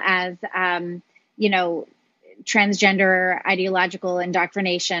well as, transgender ideological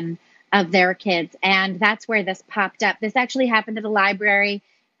indoctrination of their kids. And that's where this popped up. This actually happened at a library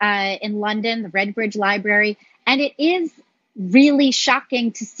in London, the Redbridge Library. And it is really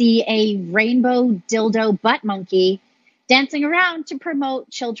shocking to see a rainbow dildo butt monkey dancing around to promote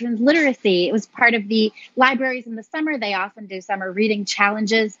children's literacy. It was part of the libraries in the summer. They often do summer reading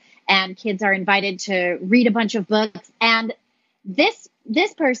challenges, and kids are invited to read a bunch of books. And this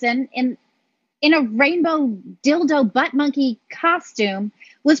person in a rainbow dildo butt monkey costume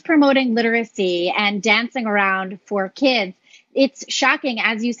was promoting literacy and dancing around for kids. It's shocking,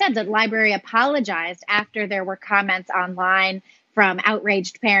 as you said, that the library apologized after there were comments online from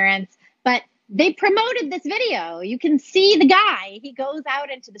outraged parents, but they promoted this video. You can see the guy. He goes out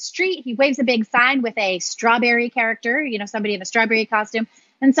into the street. He waves a big sign with a strawberry character, somebody in a strawberry costume,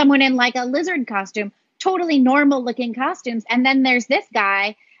 and someone in like a lizard costume, totally normal looking costumes. And then there's this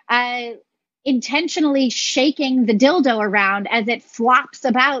guy intentionally shaking the dildo around as it flops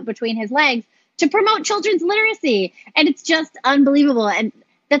about between his legs to promote children's literacy. And it's just unbelievable. And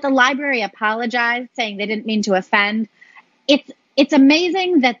that the library apologized, saying they didn't mean to offend. It's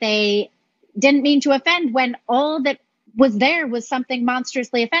amazing that they didn't mean to offend when all that was there was something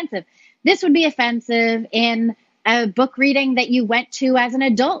monstrously offensive. This would be offensive in a book reading that you went to as an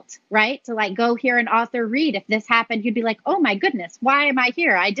adult, right? To like go hear an author read. If this happened, you'd be like, oh my goodness, why am I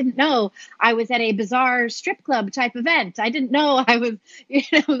here? I didn't know I was at a bizarre strip club type event. I didn't know I was,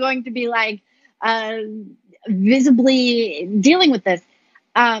 going to be like visibly dealing with this.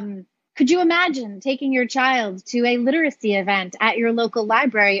 Could you imagine taking your child to a literacy event at your local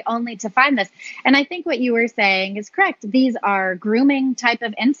library only to find this? And I think what you were saying is correct. These are grooming type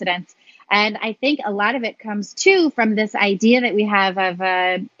of incidents. And I think a lot of it comes too from this idea that we have of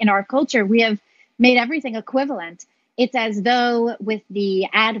in our culture, we have made everything equivalent. It's as though with the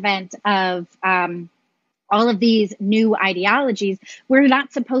advent of all of these new ideologies, we're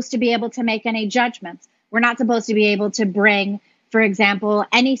not supposed to be able to make any judgments. We're not supposed to be able to bring, for example,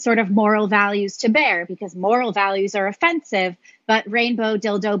 any sort of moral values to bear, because moral values are offensive, but rainbow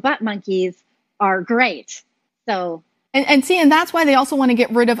dildo butt monkeys are great. So. And that's why they also want to get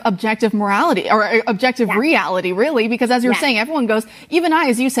rid of objective morality or objective reality, really, because as you're saying, everyone goes, even I,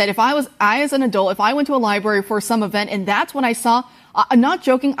 as you said, I as an adult, if I went to a library for some event and that's what I saw, I'm not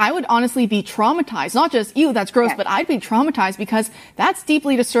joking, I would honestly be traumatized. Not just, ew, that's gross, but I'd be traumatized because that's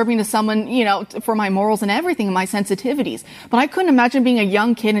deeply disturbing to someone, for my morals and everything and my sensitivities. But I couldn't imagine being a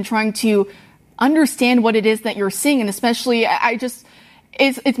young kid and trying to understand what it is that you're seeing. And especially,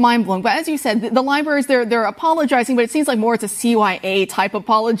 it's mind-blowing. But as you said, the libraries, they're apologizing, but it seems like more it's a CYA type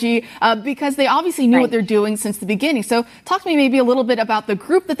apology, because they obviously knew what they're doing since the beginning. So talk to me maybe a little bit about the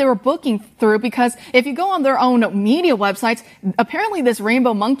group that they were booking through, because if you go on their own media websites, apparently this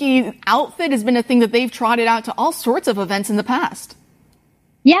rainbow monkey outfit has been a thing that they've trotted out to all sorts of events in the past.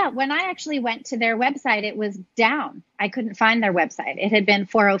 Yeah, when I actually went to their website, it was down. I couldn't find their website. It had been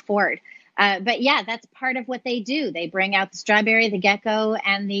 404'd. But yeah, that's part of what they do. They bring out the strawberry, the gecko,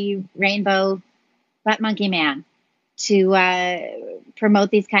 and the rainbow butt monkey man to promote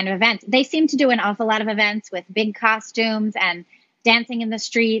these kind of events. They seem to do an awful lot of events with big costumes and dancing in the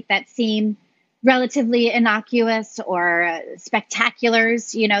street that seem relatively innocuous or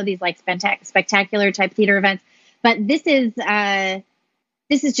spectaculars, these like spectacular type theater events. But this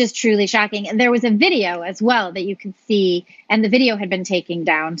is just truly shocking. And there was a video as well that you could see, and the video had been taken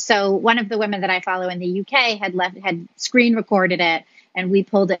down. So one of the women that I follow in the UK had screen recorded it and we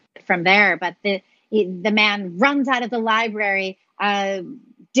pulled it from there. But the man runs out of the library,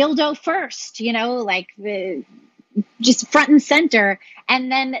 dildo first, just front and center.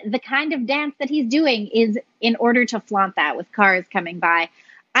 And then the kind of dance that he's doing is in order to flaunt that with cars coming by.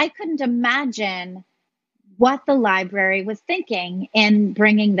 I couldn't imagine what the library was thinking in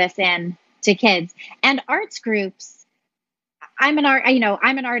bringing this in to kids. And arts groups, I'm an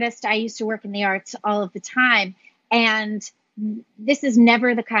artist. I used to work in the arts all of the time. And this is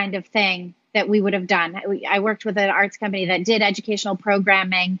never the kind of thing that we would have done. I worked with an arts company that did educational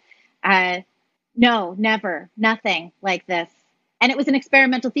programming. No, never, nothing like this. And it was an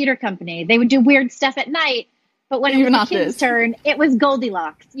experimental theater company. They would do weird stuff at night, but when it was the kids' turn, it was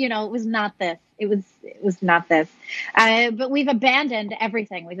Goldilocks. It was not this. It was not this. But we've abandoned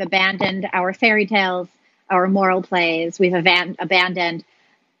everything. We've abandoned our fairy tales, our moral plays. We've abandoned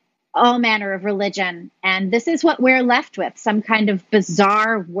all manner of religion. And this is what we're left with, some kind of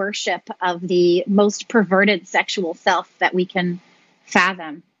bizarre worship of the most perverted sexual self that we can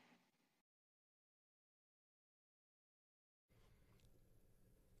fathom.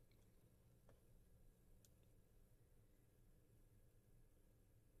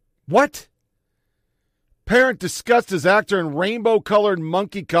 What? Parent discussed as actor in rainbow-colored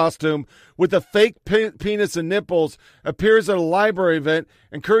monkey costume with a fake penis and nipples appears at a library event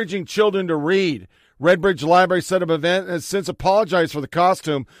encouraging children to read. Redbridge Library set up an event and has since apologized for the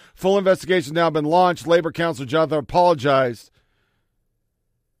costume. Full investigation now been launched. Labor Council Jonathan apologized.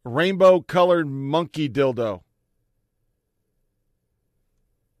 Rainbow-colored monkey dildo.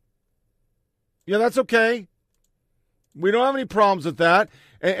 Yeah, that's okay. We don't have any problems with that.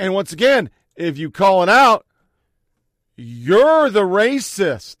 And once again, if you call it out, you're the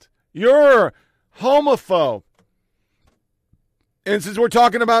racist. You're homophobe. And since we're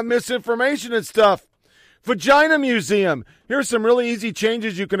talking about misinformation and stuff, Vagina Museum. Here's some really easy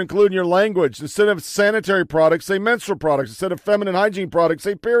changes you can include in your language. Instead of sanitary products, say menstrual products. Instead of feminine hygiene products,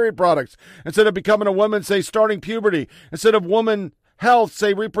 say period products. Instead of becoming a woman, say starting puberty. Instead of woman health,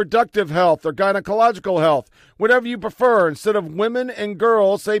 say reproductive health or gynecological health, whatever you prefer. Instead of women and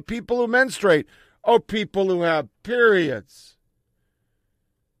girls, say people who menstruate or people who have periods.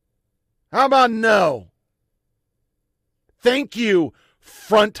 How about no? Thank you,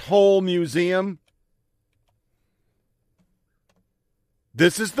 Front Hole Museum.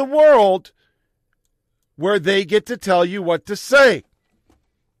 This is the world where they get to tell you what to say.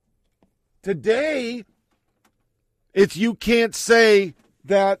 Today, it's you can't say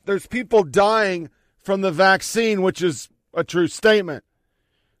that there's people dying from the vaccine, which is a true statement.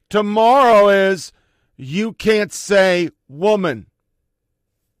 Tomorrow is you can't say woman.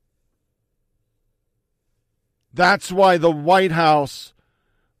 That's why the White House,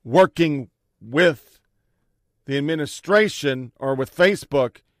 working with the administration or with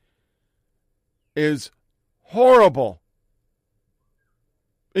Facebook, is horrible.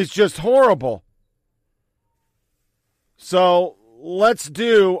 It's just horrible. So let's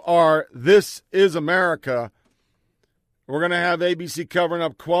do our This Is America. We're going to have ABC covering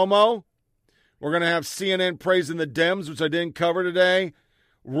up Cuomo. We're going to have CNN praising the Dems, which I didn't cover today.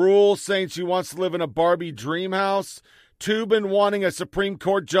 Rule saying she wants to live in a Barbie dream house. Tubin wanting a Supreme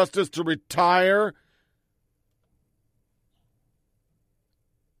Court justice to retire.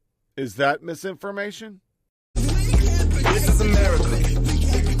 Is that misinformation? This is America.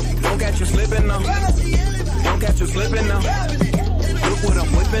 Don't catch you slipping now. Don't catch you slipping now. Look what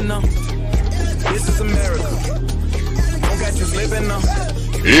I'm whipping now. This is America. Don't catch you slipping now.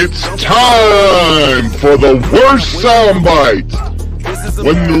 It's time for the worst soundbite.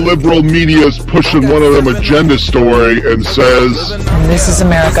 When the liberal media is pushing one of them agenda story and says, "This is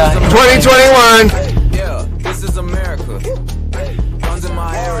America." 2021. Yeah, this is America. Guns in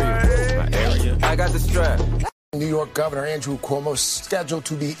my area. I got the strap. New York Governor Andrew Cuomo scheduled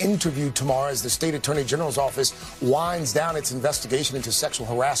to be interviewed tomorrow as the state attorney general's office winds down its investigation into sexual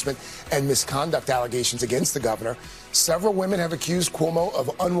harassment and misconduct allegations against the governor. Several women have accused Cuomo of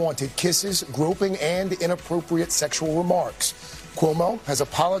unwanted kisses, groping, and inappropriate sexual remarks. Cuomo has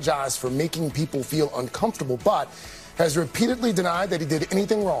apologized for making people feel uncomfortable, but has repeatedly denied that he did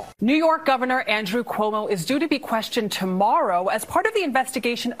anything wrong. New York Governor Andrew Cuomo is due to be questioned tomorrow as part of the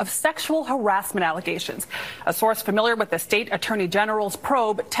investigation of sexual harassment allegations. A source familiar with the state attorney general's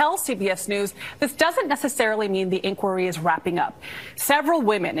probe tells CBS News this doesn't necessarily mean the inquiry is wrapping up. Several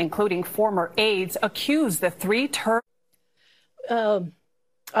women, including former aides, accuse the three-term.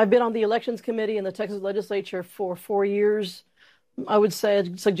 I've been on the elections committee in the Texas legislature for 4 years. I would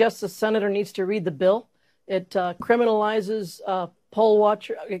say, suggest the senator needs to read the bill. It criminalizes poll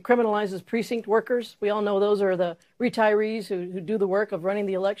watcher. It criminalizes precinct workers. We all know those are the retirees who do the work of running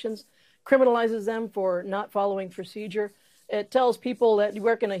the elections. Criminalizes them for not following procedure. It tells people that you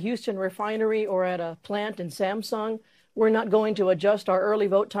work in a Houston refinery or at a plant in Samsung, we're not going to adjust our early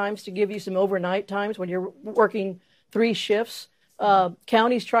vote times to give you some overnight times when you're working 3 shifts.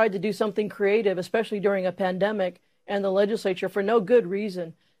 Counties tried to do something creative, especially during a pandemic, and the legislature, for no good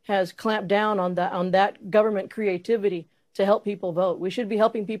reason, has clamped down on that government creativity to help people vote. We should be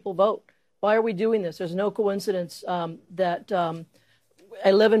helping people vote. Why are we doing this? There's no coincidence that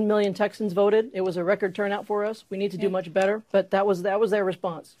 11 million Texans voted. It was a record turnout for us. We need to do much better, but that was their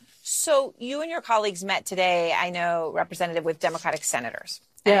response. So you and your colleagues met today, I know, Representative, with Democratic senators.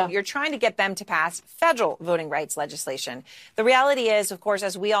 Yeah. And you're trying to get them to pass federal voting rights legislation. The reality is, of course,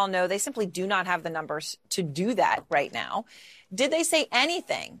 as we all know, they simply do not have the numbers to do that right now. Did they say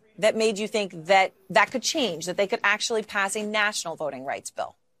anything that made you think that that could change, that they could actually pass a national voting rights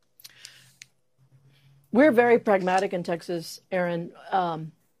bill? We're very pragmatic in Texas, Aaron.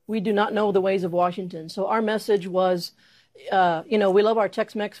 We do not know the ways of Washington. So our message was, we love our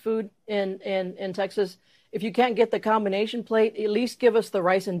Tex-Mex food in Texas. If you can't get the combination plate, at least give us the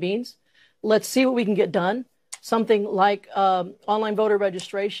rice and beans. Let's see what we can get done. Something like online voter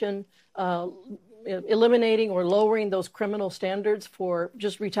registration, eliminating or lowering those criminal standards for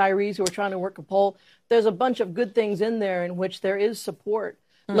just retirees who are trying to work a poll. There's a bunch of good things in there in which there is support.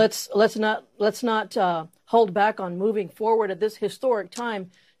 Let's not hold back on moving forward at this historic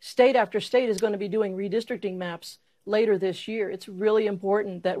time. State after state is going to be doing redistricting maps later this year. It's really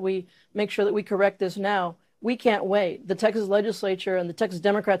important that we make sure that we correct this now. We can't wait. The Texas legislature and the Texas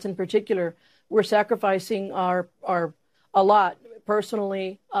Democrats in particular, we're sacrificing a lot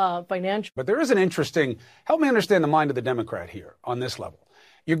personally, financially. But there is an interesting, help me understand the mind of the Democrat here on this level.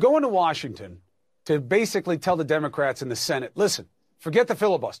 You're going to Washington to basically tell the Democrats in the Senate, listen, forget the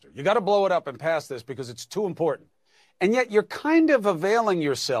filibuster. You got to blow it up and pass this because it's too important. And yet you're kind of availing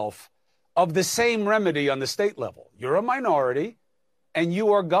yourself of the same remedy on the state level. You're a minority, and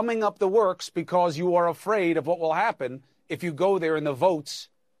you are gumming up the works because you are afraid of what will happen if you go there and the votes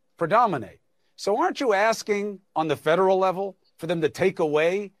predominate. So aren't you asking on the federal level for them to take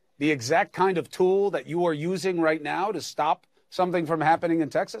away the exact kind of tool that you are using right now to stop something from happening in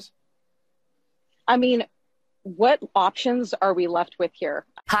Texas? I mean, what options are we left with here?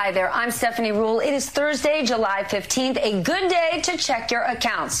 Hi there, I'm Stephanie Ruhle. It is Thursday, July 15th, a good day to check your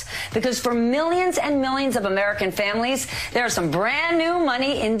accounts. Because for millions and millions of American families, there's some brand new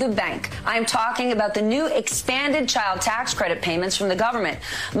money in the bank. I'm talking about the new expanded child tax credit payments from the government.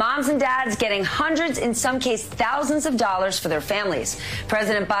 Moms and dads getting hundreds, in some cases thousands of dollars for their families.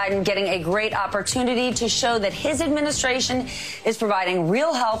 President Biden getting a great opportunity to show that his administration is providing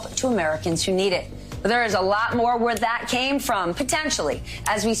real help to Americans who need it. But there is a lot more where that came from, potentially,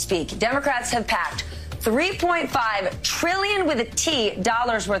 as we speak. Democrats have packed $3.5 trillion with a T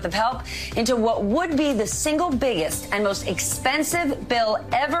dollars worth of help into what would be the single biggest and most expensive bill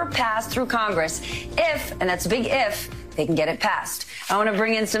ever passed through Congress if, and that's a big if, they can get it passed. I want to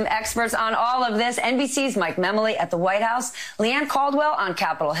bring in some experts on all of this. NBC's Mike Memoli at the White House, Leanne Caldwell on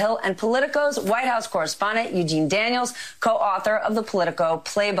Capitol Hill, and Politico's White House correspondent Eugene Daniels, co-author of the Politico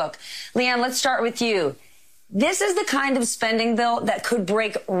Playbook. Leanne, let's start with you. This is the kind of spending bill that could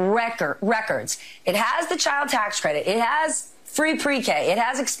break records. It has the child tax credit. It has free pre-K. It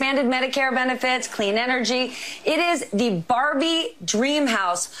has expanded Medicare benefits, clean energy. It is the Barbie dream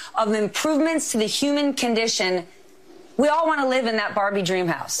house of improvements to the human condition. We all want to live in that Barbie dream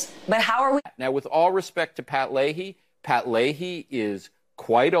house. But how are we? Now, with all respect to Pat Leahy is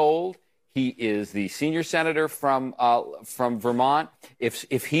quite old. He is the senior senator from Vermont.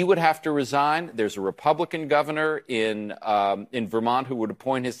 If he would have to resign, there's a Republican governor in Vermont who would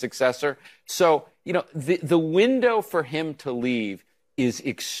appoint his successor. So, the window for him to leave is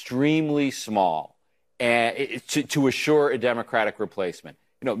extremely small to assure a Democratic replacement.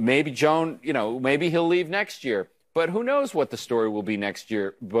 Maybe maybe he'll leave next year. But who knows what the story will be next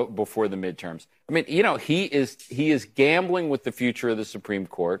year before the midterms. I mean, he is gambling with the future of the Supreme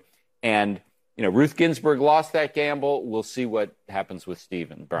Court. And, Ruth Ginsburg lost that gamble. We'll see what happens with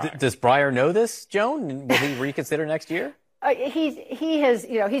Stephen Breyer. Does Breyer know this, Joan? Will he reconsider next year? He has,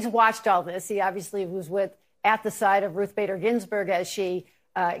 he's watched all this. He obviously was at the side of Ruth Bader Ginsburg as she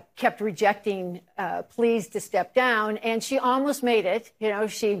kept rejecting pleas to step down. And she almost made it.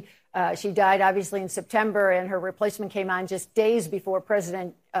 She died, obviously, in September, and her replacement came on just days before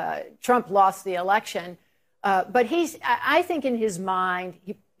President Trump lost the election. But I think in his mind,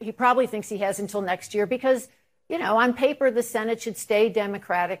 he probably thinks he has until next year because, on paper, the Senate should stay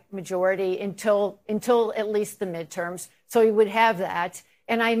Democratic majority until at least the midterms. So he would have that.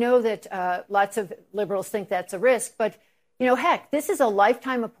 And I know that lots of liberals think that's a risk. But, heck, this is a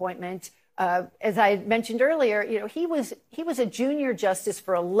lifetime appointment. As I mentioned earlier, he was a junior justice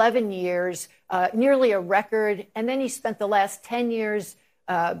for 11 years, nearly a record. And then he spent the last 10 years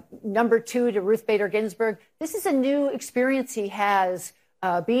number 2 to Ruth Bader Ginsburg. This is a new experience he has,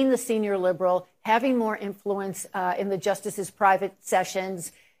 being the senior liberal, having more influence in the justices' private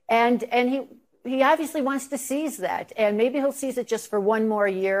sessions. And he obviously wants to seize that. And maybe he'll seize it just for one more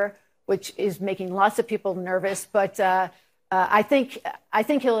year, which is making lots of people nervous. But I think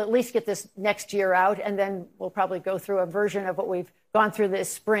he'll at least get this next year out, and then we'll probably go through a version of what we've gone through this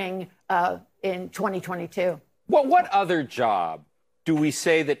spring in 2022. Well, what other job do we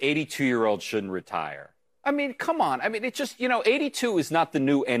say that 82-year-olds shouldn't retire? I mean, come on. I mean, it just, 82 is not the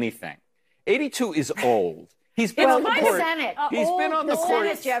new anything. 82 is old. He's been on the court. Senate. He's been on the court.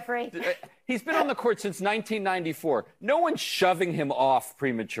 Senate, Jeffrey. He's been on the court since 1994. No one's shoving him off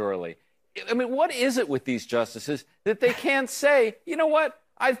prematurely. I mean, what is it with these justices that they can't say, you know what?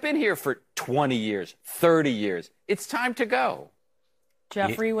 I've been here for 20 years, 30 years. It's time to go.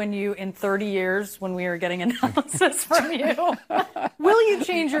 Jeffrey, in 30 years, when we are getting analysis from you, will you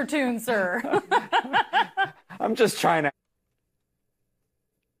change your tune, sir? I'm just trying to.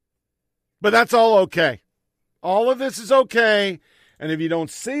 But that's all okay. All of this is okay. And if you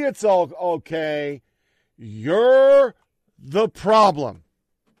don't see it's all okay, you're the problem.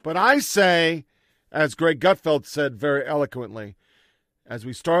 But I say, as Greg Gutfeld said very eloquently, as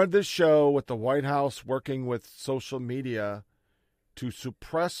we started this show with the White House working with social media to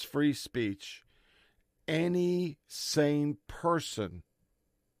suppress free speech, any sane person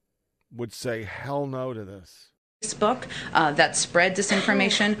would say hell no to this. Facebook that spread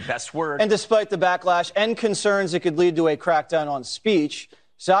disinformation. Best word. And despite the backlash and concerns it could lead to a crackdown on speech,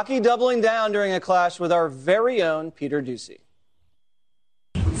 Psaki doubling down during a clash with our very own Peter Doocy.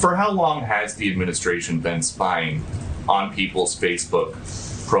 For how long has the administration been spying on people's Facebook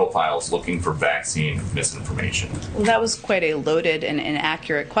profiles looking for vaccine misinformation? Well, that was quite a loaded and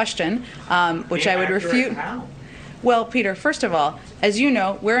inaccurate question, which I would refute. How? Well, Peter, first of all, as you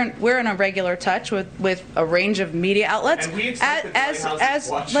know, we're in a regular touch with a range of media outlets. And we expect that the White House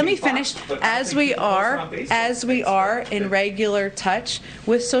is watching let me finish. Fox, As we are in regular touch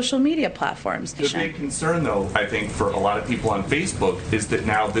with social media platforms. The big concern, though, I think, for a lot of people on Facebook is that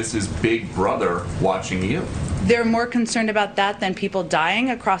now this is Big Brother watching you. They're more concerned about that than people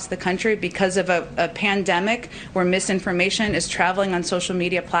dying across the country because of a pandemic where misinformation is traveling on social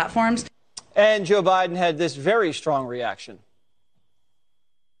media platforms. And Joe Biden had this very strong reaction.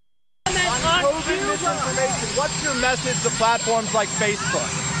 On COVID misinformation, what's your message to platforms like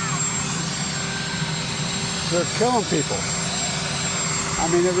Facebook? They're killing people. I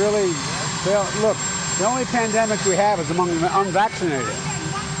mean, look, the only pandemic we have is among the unvaccinated.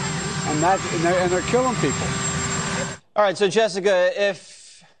 And they're killing people. All right, so Jessica,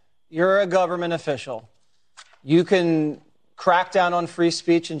 if you're a government official, you can crack down on free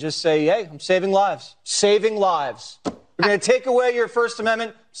speech and just say, hey, I'm saving lives. Saving lives. You're going to take away your First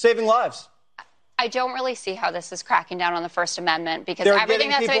Amendment, saving lives. I don't really see how this is cracking down on the First Amendment because they're everything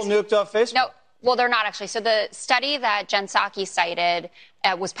getting people nuked off Facebook. No, well, they're not actually. So the study that Jen Psaki cited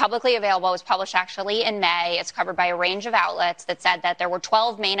was publicly available. It was published actually in May. It's covered by a range of outlets that said that there were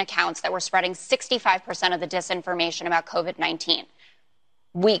 12 main accounts that were spreading 65% of the disinformation about COVID-19.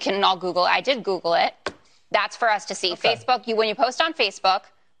 We can all Google it. I did Google it. That's for us to see. Okay. Facebook, when you post on Facebook,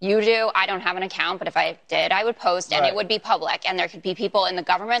 you do. I don't have an account, but if I did, I would post, and it would be public. And there could be people in the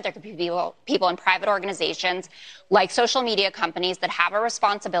government, there could be people in private organizations, like social media companies that have a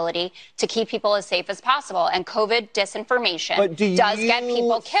responsibility to keep people as safe as possible. And COVID disinformation does get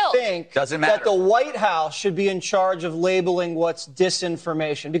people killed. Doesn't matter. That the White House should be in charge of labeling what's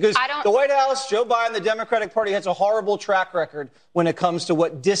disinformation? Because the White House, Joe Biden, the Democratic Party has a horrible track record when it comes to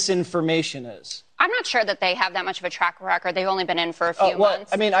what disinformation is. I'm not sure that they have that much of a track record. They've only been in for a few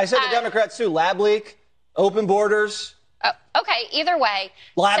months. I mean, I said the Democrats too. Lab leak, open borders. Okay, either way.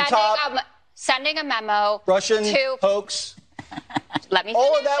 Laptop. Sending a memo. Russian to hoax. Let me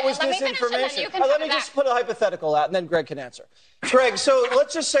All of finish that was disinformation. Let me just put a hypothetical out, and then Greg can answer. Greg, so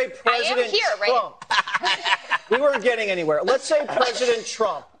let's just say President Trump. We weren't getting anywhere. Let's say President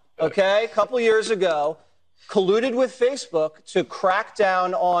Trump, okay, a couple years ago, colluded with Facebook to crack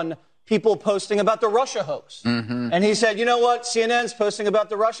down on people posting about the Russia hoax. Mm-hmm. And he said, you know what? CNN's posting about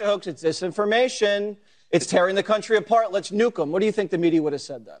the Russia hoax. It's disinformation. It's tearing the country apart. Let's nuke them. What do you think the media would have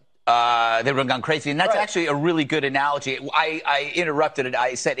said then? they would have gone crazy. And that's actually a really good analogy. I interrupted it.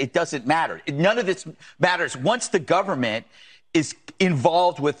 I said it doesn't matter. None of this matters. Once the government is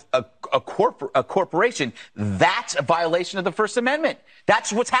involved with a corporation, that's a violation of the First Amendment.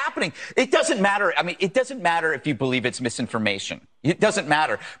 That's what's happening. It doesn't matter. I mean, it doesn't matter if you believe it's misinformation. It doesn't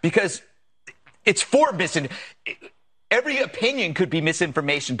matter because it's for misinformation. Every opinion could be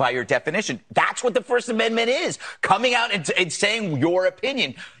misinformation by your definition. That's what the First Amendment is, coming out and saying your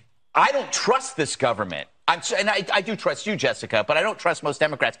opinion. I don't trust this government. I do trust you, Jessica, but I don't trust most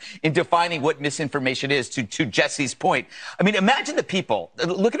Democrats in defining what misinformation is, to Jesse's point. I mean, imagine the people,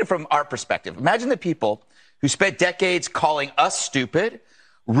 look at it from our perspective. Imagine the people who spent decades calling us stupid,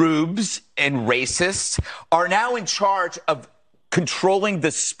 rubes, and racists are now in charge of controlling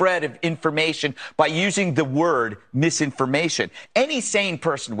the spread of information by using the word misinformation. Any sane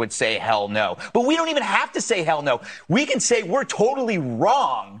person would say hell no. But we don't even have to say hell no. We can say we're totally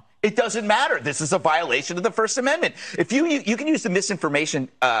wrong. It doesn't matter. This is a violation of the First Amendment. If you can use the misinformation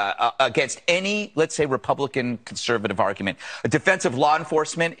against any, let's say, Republican conservative argument. A defense of law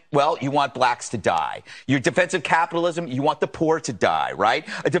enforcement, well, you want blacks to die. Your defense of capitalism, you want the poor to die, right?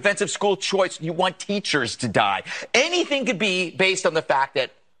 A defense of school choice, you want teachers to die. Anything could be based on the fact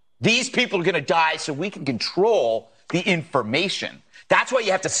that these people are going to die so we can control the information. That's why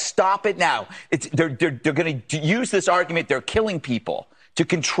you have to stop it now. They're going to use this argument. They're killing people to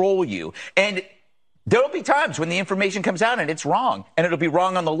control you. And there'll be times when the information comes out and it's wrong. And it'll be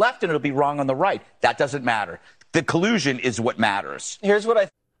wrong on the left and it'll be wrong on the right. That doesn't matter. The collusion is what matters. Here's what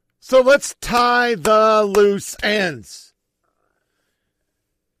So let's tie the loose ends.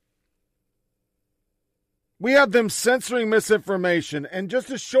 We have them censoring misinformation. And just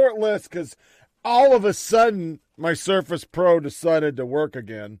a short list, because all of a sudden my Surface Pro decided to work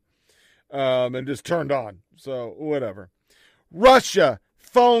again and just turned on. So whatever. Russia,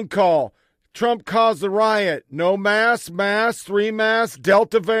 phone call. Trump caused the riot. No mask, 3 masks,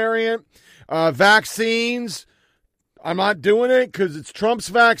 Delta variant, vaccines. I'm not doing it because it's Trump's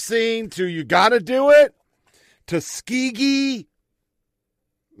vaccine. To you got to do it. Tuskegee.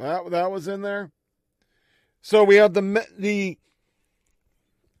 That was in there. So we have the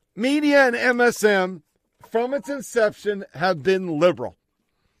media and MSM from its inception have been liberal.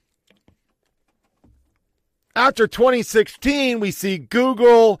 After 2016, we see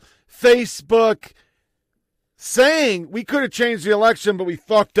Google, Facebook saying we could have changed the election, but we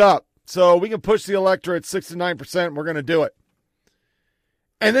fucked up. So we can push the electorate 6 to 9%, and we're going to do it.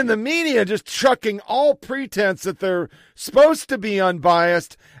 And then the media just chucking all pretense that they're supposed to be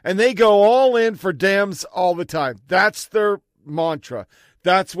unbiased, and they go all in for Dems all the time. That's their mantra.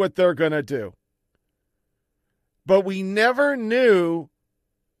 That's what they're going to do. But we never knew,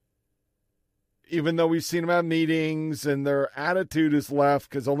 even though we've seen them have meetings and their attitude is left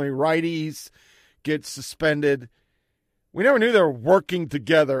because only righties get suspended. We never knew they were working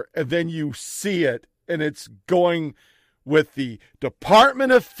together, and then you see it, and it's going with the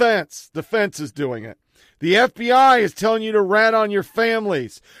Department of Defense is doing it. The FBI is telling you to rat on your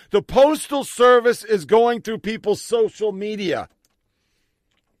families. The Postal Service is going through people's social media.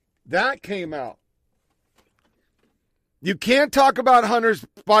 That came out. You can't talk about Hunter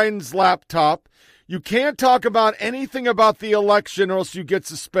Biden's laptop. You can't talk about anything about the election or else you get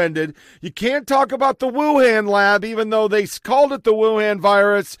suspended. You can't talk about the Wuhan lab, even though they called it the Wuhan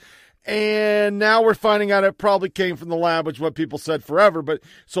virus. And now we're finding out it probably came from the lab, which is what people said forever. But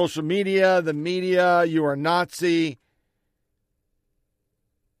social media, the media, you are Nazi.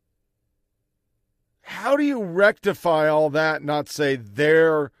 How do you rectify all that and not say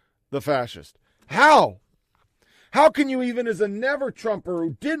they're the fascist? How? How can you even as a never-Trumper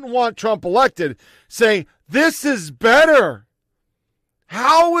who didn't want Trump elected say, this is better?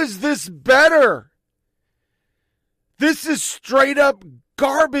 How is this better? This is straight-up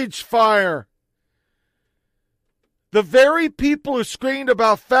garbage fire. The very people who screamed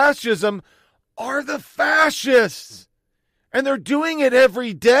about fascism are the fascists. And they're doing it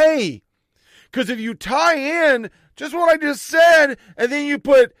every day. Because if you tie in just what I just said, and then you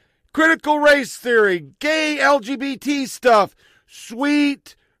put critical race theory, gay LGBT stuff,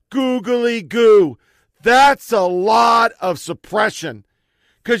 sweet googly goo. That's a lot of suppression.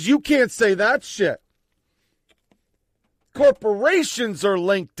 Because you can't say that shit. Corporations are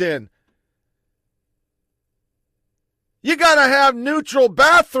linked in. You got to have neutral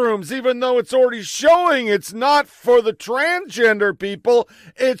bathrooms, even though it's already showing it's not for the transgender people,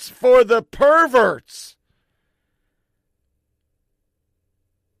 it's for the perverts.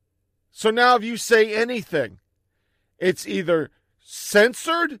 So now if you say anything, it's either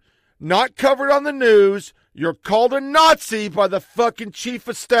censored, not covered on the news, You're called a Nazi by the fucking chief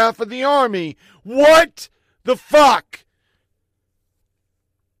of staff of the army. What the fuck?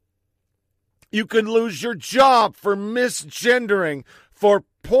 You can lose your job for misgendering for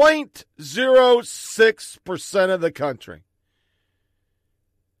 0.06% of the country.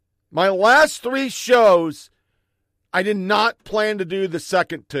 My last 3 shows, I did not plan to do the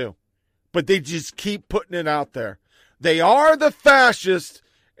second 2, but they just keep putting it out there. They are the fascists,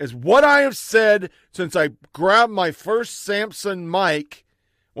 is what I have said since I grabbed my first Samsung mic.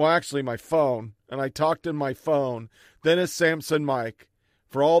 Well, actually my phone, and I talked in my phone, then a Samsung mic.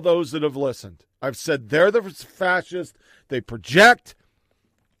 For all those that have listened, I've said they're the fascists. They project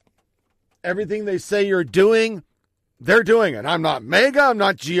everything they say you're doing. They're doing it. I'm not MAGA. I'm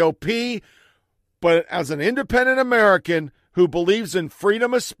not GOP. But as an independent American who believes in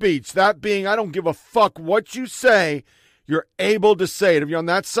freedom of speech, that being I don't give a fuck what you say, you're able to say it. If you're on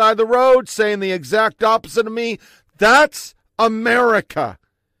that side of the road saying the exact opposite of me, that's America.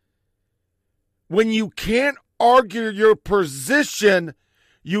 When you can't argue your position,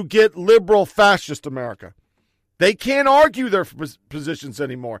 you get liberal fascist America. They can't argue their positions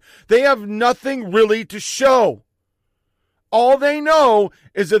anymore. They have nothing really to show. All they know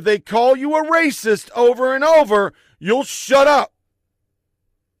is if they call you a racist over and over, you'll shut up.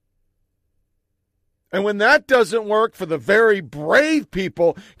 And when that doesn't work for the very brave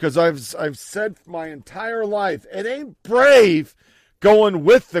people, because I've said my entire life, it ain't brave going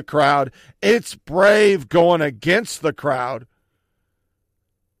with the crowd. It's brave going against the crowd.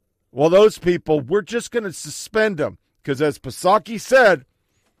 Well, those people, we're just going to suspend them. Because as Psaki said,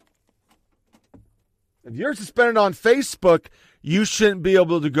 if you're suspended on Facebook, you shouldn't be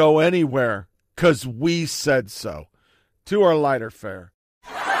able to go anywhere because we said so. To our lighter fare.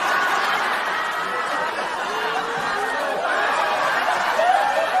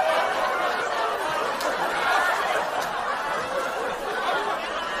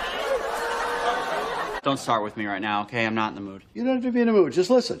 Don't start with me right now, okay? I'm not in the mood. You don't have to be in a mood. Just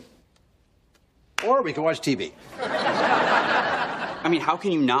listen. Or we can watch TV. I mean, how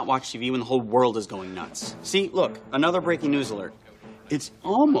can you not watch TV when the whole world is going nuts? See, look, another breaking news alert. It's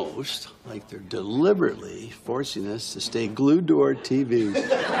almost like they're deliberately forcing us to stay glued to our TVs.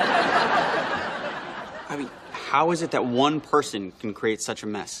 I mean, how is it that one person can create such a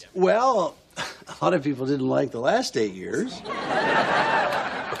mess? Well, a lot of people didn't like the last 8 years.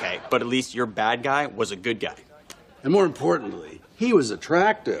 Okay, but at least your bad guy was a good guy. And more importantly, he was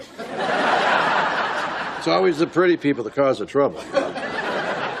attractive. It's always the pretty people that cause the trouble.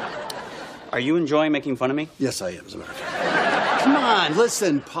 Are you enjoying making fun of me? Yes, I am, as a matter of fact. Come on,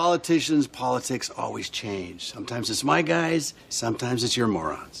 listen. Politics always change. Sometimes it's my guys, sometimes it's your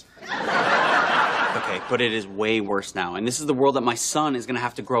morons. Okay, but it is way worse now, and this is the world that my son is going to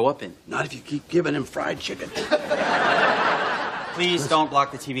have to grow up in. Not if you keep giving him fried chicken. Please don't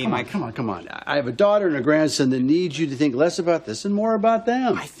block the TV, Mike. Come on. I have a daughter and a grandson that need you to think less about this and more about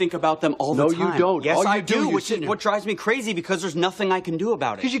them. I think about them all the time. No, you don't. Yes, I do, which is what drives me crazy because there's nothing I can do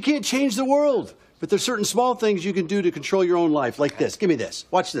about it. Because you can't change the world. But there's certain small things you can do to control your own life, like this. Give me this.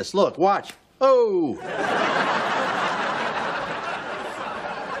 Watch this. Look, watch. Oh!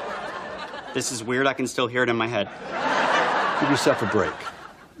 This is weird. I can still hear it in my head. Give yourself a break.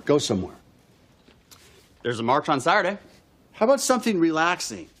 Go somewhere. There's a march on Saturday. How about something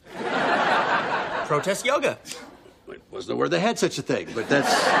relaxing? Protest yoga. It wasn't aware they had such a thing, but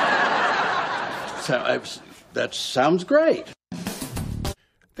that sounds great. I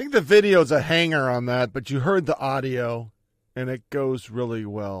think the video's a hanger on that, but you heard the audio, and it goes really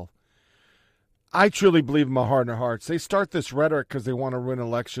well. I truly believe in my heart and hearts. They start this rhetoric because they want to win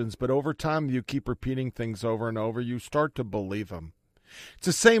elections, but over time you keep repeating things over and over, you start to believe them. It's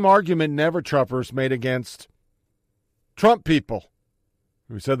the same argument Never Trumpers made against Trump people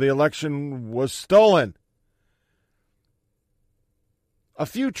who said the election was stolen. A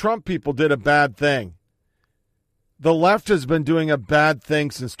few Trump people did a bad thing. The left has been doing a bad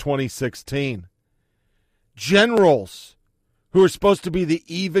thing since 2016. Generals who are supposed to be the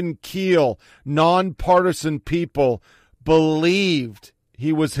even keel, nonpartisan people believed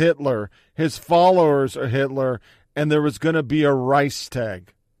he was Hitler, his followers are Hitler, and there was going to be a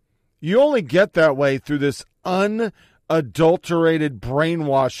Reichstag. You only get that way through this unadulterated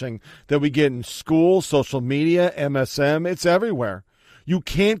brainwashing that we get in school, social media, MSM. It's everywhere. You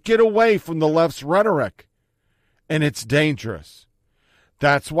can't get away from the left's rhetoric, and it's dangerous.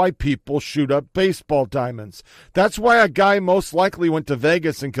 That's why people shoot up baseball diamonds. That's why a guy most likely went to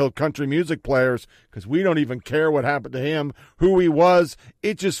Vegas and killed country music players, because we don't even care what happened to him, who he was.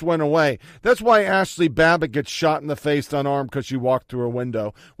 It just went away. That's why Ashley Babbitt gets shot in the face unarmed because she walked through a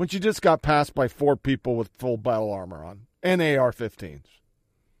window when she just got passed by 4 people with full battle armor on and AR-15s.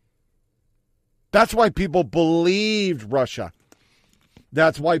 That's why people believed Russia.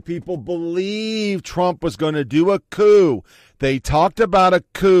 That's why people believed Trump was going to do a coup. They talked about a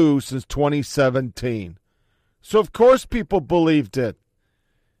coup since 2017. So, of course, people believed it.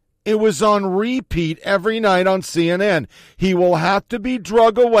 It was on repeat every night on CNN. He will have to be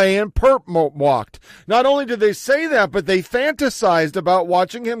drug away and perp walked. Not only did they say that, but they fantasized about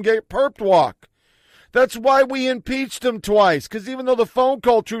watching him get perp walk. That's why we impeached him twice, because even though the phone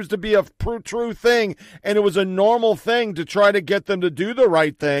call proves to be a true thing, and it was a normal thing to try to get them to do the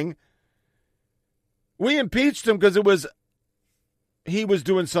right thing, we impeached him because he was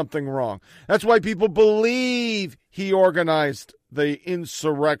doing something wrong. That's why people believe he organized the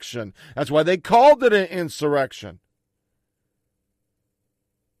insurrection. That's why they called it an insurrection.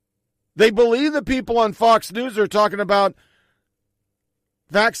 They believe the people on Fox News are talking about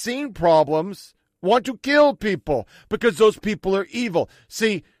vaccine problems, want to kill people because those people are evil.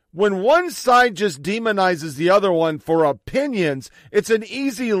 See, when one side just demonizes the other one for opinions, it's an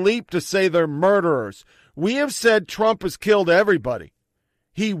easy leap to say they're murderers. We have said Trump has killed everybody.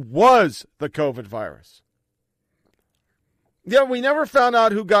 He was the COVID virus. Yeah, we never found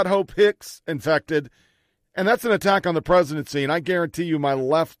out who got Hope Hicks infected, and that's an attack on the presidency, and I guarantee you my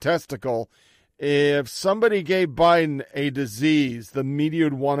left testicle, if somebody gave Biden a disease, the media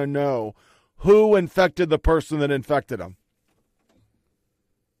would want to know who infected the person that infected him.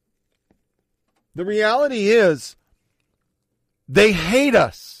 The reality is, they hate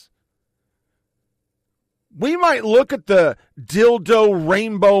us. We might look at the dildo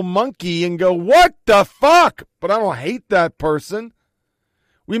rainbow monkey and go, what the fuck? But I don't hate that person.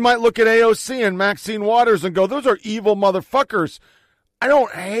 We might look at AOC and Maxine Waters and go, those are evil motherfuckers. I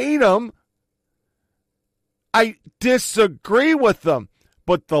don't hate them. I disagree with them.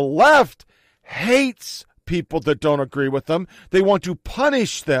 But the left hates people that don't agree with them. They want to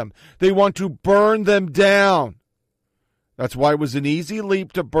punish them. They want to burn them down. That's why it was an easy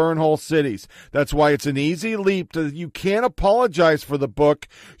leap to burn whole cities. That's why it's an easy leap to, you can't apologize for the book.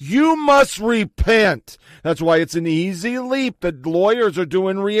 You must repent. That's why it's an easy leap that lawyers are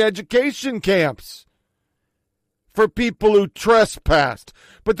doing re-education camps for people who trespassed.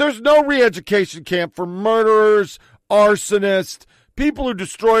 But there's no re-education camp for murderers, arsonists, people who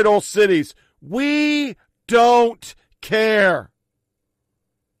destroyed whole cities. We don't care.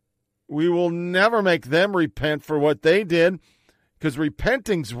 We will never make them repent for what they did, because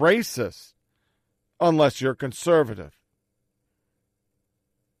repenting's racist unless you're conservative.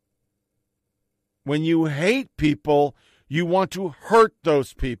 When you hate people, you want to hurt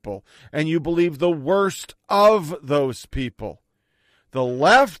those people, and you believe the worst of those people. The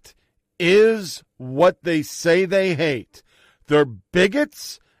left is what they say they hate. They're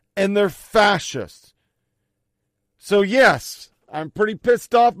bigots and they're fascists. So yes, I'm pretty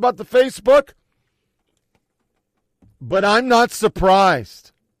pissed off about the Facebook, but I'm not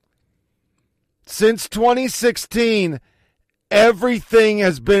surprised. Since 2016, everything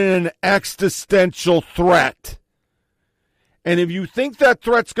has been an existential threat. And if you think that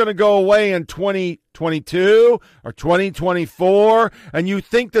threat's going to go away in 2022 or 2024, and you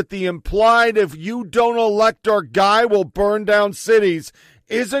think that the implied if you don't elect our guy will burn down cities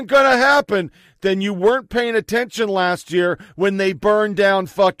isn't going to happen, then you weren't paying attention last year when they burned down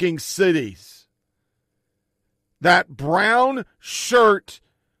fucking cities. That brown shirt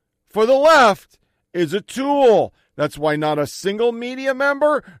for the left is a tool. That's why not a single media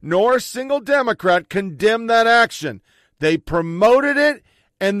member nor a single Democrat condemned that action. They promoted it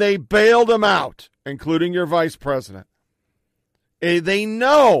and they bailed them out, including your vice president. They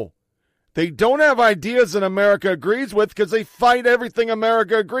know they don't have ideas that America agrees with because they fight everything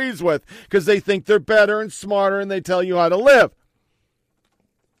America agrees with because they think they're better and smarter and they tell you how to live.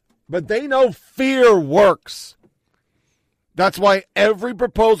 But they know fear works. That's why every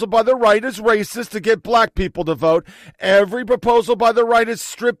proposal by the right is racist to get black people to vote. Every proposal by the right is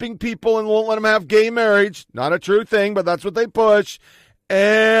stripping people and won't let them have gay marriage. Not a true thing, but that's what they push.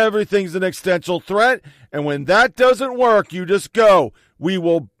 Everything's an existential threat. And when that doesn't work, you just go, we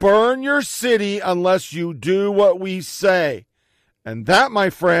will burn your city unless you do what we say. And that, my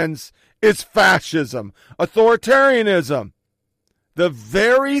friends, is fascism, authoritarianism. The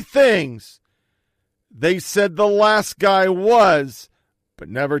very things they said the last guy was, but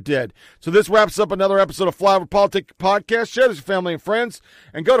never did. So this wraps up another episode of Flyover Politics Podcast. Share this with your family and friends,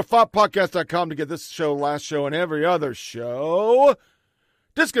 and go to FOPpodcast.com to get this show, last show, and every other show.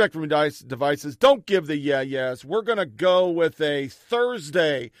 Disconnect from your devices. Don't give the yes. We're going to go with a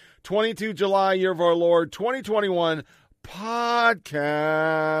Thursday, 22 July, year of our Lord, 2021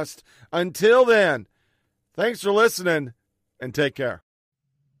 podcast. Until then, thanks for listening, and take care.